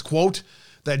positions, quote,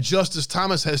 that Justice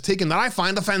Thomas has taken that I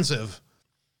find offensive.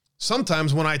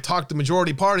 Sometimes when I talk to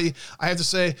majority party, I have to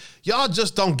say, y'all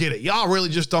just don't get it. Y'all really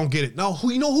just don't get it. No,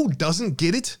 you know who doesn't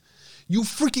get it? You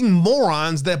freaking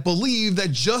morons that believe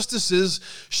that justices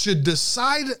should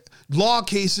decide law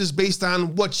cases based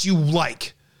on what you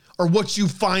like or what you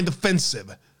find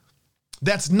offensive.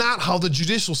 That's not how the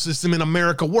judicial system in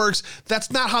America works.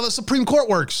 That's not how the Supreme Court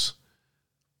works.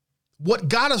 What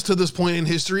got us to this point in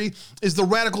history is the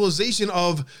radicalization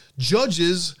of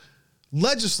judges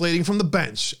legislating from the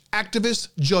bench, activist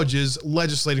judges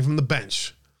legislating from the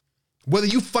bench. Whether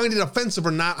you find it offensive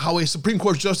or not, how a Supreme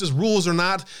Court justice rules or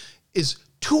not, is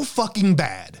too fucking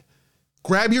bad.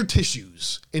 Grab your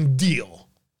tissues and deal.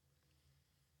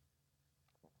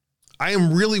 I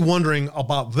am really wondering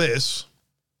about this.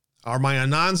 Are my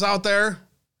Anons out there?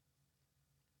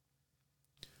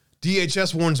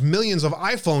 DHS warns millions of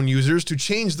iPhone users to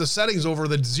change the settings over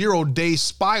the 0-day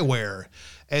spyware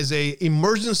as an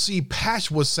emergency patch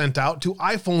was sent out to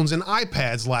iPhones and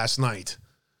iPads last night.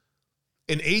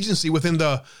 An agency within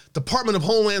the Department of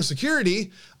Homeland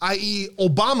Security, i.e.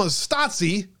 Obama's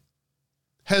Stasi,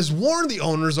 has warned the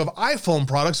owners of iPhone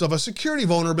products of a security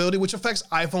vulnerability which affects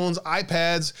iPhones,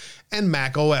 iPads, and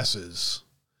Mac OSs.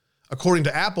 According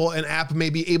to Apple, an app may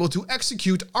be able to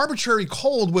execute arbitrary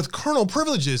code with kernel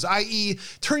privileges, i.e.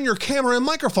 turn your camera and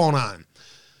microphone on.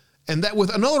 And that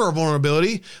with another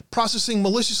vulnerability, processing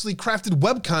maliciously crafted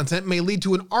web content may lead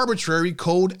to an arbitrary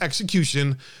code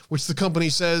execution, which the company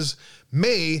says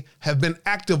may have been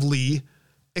actively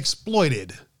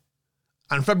exploited.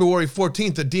 On February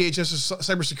 14th, the DHS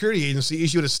cybersecurity agency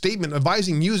issued a statement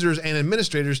advising users and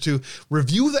administrators to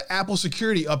review the Apple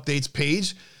security updates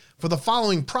page for the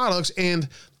following products and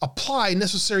apply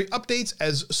necessary updates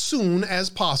as soon as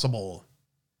possible.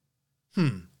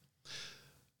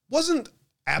 Wasn't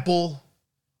Apple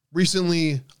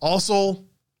recently also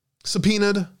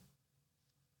subpoenaed?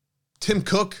 Tim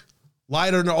Cook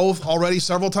lied under oath already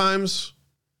several times.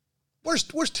 Where's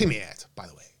Timmy at, by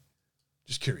the way?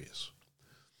 Just curious.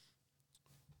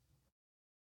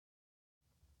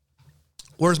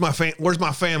 Where's my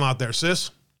fam out there,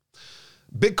 sis?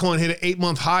 Bitcoin hit an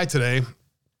 8-month high today,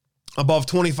 above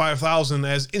 25,000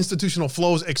 as institutional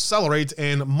flows accelerate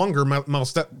and Munger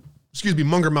melts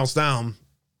down.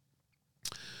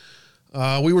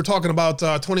 We were talking about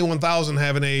 21,000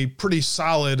 having a pretty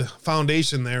solid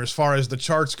foundation there as far as the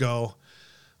charts go.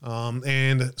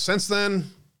 And since then,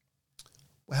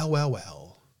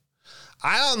 well.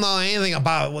 I don't know anything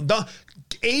about it.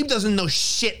 Abe doesn't know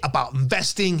shit about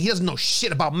investing. He doesn't know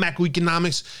shit about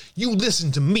macroeconomics. You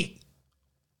listen to me.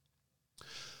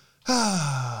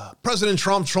 President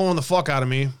Trump trolling the fuck out of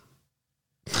me.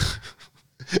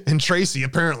 And Tracy,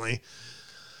 apparently,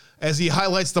 as he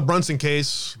highlights the Brunson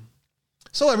case.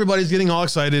 So everybody's getting all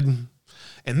excited.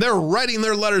 And they're writing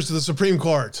their letters to the Supreme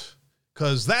Court.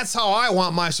 Because that's how I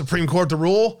want my Supreme Court to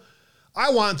rule. I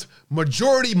want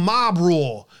majority mob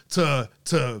rule to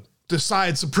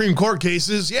decide Supreme Court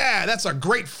cases. Yeah, that's a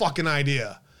great fucking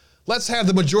idea. Let's have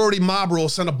the majority mob rule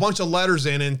send a bunch of letters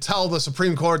in and tell the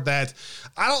Supreme Court that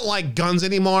I don't like guns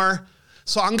anymore.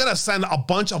 So I'm going to send a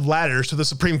bunch of letters to the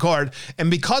Supreme Court. And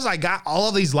because I got all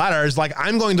of these letters,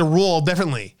 I'm going to rule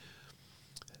differently.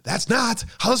 That's not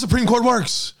how the Supreme Court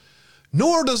works.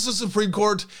 Nor does the Supreme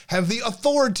Court have the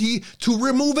authority to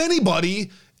remove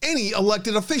any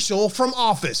elected official from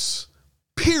office.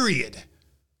 Period.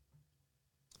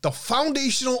 The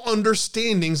foundational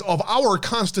understandings of our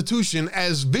Constitution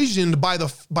as visioned by the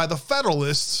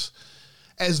Federalists,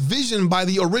 as visioned by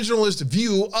the originalist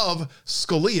view of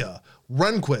Scalia,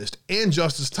 Rehnquist, and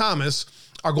Justice Thomas,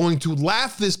 are going to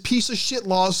laugh this piece of shit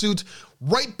lawsuit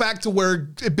right back to where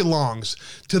it belongs,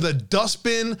 to the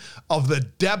dustbin of the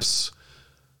depths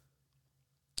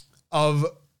of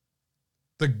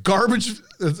the garbage.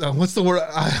 What's the word?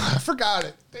 I forgot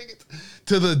it. Dang it.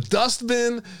 To the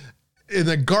dustbin. In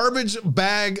the garbage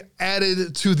bag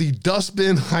added to the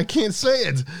dustbin. I can't say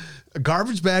it. A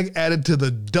garbage bag added to the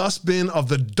dustbin of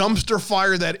the dumpster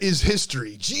fire that is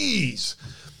history. Jeez.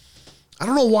 I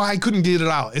don't know why I couldn't get it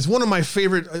out. It's one of my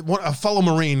favorite. A fellow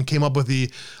Marine came up with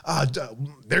the,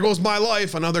 there goes my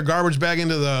life. Another garbage bag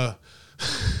into the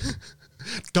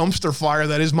dumpster fire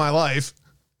that is my life.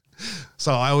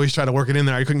 So I always try to work it in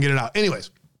there. I couldn't get it out. Anyways,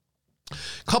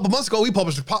 a couple months ago, we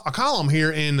published a column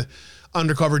here in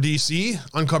Uncover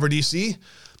DC,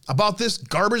 about this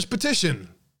garbage petition.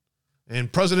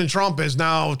 And President Trump is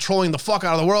now trolling the fuck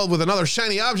out of the world with another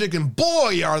shiny object. And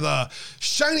boy, are the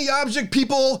shiny object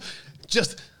people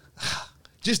just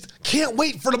can't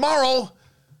wait for tomorrow.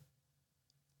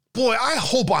 Boy, I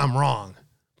hope I'm wrong.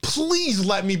 Please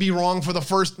let me be wrong for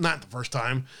not the first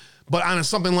time, but on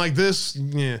something like this.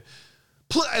 Yeah.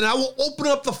 And I will open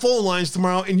up the phone lines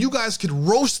tomorrow and you guys could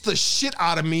roast the shit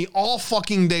out of me all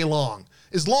fucking day long.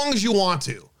 As long as you want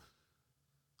to.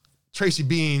 Tracy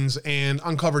Beans and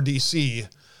Uncover DC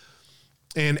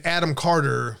and Adam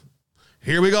Carter.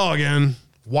 Here we go again.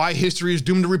 Why history is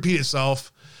doomed to repeat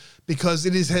itself. Because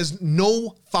it has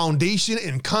no foundation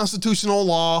in constitutional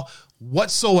law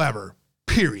whatsoever.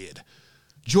 Period.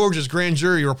 Georgia's grand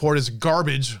jury report is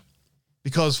garbage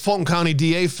because Fulton County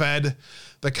DA fed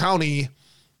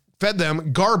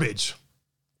them garbage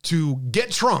to get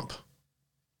Trump.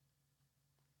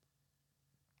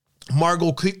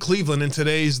 Margot Cleveland in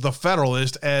today's The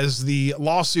Federalist, as the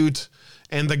lawsuit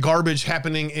and the garbage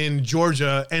happening in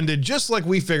Georgia ended just like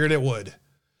we figured it would,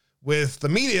 with the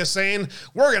media saying,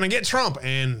 we're going to get Trump.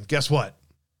 And guess what?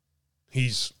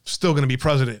 He's still going to be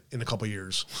president in a couple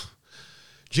years.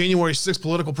 January 6th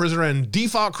political prisoner and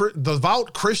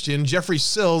devout Christian Jeffrey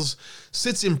Sills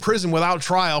sits in prison without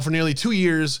trial for nearly 2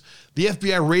 years. The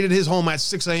FBI raided his home at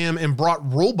 6 a.m. and brought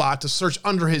robot to search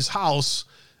under his house.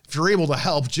 If you're able to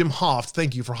help, Jim Hoft,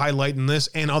 thank you for highlighting this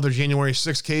and other January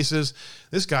 6 cases.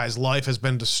 This guy's life has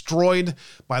been destroyed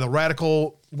by the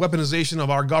radical weaponization of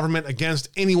our government against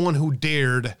anyone who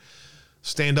dared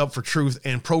stand up for truth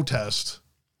and protest,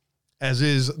 as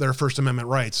is their First Amendment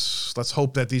rights. Let's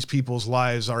hope that these people's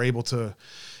lives are able to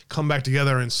come back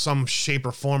together in some shape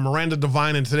or form. Miranda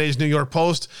Devine in today's New York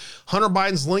Post. Hunter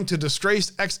Biden's linked to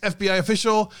disgraced ex-FBI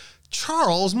official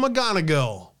Charles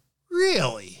McGonigal.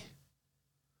 Really?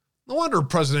 No wonder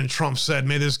President Trump said,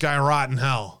 "May this guy rot in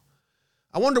hell."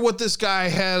 I wonder what this guy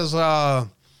has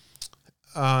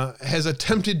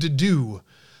attempted to do,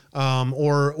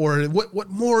 or what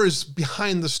more is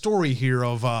behind the story here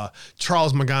of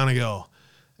Charles McGonigal.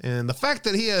 And the fact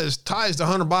that he has ties to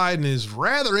Hunter Biden is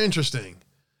rather interesting.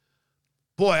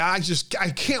 Boy, I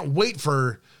can't wait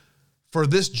for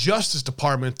this Justice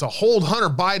Department to hold Hunter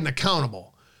Biden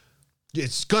accountable.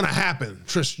 It's going to happen.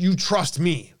 You trust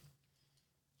me.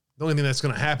 The only thing that's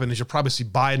going to happen is you'll probably see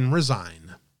Biden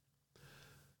resign.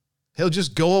 He'll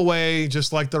just go away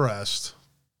just like the rest.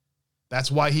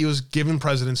 That's why he was given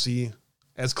presidency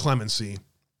as clemency.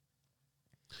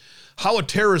 How a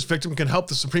terrorist victim can help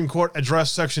the Supreme Court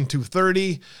address Section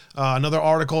 230. Another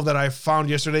article that I found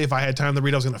yesterday. If I had time to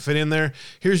read, I was going to fit in there.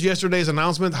 Here's yesterday's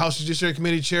announcement. House Judiciary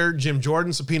Committee Chair Jim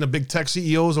Jordan subpoenaed big tech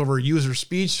CEOs over user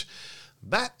speech.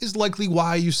 That is likely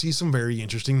why you see some very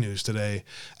interesting news today.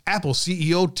 Apple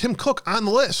CEO Tim Cook on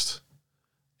the list.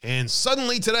 And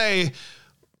suddenly today,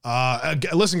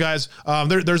 listen, guys,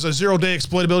 there's a 0-day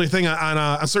exploitability thing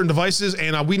on certain devices,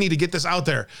 and we need to get this out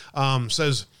there,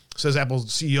 says Apple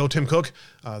CEO Tim Cook,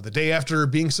 the day after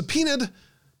being subpoenaed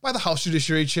by the House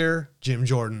Judiciary Chair Jim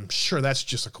Jordan. Sure, that's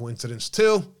just a coincidence,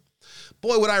 too.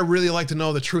 Boy, would I really like to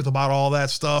know the truth about all that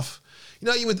stuff. You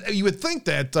know, you would think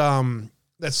that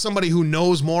that somebody who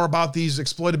knows more about these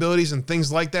exploitabilities and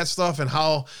things like that stuff and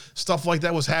how stuff like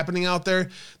that was happening out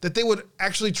there, that they would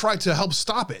actually try to help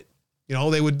stop it. You know,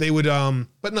 they would,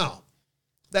 but no.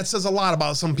 That says a lot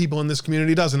about some people in this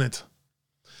community, doesn't it?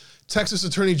 Texas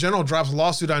Attorney General drops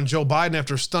lawsuit on Joe Biden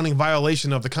after stunning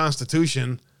violation of the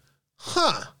Constitution.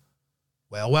 Huh.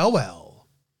 Well.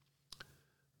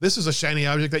 This is a shiny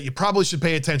object that you probably should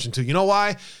pay attention to. You know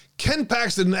why? Ken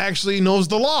Paxton actually knows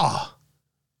the law.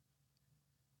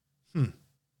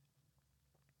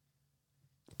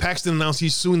 Paxton announced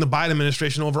he's suing the Biden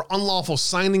administration over unlawful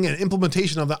signing and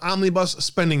implementation of the Omnibus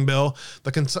Spending Bill,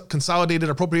 the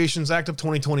Consolidated Appropriations Act of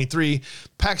 2023.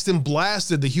 Paxton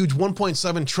blasted the huge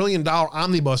 $1.7 trillion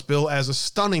Omnibus Bill as a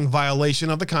stunning violation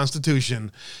of the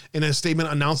Constitution. In a statement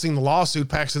announcing the lawsuit,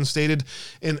 Paxton stated,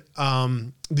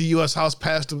 the U.S. House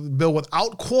passed a bill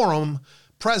without quorum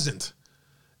present.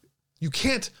 You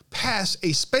can't pass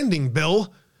a spending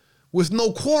bill with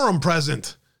no quorum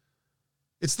present.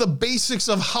 It's the basics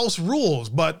of House rules,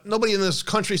 but nobody in this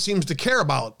country seems to care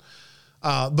about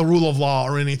the rule of law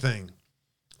or anything.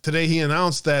 Today, he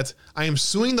announced that I am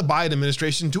suing the Biden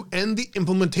administration to end the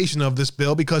implementation of this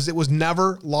bill because it was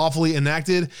never lawfully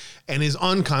enacted and is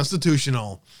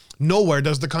unconstitutional. Nowhere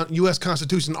does the U.S.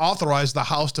 Constitution authorize the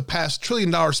House to pass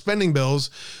trillion-dollar spending bills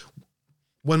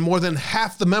when more than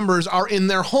half the members are in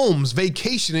their homes,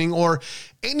 vacationing, or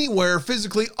anywhere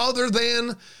physically other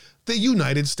than the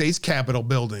United States Capitol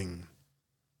building.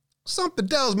 Something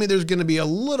tells me there's going to be a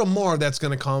little more that's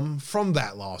going to come from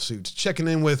that lawsuit. Checking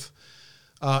in with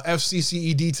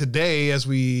FCCED today as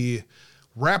we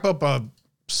wrap up a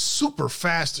super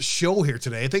fast show here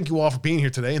today. Thank you all for being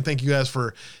here today, and thank you guys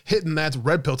for hitting that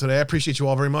red pill today. I appreciate you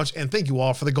all very much, and thank you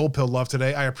all for the gold pill love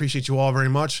today. I appreciate you all very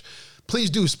much. Please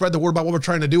do spread the word about what we're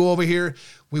trying to do over here.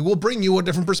 We will bring you a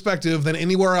different perspective than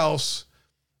anywhere else.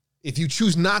 If you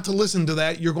choose not to listen to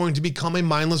that, you're going to become a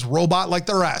mindless robot like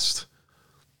the rest.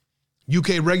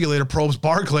 UK regulator probes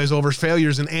Barclays over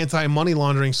failures in anti-money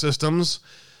laundering systems.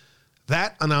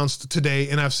 That announced today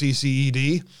in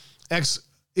FCCED.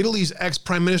 Italy's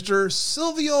ex-Prime Minister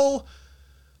Silvio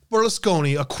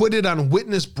Berlusconi acquitted on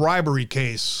witness bribery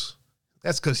case.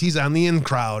 That's because he's on the in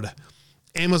crowd.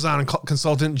 Amazon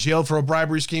consultant jailed for a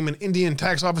bribery scheme, and Indian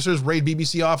tax officers raid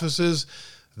BBC offices.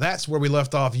 That's where we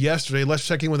left off yesterday. Let's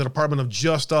check in with the Department of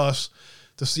Justice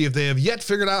to see if they have yet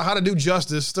figured out how to do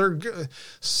justice.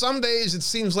 Some days it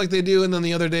seems like they do, and then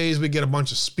the other days we get a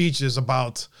bunch of speeches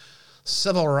about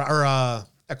civil or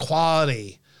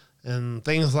equality and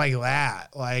things like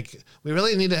that. Like, we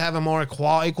really need to have a more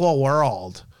equal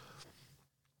world.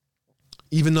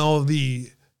 Even though the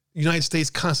United States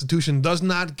Constitution does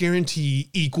not guarantee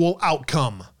equal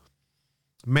outcome.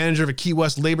 Manager of a Key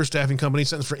West labor staffing company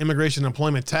sentenced for immigration and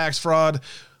employment tax fraud.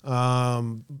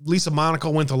 Lisa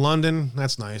Monaco went to London.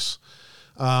 That's nice.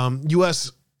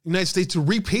 United States to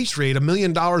repatriate $1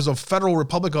 million of Federal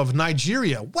Republic of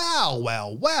Nigeria.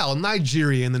 Well,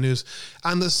 Nigeria in the news.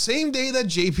 On the same day that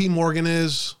JP Morgan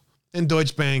is and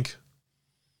Deutsche Bank.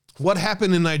 What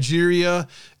happened in Nigeria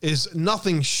is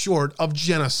nothing short of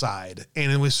genocide.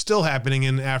 And it was still happening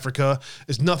in Africa.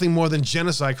 It's nothing more than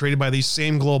genocide created by these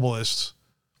same globalists.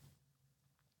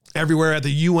 Everywhere at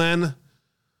the UN.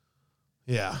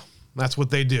 Yeah, that's what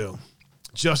they do.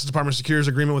 Justice Department secures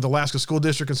agreement with Alaska School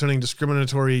District concerning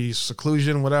discriminatory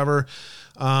seclusion, whatever.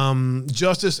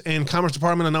 Justice and Commerce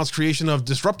Department announced creation of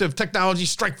Disruptive Technology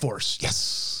Strike Force.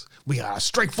 Yes, we got a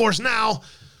strike force now.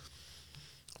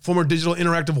 Former digital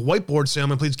interactive whiteboard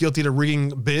salesman pleads guilty to rigging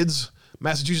bids.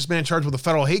 Massachusetts man charged with a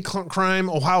federal hate crime.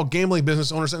 Ohio gambling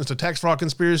business owner sentenced to tax fraud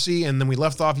conspiracy. And then we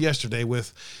left off yesterday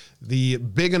with the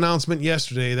big announcement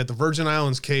yesterday that the Virgin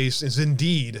Islands case is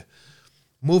indeed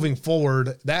moving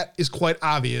forward. That is quite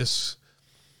obvious.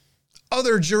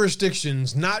 Other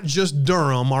jurisdictions, not just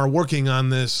Durham, are working on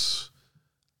this.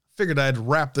 Figured I'd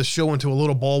wrap the show into a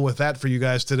little ball with that for you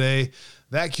guys today.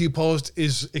 That Q post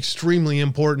is extremely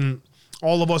important.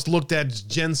 All of us looked at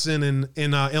Jensen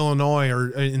in Illinois,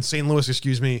 or in St. Louis,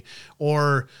 excuse me,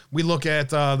 or we look at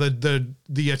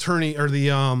the attorney or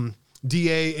the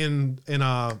DA in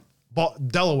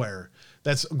Delaware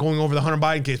that's going over the Hunter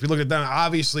Biden case. We look at that.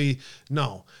 Obviously,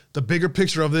 no. The bigger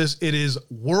picture of this, it is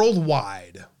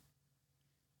worldwide.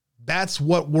 That's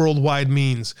what worldwide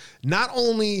means. Not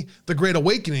only the Great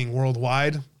Awakening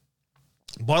worldwide,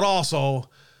 but also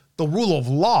the rule of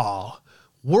law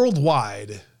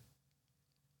worldwide.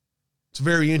 It's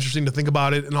very interesting to think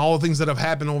about it and all the things that have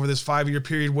happened over this 5-year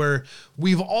period where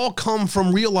we've all come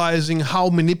from realizing how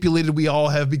manipulated we all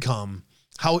have become,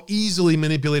 how easily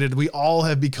manipulated we all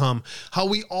have become, how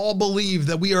we all believe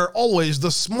that we are always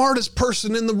the smartest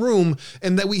person in the room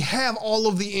and that we have all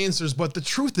of the answers. But the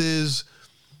truth is,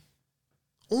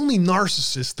 only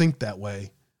narcissists think that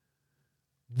way.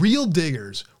 Real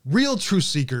diggers, real truth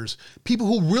seekers, people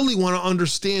who really want to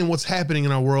understand what's happening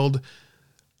in our world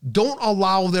don't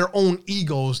allow their own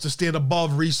egos to stand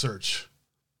above research.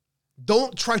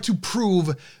 Don't try to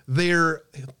prove their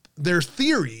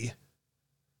theory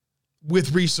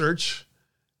with research.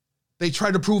 They try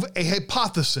to prove a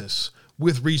hypothesis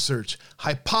with research.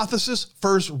 Hypothesis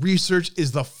first research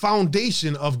is the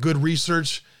foundation of good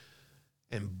research.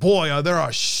 And boy, there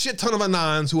are a shit ton of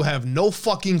Anons who have no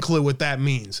fucking clue what that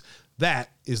means.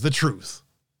 That is the truth.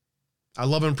 I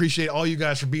love and appreciate all you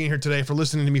guys for being here today, for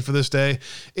listening to me for this day.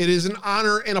 It is an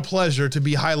honor and a pleasure to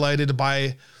be highlighted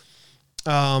by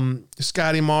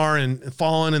Scotty Marr and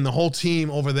Fallon and the whole team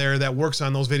over there that works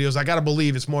on those videos. I got to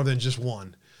believe it's more than just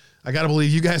one. I got to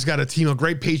believe you guys got a team of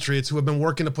great patriots who have been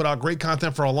working to put out great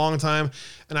content for a long time.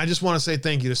 And I just want to say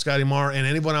thank you to Scotty Marr and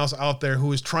anyone else out there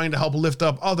who is trying to help lift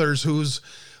up others whose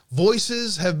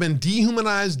voices have been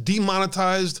dehumanized,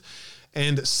 demonetized,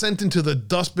 and sent into the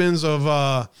dustbins of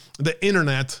the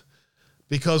internet.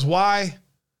 Because why?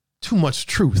 Too much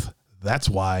truth. That's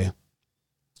why.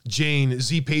 Jane,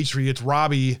 Z Patriot,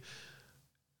 Robbie,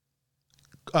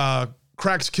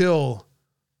 Cracks Kill,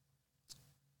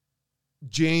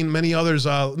 Jane, many others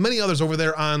over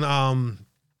there on,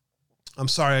 I'm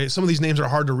sorry, some of these names are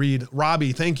hard to read.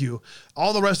 Robbie, thank you.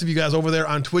 All the rest of you guys over there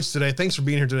on Twitch today, thanks for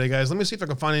being here today, guys. Let me see if I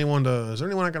can find anyone is there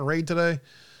anyone I can raid today?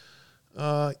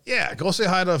 Yeah, go say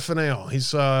hi to Fineo.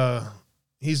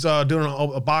 He's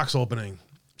doing a box opening.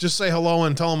 Just say hello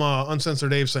and tell him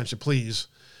Uncensored Abe sent you, please.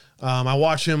 I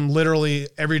watch him literally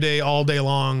every day, all day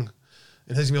long.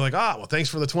 And he's going to be like, well, thanks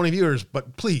for the 20 viewers,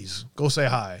 but please go say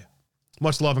hi.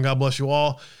 Much love and God bless you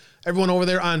all. Everyone over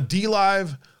there on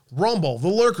D-Live, Rumble, the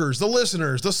lurkers, the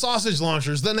listeners, the sausage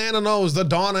launchers, the Nana Nos, the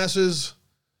Dawn S's,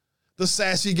 the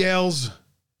Sassy Gals,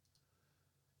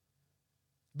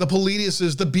 the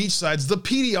Politiuses, the Beachsides, the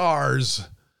PDRs,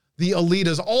 the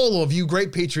Elitas, all of you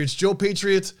great patriots, Joe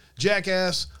Patriot,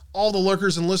 Jackass, all the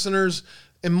lurkers and listeners,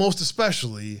 and most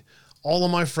especially all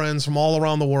of my friends from all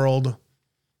around the world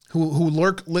who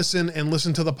lurk, listen, and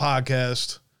listen to the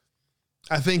podcast.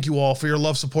 I thank you all for your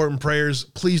love, support, and prayers.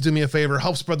 Please do me a favor.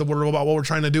 Help spread the word about what we're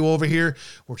trying to do over here.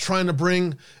 We're trying to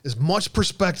bring as much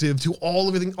perspective to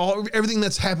everything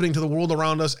that's happening to the world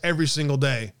around us every single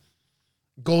day.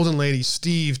 Golden Lady,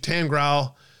 Steve,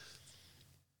 Tangrau,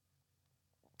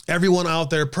 everyone out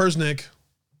there, Persnick,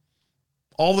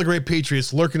 all the great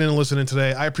patriots lurking in and listening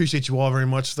today. I appreciate you all very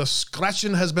much. The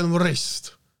scratching has been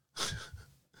raised.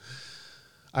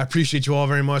 I appreciate you all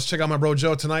very much. Check out my bro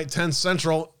Joe tonight, 10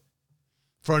 Central,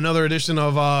 for another edition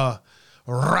of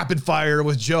Rapid Fire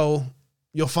with Joe.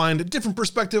 You'll find a different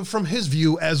perspective from his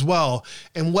view as well.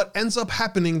 And what ends up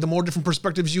happening, the more different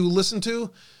perspectives you listen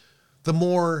to, the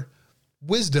more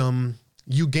wisdom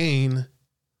you gain.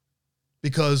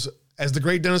 Because as the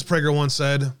great Dennis Prager once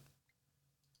said,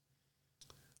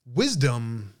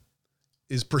 wisdom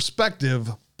is perspective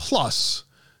plus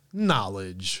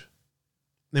knowledge.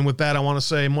 And with that, I want to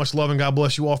say much love and God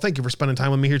bless you all. Thank you for spending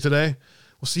time with me here today.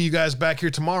 We'll see you guys back here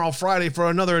tomorrow, Friday, for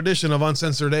another edition of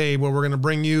Uncensored Abe, where we're going to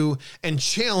bring you and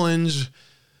challenge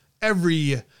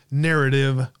every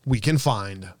narrative we can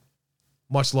find.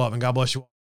 Much love and God bless you all.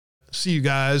 See you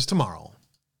guys tomorrow.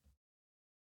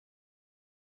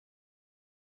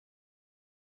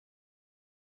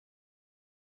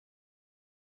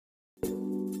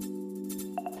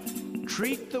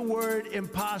 Treat the word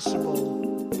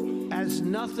impossible as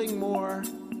nothing more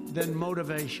than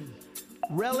motivation.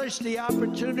 Relish the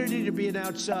opportunity to be an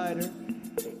outsider.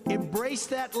 Embrace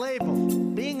that label.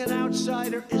 Being an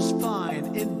outsider is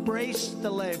fine. Embrace the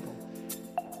label.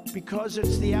 Because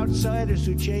it's the outsiders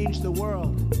who change the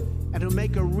world and who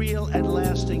make a real and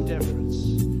lasting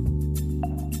difference.